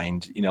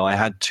mind, I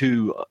had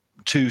two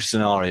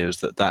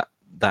scenarios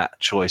that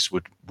choice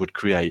would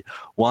create.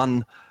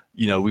 One,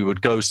 we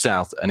would go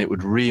south and it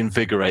would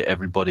reinvigorate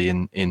everybody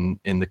in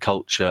the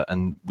culture,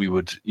 and we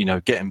would,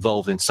 get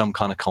involved in some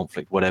kind of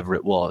conflict, whatever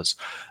it was.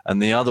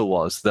 And the other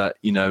was that,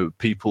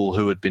 people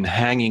who had been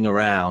hanging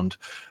around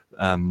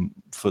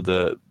for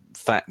the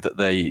fact that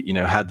they,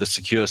 had the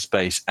secure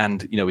space,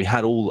 and, we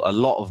had a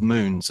lot of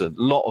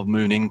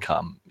moon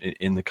income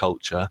in the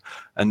culture.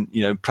 And,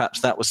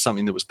 perhaps that was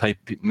something that was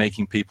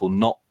making people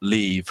not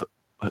leave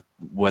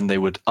when they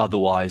would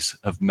otherwise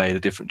have made a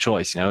different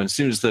choice, And as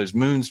soon as those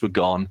moons were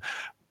gone,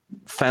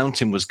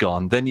 Fountain was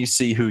gone, then you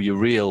see who the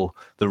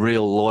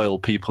real loyal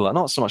people are.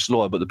 Not so much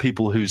loyal, but the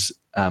people whose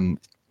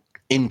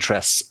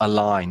interests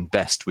align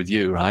best with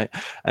you, right?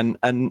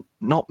 And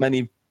not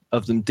many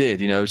of them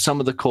did. Some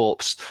of the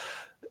corps,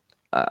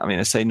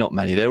 I say not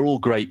many, they're all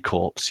great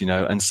corps,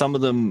 and some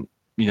of them,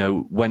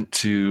 went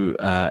to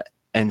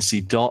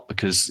NC Dot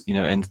because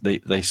and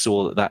they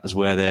saw that was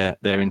where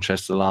their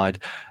interests allied,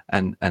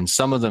 and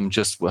some of them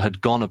just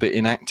had gone a bit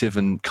inactive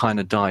and kind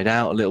of died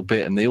out a little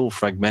bit, and they all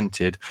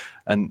fragmented.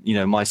 And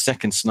my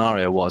second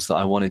scenario was that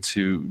I wanted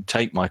to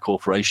take my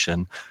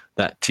corporation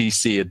that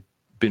TC had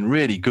been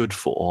really good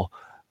for,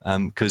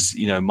 because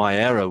my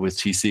error with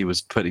TC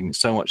was putting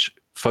so much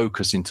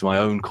focus into my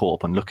own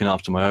corp and looking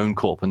after my own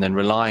corp, and then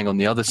relying on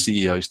the other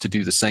CEOs to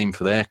do the same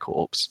for their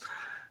corps.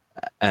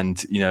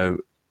 And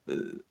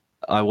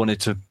I wanted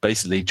to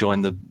basically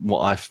join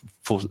what I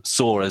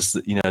saw as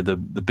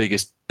the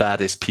biggest,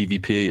 baddest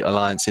PvP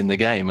alliance in the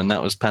game, and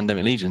that was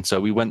Pandemic Legion.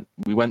 So we went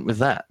with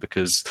that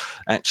because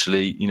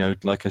actually,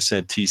 like I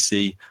said,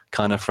 TC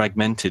kind of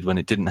fragmented when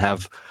it didn't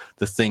have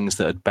the things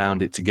that had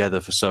bound it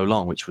together for so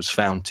long, which was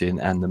Fountain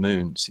and the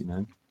moons.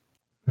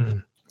 Well,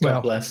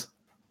 God bless.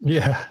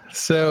 Yeah.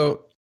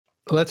 So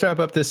let's wrap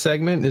up this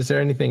segment. Is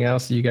there anything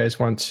else you guys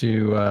want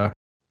to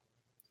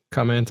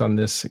comment on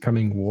this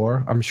coming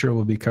war? I'm sure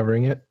we'll be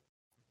covering it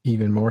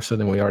even more so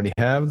than we already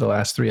have. The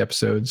last 3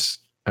 episodes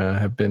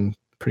have been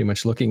pretty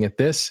much looking at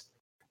this,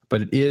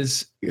 but it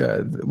is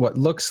what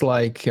looks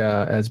like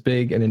as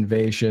big an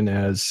invasion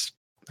as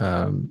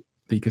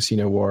the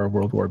Casino War,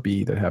 World War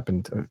B that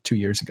happened 2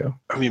 years ago.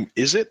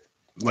 Is it?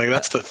 Like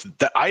that's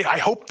I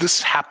hope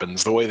this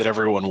happens the way that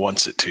everyone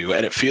wants it to,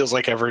 and it feels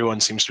like everyone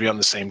seems to be on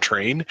the same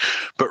train.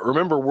 But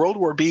remember, World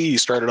War B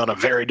started on a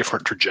very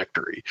different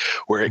trajectory,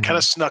 where it kind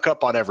of snuck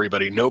up on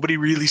everybody. Nobody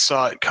really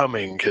saw it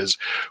coming, because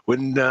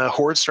when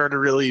Horde started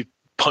really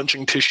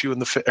punching tissue in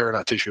the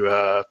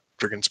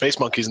freaking space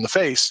monkeys in the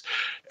face,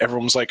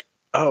 everyone was like,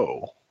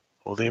 "Oh,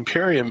 well, the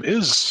Imperium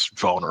is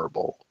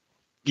vulnerable."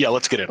 Yeah,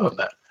 let's get in on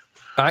that.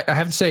 I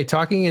have to say,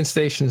 Talking in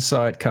Station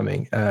saw it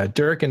coming.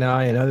 Dirk and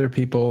I and other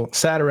people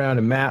sat around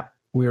a map.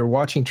 We were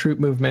watching troop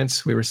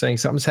movements. We were saying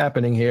something's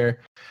happening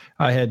here.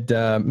 I had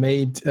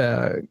made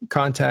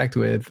contact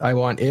with I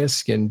Want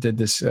ISK and did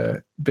this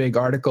big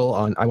article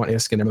on I Want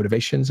ISK and their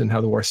motivations and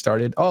how the war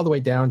started, all the way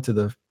down to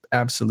the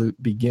absolute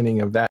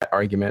beginning of that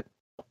argument,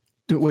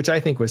 which I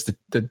think was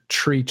the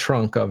tree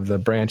trunk of the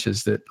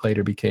branches that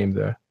later became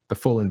the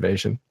full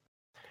invasion.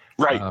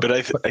 Right,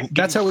 but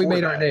that's how we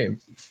made our name.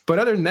 But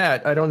other than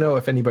that, I don't know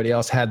if anybody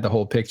else had the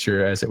whole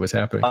picture as it was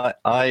happening.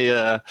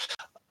 I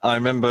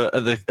remember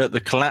at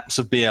the collapse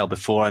of BL,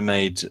 before I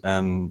made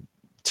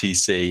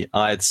TC,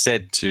 I had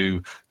said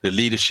to the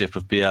leadership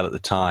of BL at the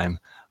time,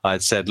 I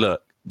had said,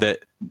 look,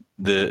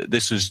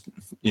 this was,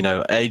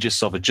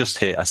 Aegis of it just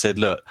hit. I said,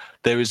 look,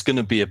 there is going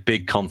to be a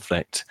big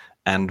conflict,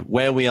 and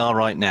where we are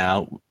right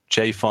now,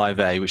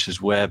 J5A, which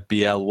is where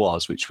BL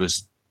was, which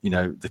was,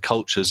 the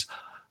culture's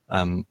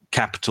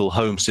capital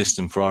home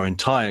system for our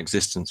entire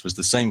existence, was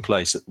the same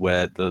place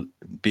where the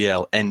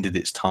BL ended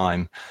its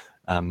time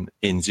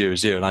in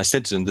 00. And I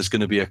said to them, there's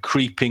going to be a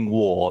creeping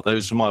war.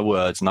 Those are my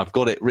words, and I've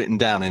got it written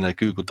down in a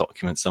Google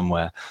document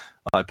somewhere.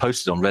 I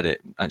posted on Reddit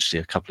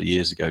actually a couple of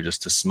years ago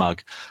just to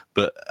smug,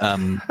 but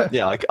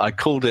yeah, I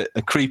called it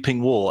a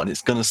creeping war, and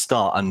it's going to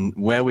start. And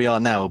where we are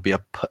now will be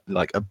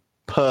a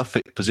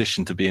perfect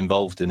position to be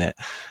involved in it.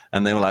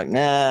 And they were like,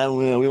 nah,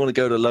 we want to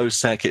go to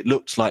low-sec. It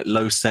looked like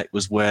low-sec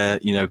was where,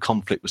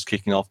 conflict was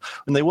kicking off.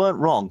 And they weren't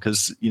wrong,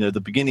 because, the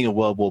beginning of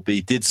World War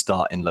B did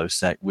start in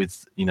low-sec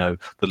with, the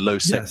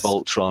low-sec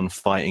Voltron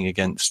fighting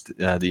against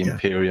the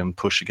Imperium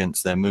push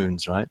against their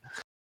moons, right?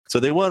 So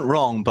they weren't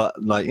wrong, but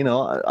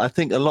I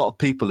think a lot of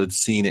people had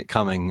seen it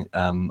coming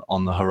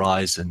on the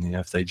horizon,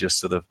 if they just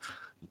sort of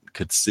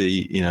could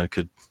see,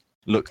 could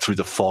look through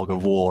the fog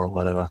of war or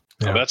whatever.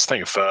 Well, that's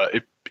the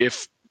thing.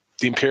 If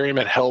the Imperium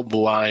had held the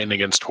line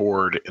against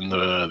Horde in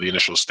the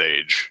initial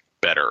stage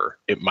better,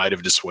 it might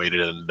have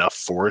dissuaded enough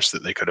force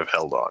that they could have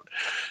held on.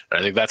 And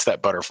I think that's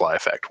that butterfly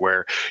effect,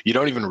 where you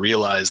don't even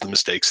realize the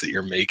mistakes that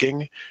you're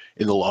making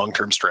in the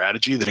long-term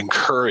strategy that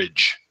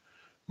encourage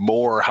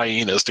more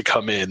hyenas to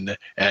come in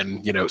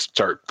and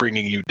start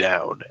bringing you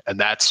down. And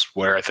that's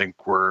where I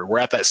think we're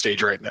at that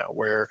stage right now,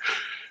 where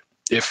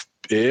if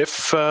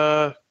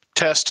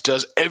Test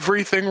does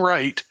everything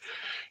right,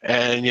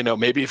 and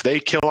maybe if they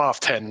kill off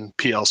 10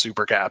 PL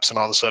super caps and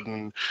all of a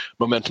sudden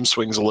momentum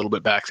swings a little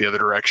bit back the other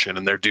direction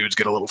and their dudes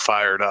get a little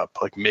fired up,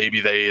 like maybe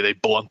they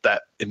blunt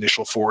that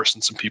initial force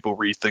and some people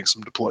rethink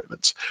some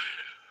deployments.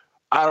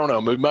 I don't know,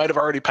 we might have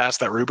already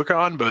passed that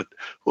Rubicon, but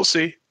we'll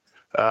see.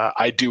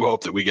 I do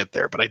hope that we get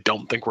there, but I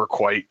don't think we're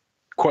quite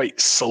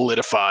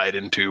solidified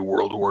into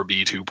World War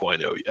B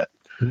 2.0 yet.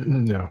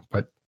 No,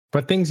 but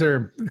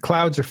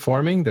clouds are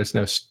forming. There's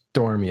no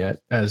storm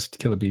yet, as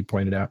Killer Bee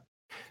pointed out.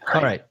 Right.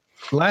 All right.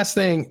 Last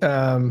thing,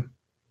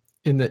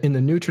 in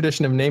the new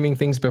tradition of naming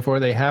things before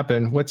they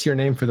happen, what's your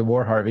name for the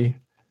war, Harvey?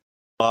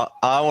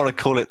 I want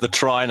to call it the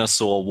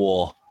Trinosaur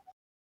War,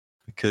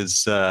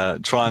 because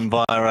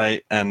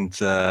Triumvirate and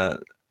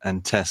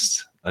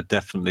Test are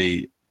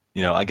definitely,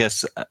 I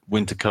guess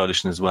Winter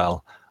Coalition as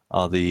well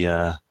are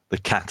the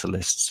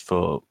catalysts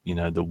for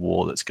the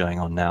war that's going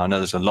on now. I know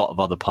there's a lot of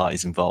other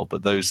parties involved,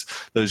 but those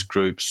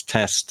groups,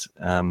 Test,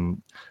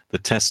 the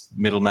Test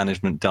middle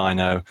management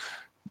Dino,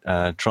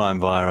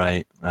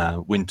 Triumvirate,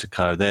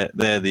 Winterco,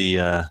 they're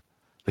the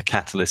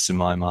catalysts in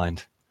my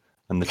mind.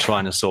 And the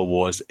Trinosaur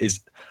Wars is,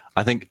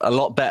 I think, a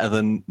lot better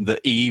than the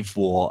Eve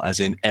War, as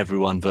in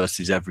everyone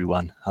versus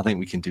everyone. I think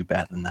we can do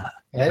better than that.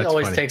 Yeah, it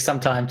always takes some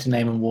time to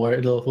name a war.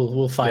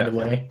 We'll find a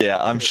way. Yeah,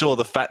 I'm sure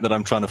the fact that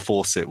I'm trying to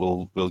force it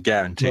will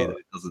guarantee that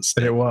it doesn't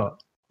stick. It won't.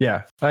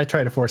 Yeah, I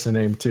tried to force a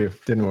name too.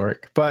 Didn't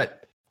work.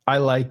 But I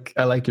like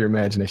your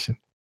imagination.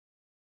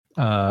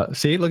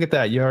 See, look at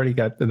that. You already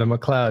got the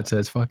McLeod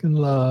says, fucking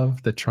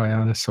love the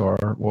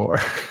Trinosaur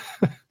War.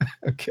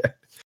 Okay.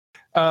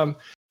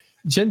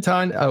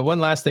 Jintan, one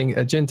last thing.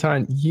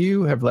 Jintan,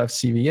 you have left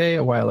CVA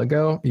a while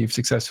ago. You've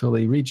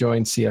successfully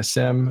rejoined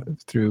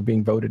CSM through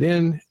being voted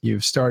in.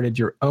 You've started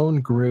your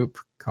own group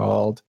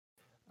called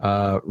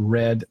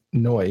Red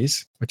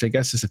Noise, which I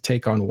guess is a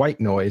take on White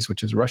Noise,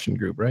 which is a Russian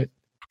group, right?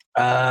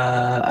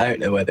 I don't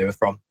know where they were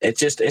from.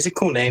 It's a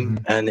cool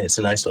name, and it's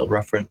a nice little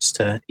reference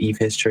to Eve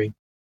history.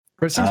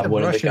 But it seems to have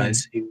one Russian of the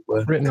guys who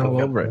were written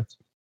all over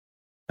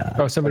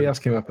it. Somebody else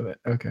came up with it.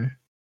 Okay.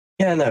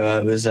 Yeah, no,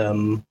 it was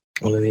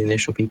one of the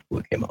initial people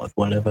who came up with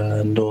one of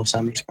Nor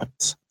Sammy's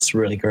friends. It's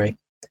really great.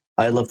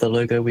 I love the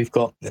logo we've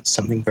got. It's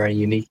something very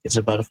unique. It's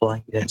a butterfly.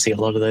 You don't see a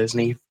lot of those in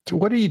Eve. So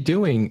what are you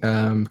doing?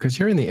 Because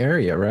you're in the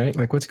area, right?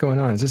 Like, what's going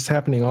on? Is this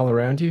happening all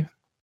around you?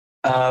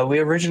 We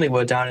originally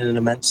were down in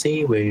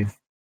Immensity. We've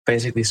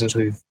basically, since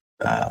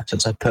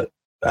I put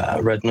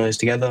Red Noise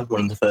together,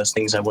 one of the first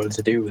things I wanted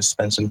to do was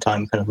spend some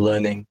time kind of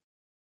learning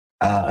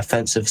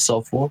offensive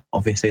software.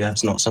 Obviously,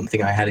 that's not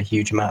something I had a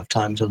huge amount of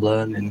time to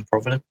learn in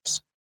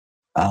Providence.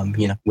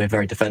 We're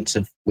very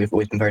defensive. We've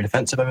always been very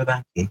defensive over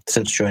that. And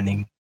since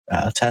joining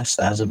Test,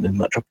 there hasn't been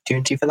much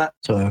opportunity for that.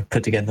 So I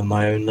put together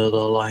my own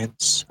little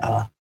alliance,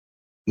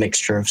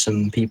 mixture of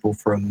some people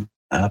from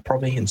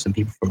Provi and some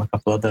people from a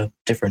couple other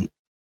different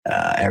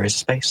areas of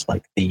space,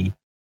 like the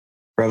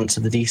remnants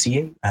of the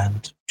DCU,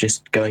 and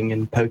just going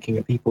and poking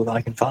at people that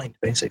I can find,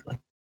 basically.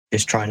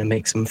 Just trying to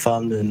make some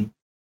fun and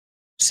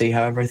see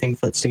how everything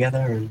fits together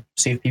and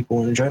see if people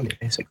want to join me,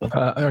 basically.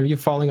 Are you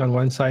falling on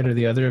one side or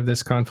the other of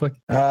this conflict?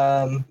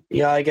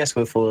 Yeah, I guess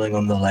we're falling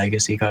on the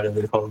legacy kind of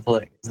the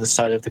conflict, the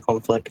side of the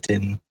conflict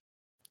in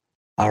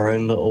our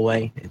own little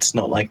way. It's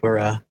not like we're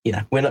you're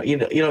not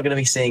going to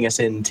be seeing us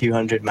in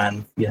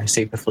 200-man,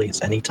 super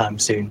fleets anytime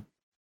soon.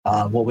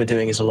 What we're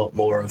doing is a lot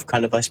more of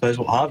kind of, I suppose,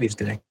 what Harvey's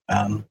doing.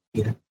 A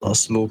lot of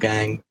small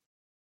gang,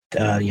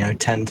 10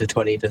 to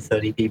 20 to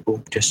 30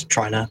 people just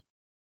trying to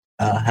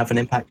have an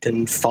impact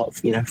and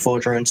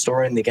forge our own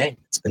story in the game.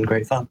 It's been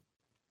great fun.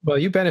 Well,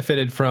 you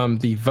benefited from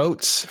the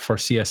votes for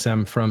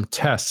CSM from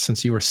Test,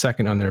 since you were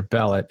second on their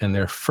ballot and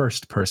their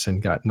first person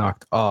got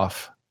knocked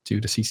off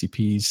due to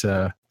CCP's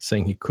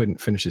saying he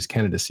couldn't finish his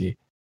candidacy.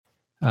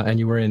 And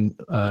you were in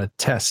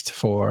Test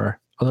for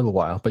a little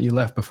while, but you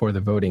left before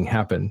the voting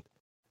happened.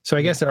 So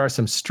I guess there are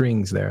some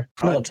strings there.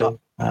 Not at all.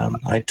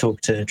 I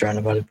talked to Dran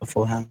about it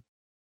beforehand.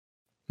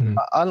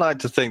 I like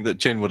to think that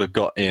Jin would have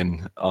got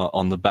in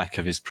on the back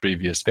of his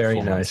previous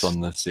performance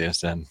on the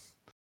CSM.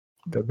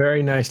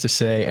 Very nice to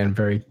say and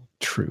very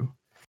true.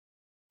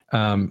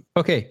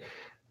 Okay.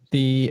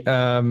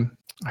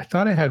 I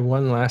thought I had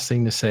one last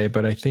thing to say,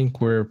 but I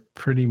think we're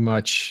pretty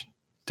much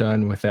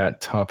done with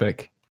that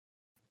topic.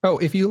 Oh,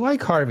 if you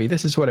like Harvey,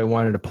 this is what I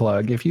wanted to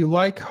plug. If you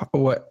like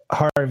what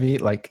Harvey,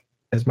 like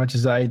as much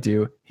as I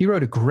do, he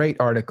wrote a great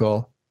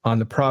article on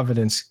the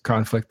Providence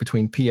conflict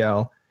between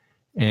PL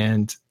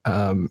and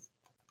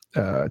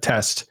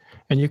Test.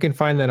 And you can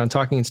find that on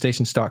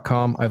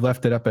talkinginstations.com. I've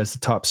left it up as the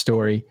top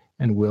story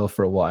and will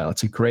for a while.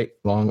 It's a great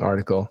long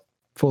article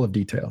full of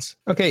details.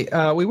 Okay,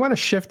 we want to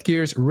shift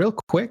gears real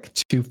quick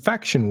to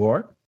Faction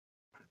War.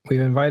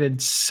 We've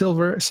invited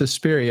Silver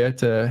Suspiria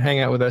to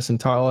hang out with us and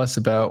tell us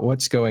about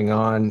what's going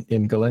on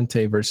in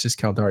Gallente versus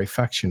Caldari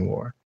Faction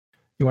War.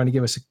 You want to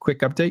give us a quick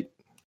update?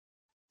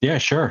 Yeah,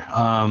 sure.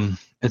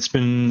 It's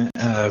been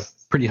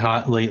pretty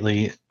hot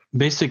lately.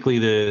 Basically,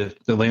 the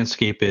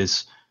landscape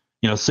is,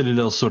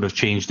 Citadel sort of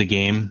changed the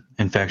game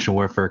in faction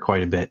warfare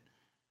quite a bit,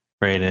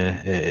 right?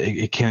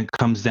 It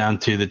comes down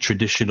to the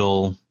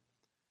traditional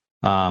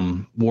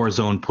war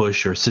zone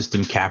push or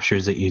system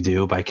captures that you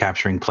do by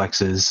capturing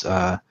plexes.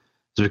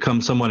 It's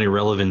become somewhat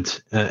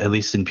irrelevant, at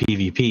least in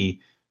PvP,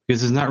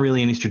 because there's not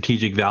really any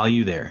strategic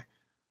value there.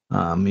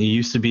 You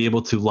used to be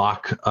able to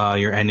lock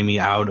your enemy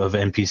out of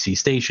NPC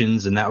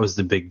stations, and that was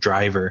the big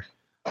driver.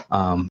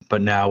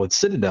 But now with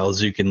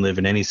Citadels, you can live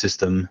in any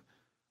system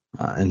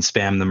and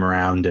spam them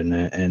around,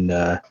 and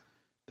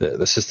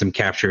the system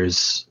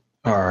captures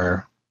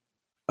are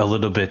a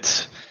little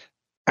bit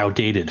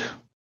outdated.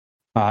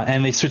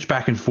 And they switch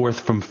back and forth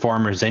from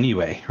farmers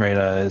anyway, right?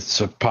 It's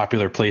a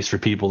popular place for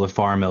people to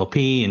farm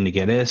LP and to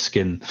get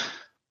ISK,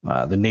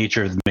 and the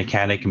nature of the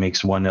mechanic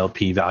makes one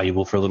LP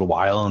valuable for a little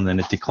while, and then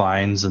it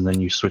declines, and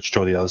then you switch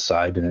to the other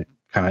side, and it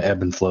kind of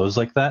ebb and flows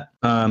like that.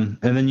 And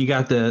then you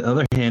got the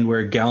other hand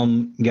where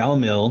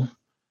Galamil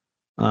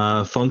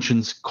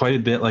functions quite a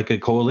bit like a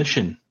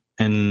coalition,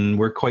 and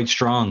we're quite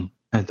strong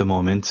at the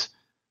moment.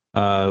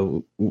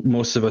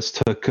 Most of us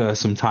took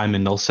some time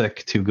in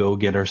Nullsec to go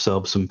get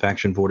ourselves some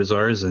faction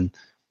Vortizars, and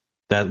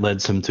that led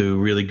some to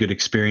really good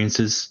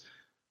experiences.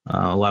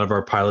 A lot of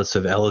our pilots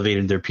have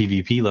elevated their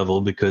PvP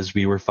level because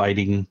we were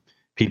fighting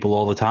people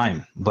all the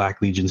time. Black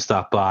Legion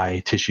stopped by,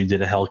 Tissue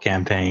did a Hell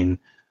campaign,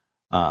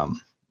 a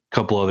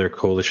couple other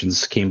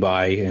coalitions came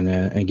by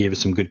and gave us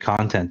some good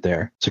content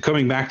there. So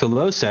coming back to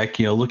Lowsec,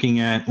 looking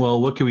at, well,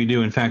 what can we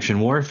do in faction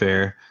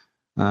warfare?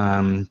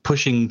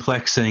 Pushing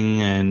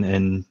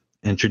plexing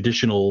and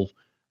traditional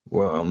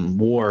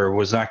war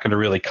was not going to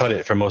really cut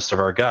it for most of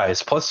our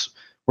guys. Plus,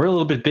 we're a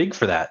little bit big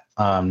for that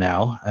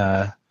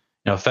now.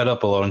 Fed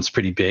Up alone is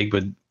pretty big,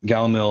 but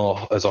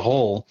Galamil as a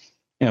whole,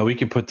 we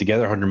could put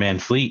together a 100-man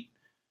fleet,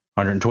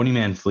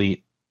 120-man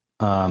fleet,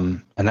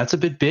 and that's a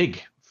bit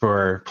big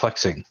for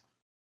plexing.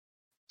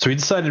 So we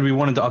decided we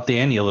wanted to up the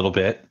ante a little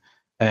bit,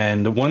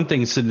 and the one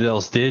thing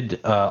Citadels did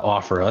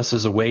offer us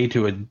is a way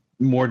to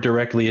more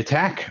directly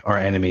attack our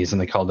enemies in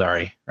the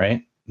Caldari,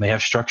 right? They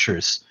have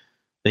structures.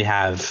 They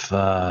have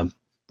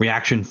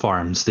reaction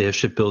farms. They have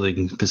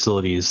shipbuilding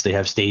facilities. They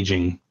have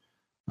staging,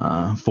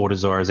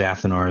 Vortizars,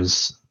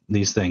 Athenars,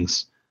 these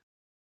things.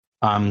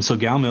 So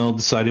Galamil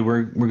decided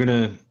we're going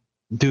to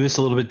do this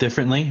a little bit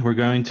differently. We're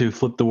going to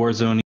flip the war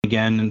zone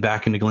again and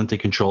back into Gallente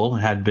control.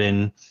 It had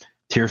been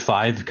tier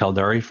 5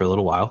 Caldari for a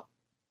little while,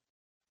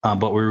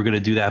 but we were going to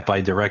do that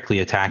by directly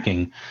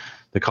attacking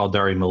the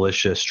Caldari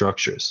militia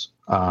structures.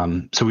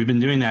 So we've been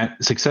doing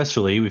that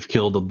successfully. We've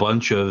killed a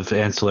bunch of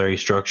ancillary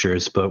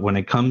structures, but when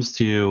it comes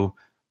to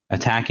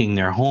attacking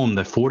their home,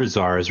 the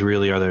Vortizars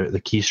really are the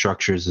key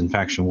structures in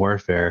faction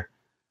warfare.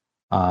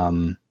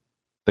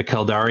 The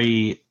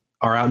Caldari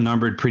are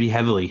outnumbered pretty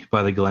heavily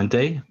by the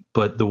Gallente,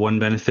 but the one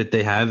benefit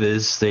they have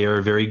is they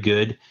are very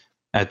good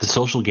at the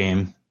social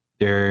game.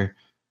 They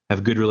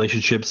have good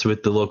relationships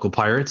with the local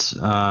pirates,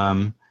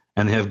 and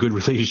they have good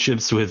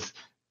relationships with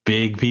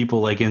big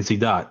people like NC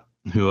Dot,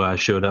 who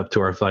showed up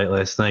to our fight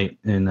last night,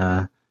 and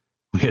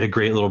we had a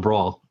great little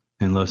brawl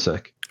in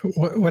Lowsec.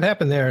 What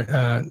happened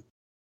there?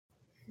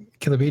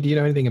 Killer B, do you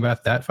know anything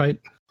about that fight?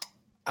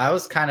 I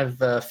was kind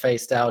of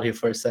phased out here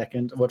for a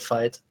second. What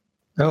fight?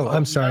 Oh,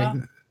 I'm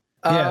sorry.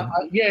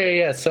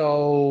 Yeah.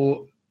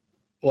 So,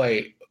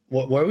 wait,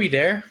 were we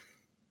there?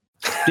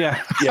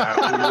 Yeah.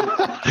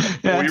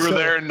 Yeah, we were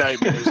there in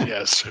Nightmares,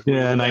 yes.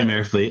 Yeah,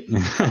 Nightmare Fleet.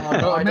 Maybe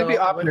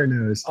Opner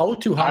knows. Oh,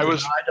 200.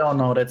 I don't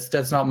know.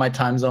 That's not my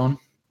time zone.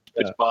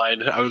 It's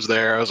mine. I was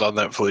there. I was on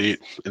that fleet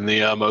in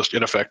the most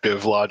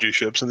ineffective Logi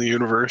ships in the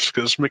universe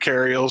because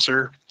Macarials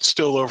are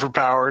still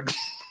overpowered.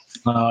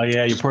 Oh,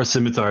 yeah, you poor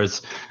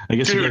scimitars. I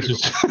guess you guys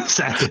just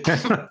sat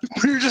there.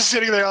 We were just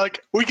sitting there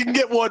like, we can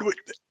get one.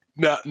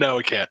 No,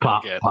 we can't.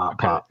 Pop, we can't.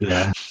 pop,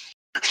 yeah.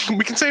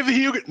 We can save the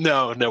Hugin.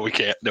 No, we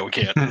can't. No, we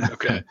can't.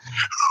 Okay.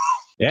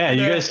 Yeah,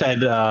 you guys had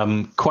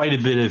quite a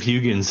bit of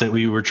Hugins that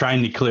we were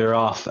trying to clear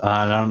off. And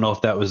I don't know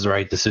if that was the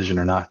right decision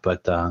or not,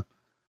 but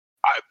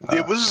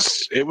it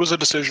was a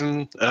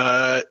decision.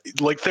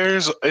 Like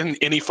there's in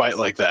any fight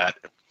like that,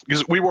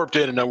 because we warped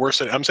in and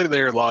I'm sitting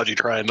there in Logi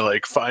trying to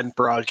like find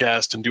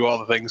broadcast and do all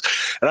the things,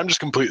 and I'm just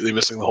completely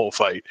missing the whole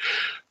fight.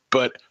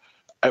 But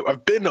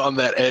I've been on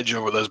that edge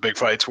over those big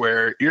fights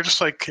where you're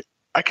just like,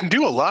 I can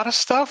do a lot of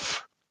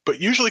stuff, but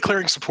usually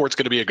clearing support's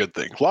going to be a good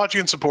thing.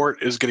 Lodging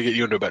support is going to get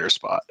you into a better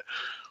spot.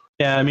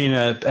 Yeah, I mean,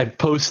 I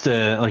post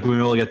like when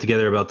we all got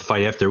together about the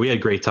fight after. We had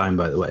a great time,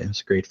 by the way. It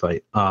was a great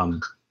fight.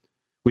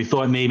 We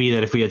thought maybe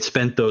that if we had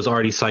spent those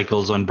arty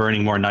cycles on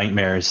burning more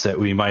nightmares, that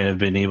we might have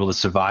been able to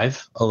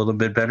survive a little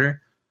bit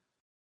better.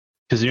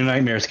 Because your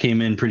nightmares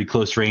came in pretty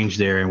close range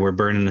there, and we're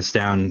burning us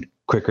down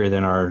quicker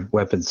than our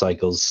weapon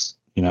cycles.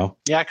 You know?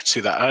 Yeah, I could see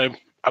that.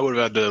 I would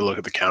have had to look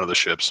at the count of the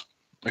ships.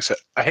 Like I said,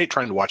 I hate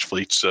trying to watch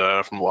fleets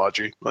from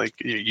Logi. Like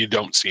you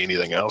don't see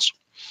anything else.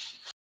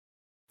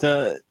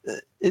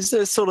 Is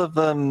there sort of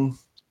and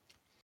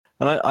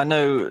I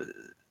know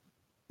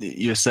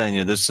you're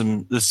saying there's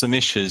some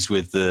issues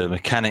with the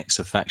mechanics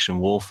of faction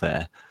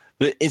warfare,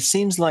 but it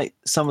seems like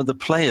some of the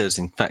players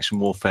in faction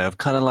warfare have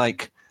kind of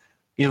like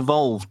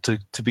evolved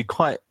to be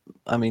quite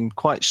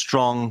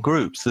strong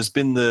groups. There's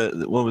been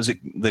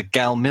the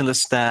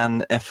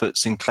Galmilistan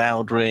efforts in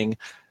Cloud Ring.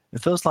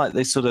 It feels like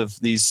they sort of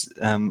these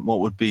what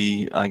would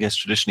be, I guess,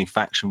 traditionally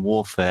faction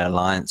warfare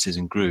alliances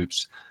and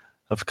groups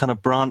have kind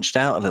of branched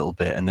out a little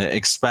bit and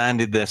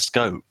expanded their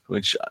scope,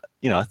 which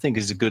I think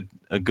is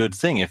a good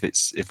thing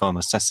if I'm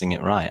assessing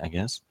it right, I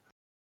guess.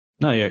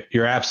 No,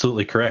 you're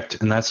absolutely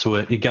correct, and that's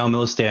what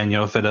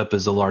Galmilistan, Fed Up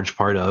is a large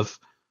part of.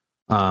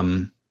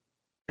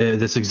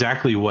 That's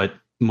exactly what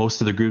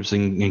most of the groups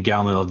in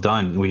Galmil have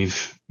done.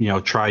 We've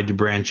tried to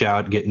branch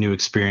out, get new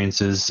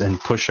experiences, and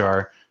push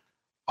our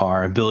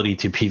ability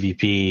to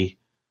PvP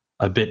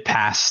a bit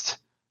past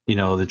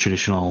the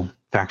traditional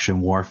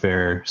faction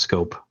warfare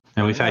scope.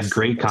 And we've had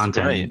great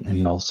content in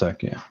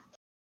Nullsec, yeah.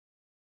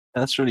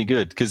 That's really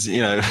good because,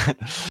 I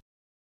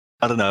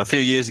don't know, a few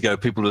years ago,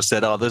 people have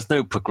said, there's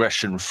no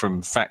progression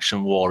from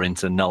faction war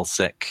into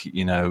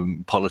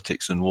Nullsec,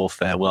 politics and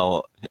warfare.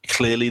 Well,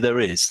 clearly there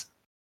is.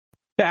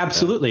 Yeah,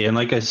 absolutely. And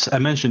like I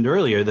mentioned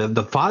earlier,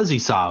 the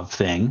Fozzie-Sov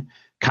thing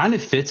kind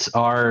of fits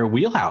our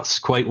wheelhouse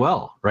quite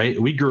well,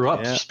 right? We grew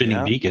up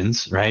spinning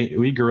beacons, right?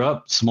 We grew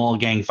up small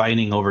gang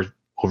fighting over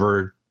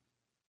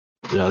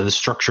the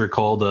structure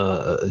called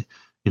a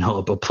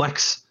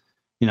plex.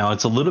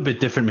 It's a little bit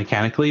different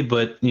mechanically,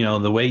 but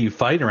the way you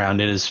fight around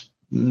it is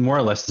more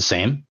or less the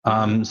same.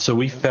 So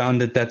we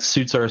found that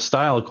suits our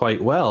style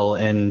quite well,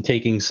 and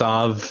taking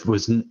Sov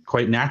was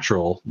quite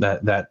natural,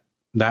 that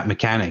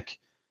mechanic,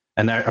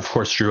 and that of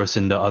course drew us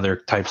into other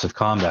types of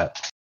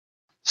combat.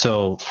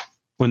 So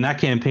when that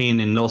campaign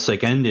in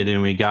Nullsec ended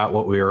and we got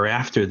what we were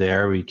after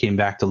there, we came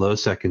back to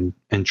Lowsec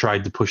and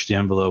tried to push the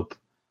envelope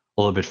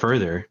a little bit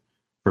further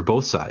for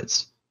both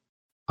sides.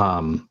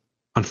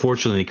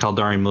 Unfortunately,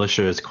 Caldari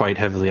militia is quite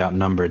heavily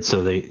outnumbered,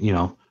 so they, they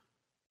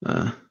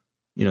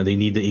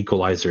need the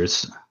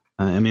equalizers.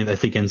 I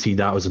think NC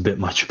Dot was a bit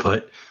much,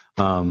 but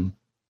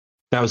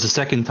that was the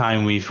second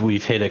time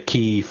we've hit a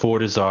key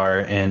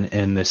Fortizar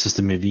in the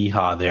system of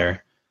EHA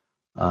there,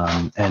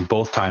 and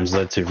both times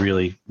led to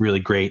really, really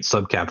great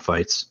subcap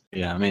fights.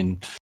 Yeah,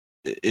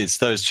 it's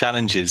those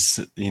challenges,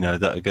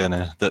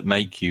 that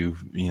make you,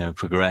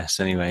 progress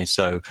anyway.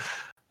 So.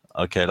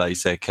 Okay, like you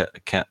say,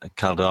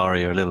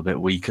 Caldari are a little bit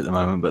weak at the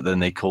moment, but then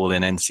they call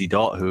in NC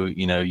Dot, who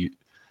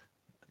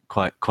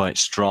quite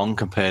strong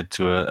compared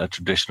to a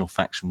traditional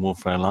faction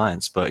warfare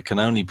alliance. But it can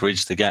only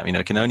bridge the gap.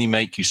 It can only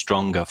make you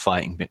stronger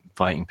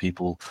fighting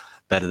people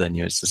better than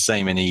you. It's the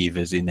same in EVE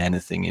as in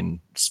anything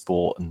in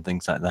sport and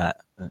things like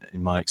that.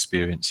 In my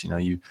experience,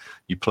 you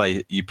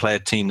play a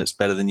team that's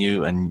better than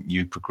you, and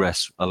you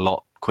progress a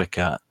lot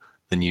quicker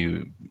than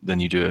you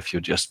do if you're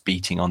just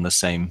beating on the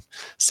same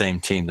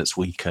team that's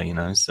weaker,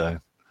 So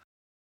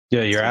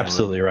yeah, you're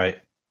absolutely right.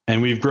 And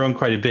we've grown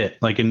quite a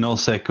bit. Like in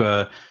Nullsec,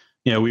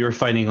 we were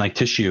fighting like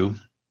Tissue,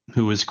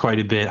 who was quite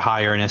a bit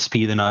higher in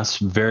SP than us.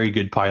 Very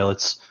good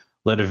pilots,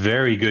 led a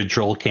very good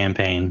troll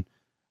campaign,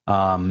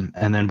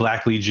 and then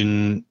Black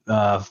Legion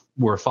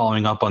were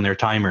following up on their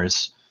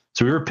timers.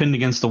 So we were pinned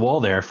against the wall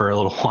there for a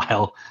little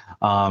while,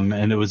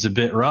 and it was a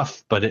bit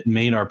rough, but it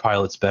made our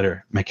pilots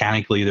better.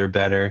 Mechanically, they're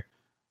better.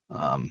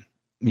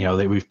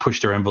 We've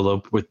pushed their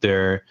envelope with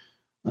their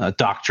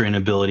doctrine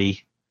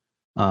ability.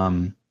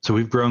 So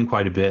we've grown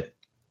quite a bit.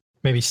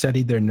 Maybe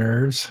studied their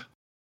nerves.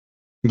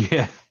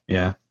 Yeah.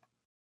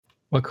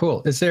 Well,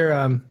 cool. Is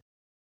there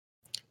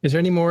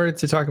any more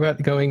to talk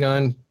about going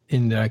on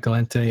in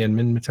Gallente and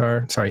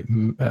Minmatar? Sorry,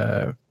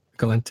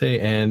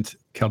 Gallente and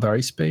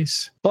Caldari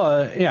space?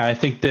 Well, I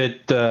think that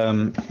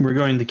we're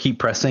going to keep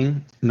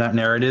pressing that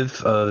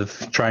narrative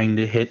of trying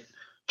to hit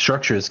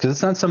structures, because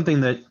it's not something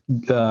that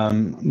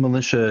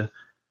militia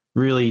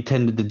really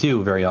tended to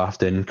do very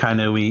often. Kind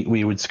of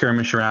we would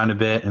skirmish around a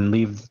bit and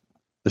leave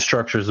the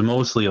structures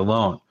mostly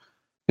alone,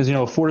 because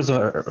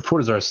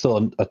Fortizar is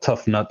still a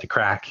tough nut to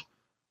crack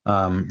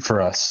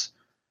for us,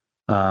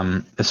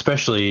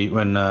 especially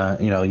when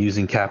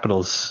using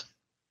capitals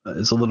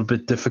is a little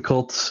bit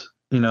difficult,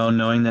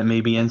 knowing that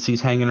maybe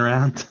NC's hanging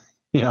around,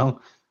 but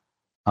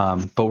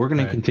we're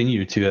going to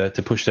continue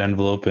to push the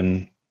envelope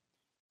and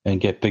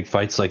get big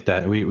fights like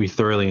that. We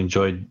thoroughly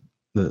enjoyed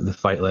the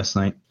fight last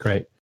night.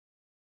 Great.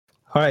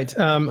 All right.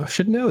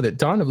 Should know that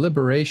Dawn of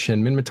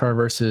Liberation, Minmatar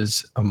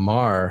versus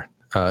Amarr.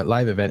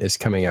 live event is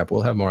coming up.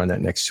 We'll have more on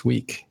that next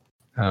week.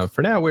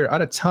 For now, we're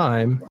out of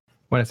time. I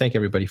want to thank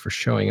everybody for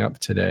showing up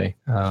today.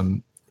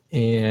 And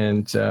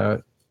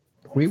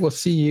we will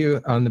see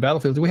you on the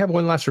battlefield. Do we have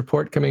one last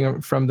report coming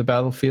up from the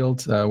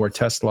battlefield where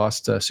Test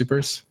lost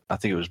supers? I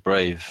think it was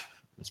Brave.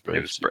 It was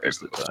Brave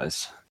that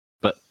dies.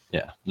 But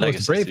yeah,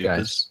 Legacy Brave supers.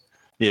 guys.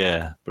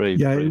 Yeah, Brave.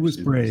 Yeah, Brave it was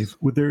supers. Brave.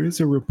 Well, there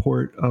is a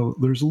report.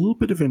 There's a little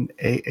bit of an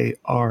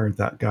AAR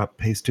that got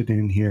pasted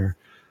in here,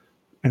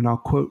 and I'll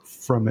quote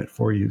from it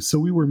for you. So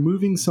we were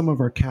moving some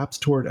of our caps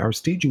toward our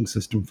staging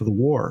system for the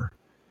war,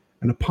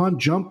 and upon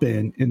jump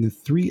in the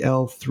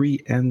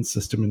 3L3N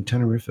system in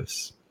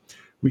Tenerifis,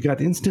 we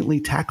got instantly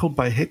tackled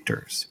by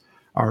Hictors.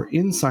 Our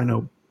in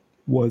Sino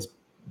was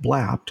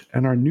blapped,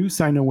 and our new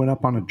Sino went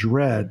up on a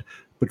dread,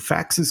 but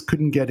faxes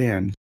couldn't get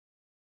in.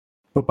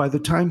 But by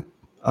that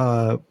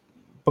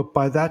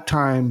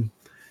time,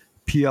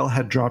 PL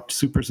had dropped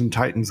supers and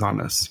titans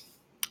on us.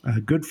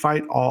 Good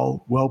fight,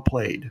 all well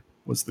played,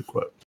 was the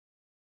quote.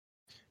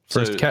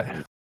 First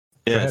cat.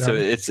 Yeah, ahead, so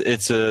Harvey. it's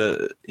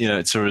a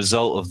it's a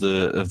result of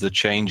the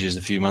changes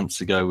a few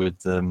months ago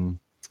with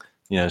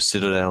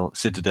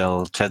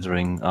Citadel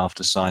tethering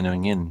after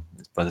signing in.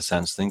 By the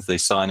sounds of things, they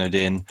signed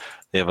in.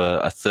 They have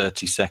a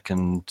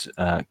 30-second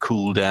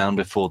cooldown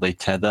before they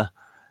tether,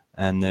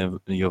 and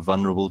you're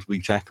vulnerable to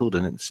be tackled.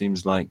 And it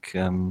seems like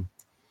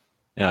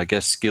I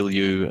guess Skill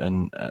U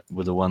and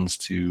were the ones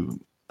to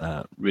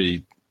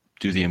really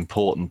do the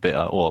important bit,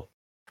 or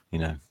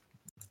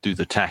do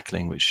the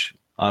tackling, which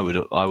I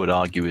would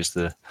argue is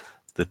the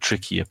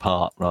trickier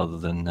part rather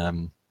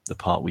than the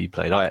part we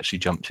played. I actually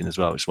jumped in as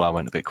well, which is why I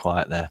went a bit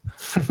quiet there.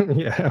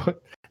 Yeah,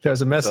 there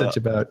was a message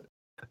about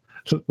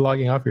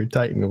logging off your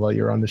Titan while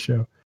you're on the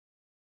show.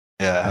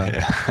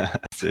 Yeah,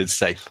 it's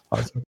safe.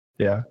 Awesome.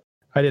 Yeah,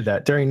 I did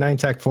that during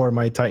 9TAC4.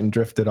 My Titan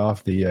drifted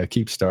off the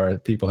Keep Star.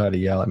 People had to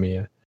yell at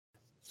me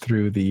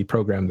through the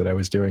program that I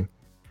was doing.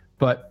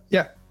 But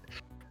yeah,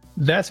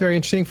 that's very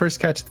interesting.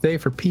 First catch of the day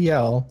for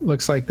PL.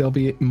 Looks like there'll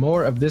be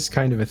more of this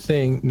kind of a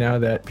thing now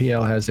that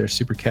PL has their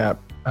super cap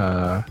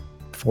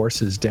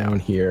forces down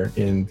here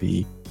in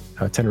the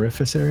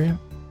Tenerifis area.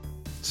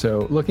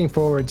 So looking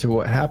forward to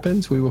what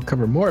happens. We will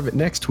cover more of it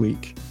next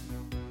week.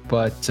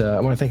 But I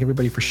want to thank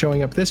everybody for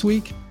showing up this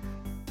week.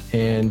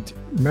 And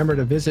remember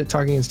to visit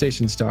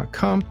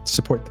talkinginstations.com to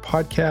support the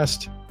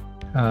podcast.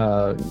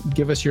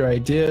 Give us your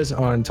ideas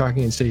on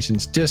Talking in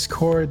Stations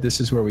Discord.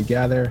 This is where we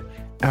gather.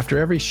 After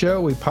every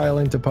show, we pile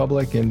into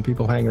public and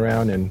people hang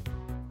around. And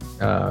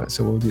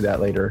so we'll do that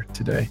later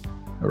today,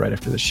 right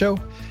after the show.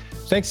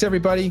 Thanks,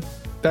 everybody.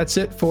 That's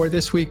it for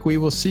this week. We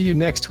will see you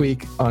next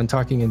week on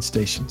Talking in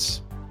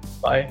Stations.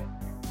 Bye.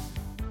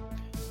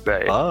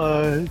 Bye.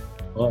 Bye.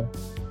 Bye.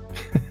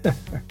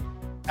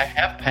 I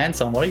have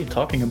pants on. What are you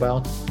talking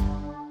about?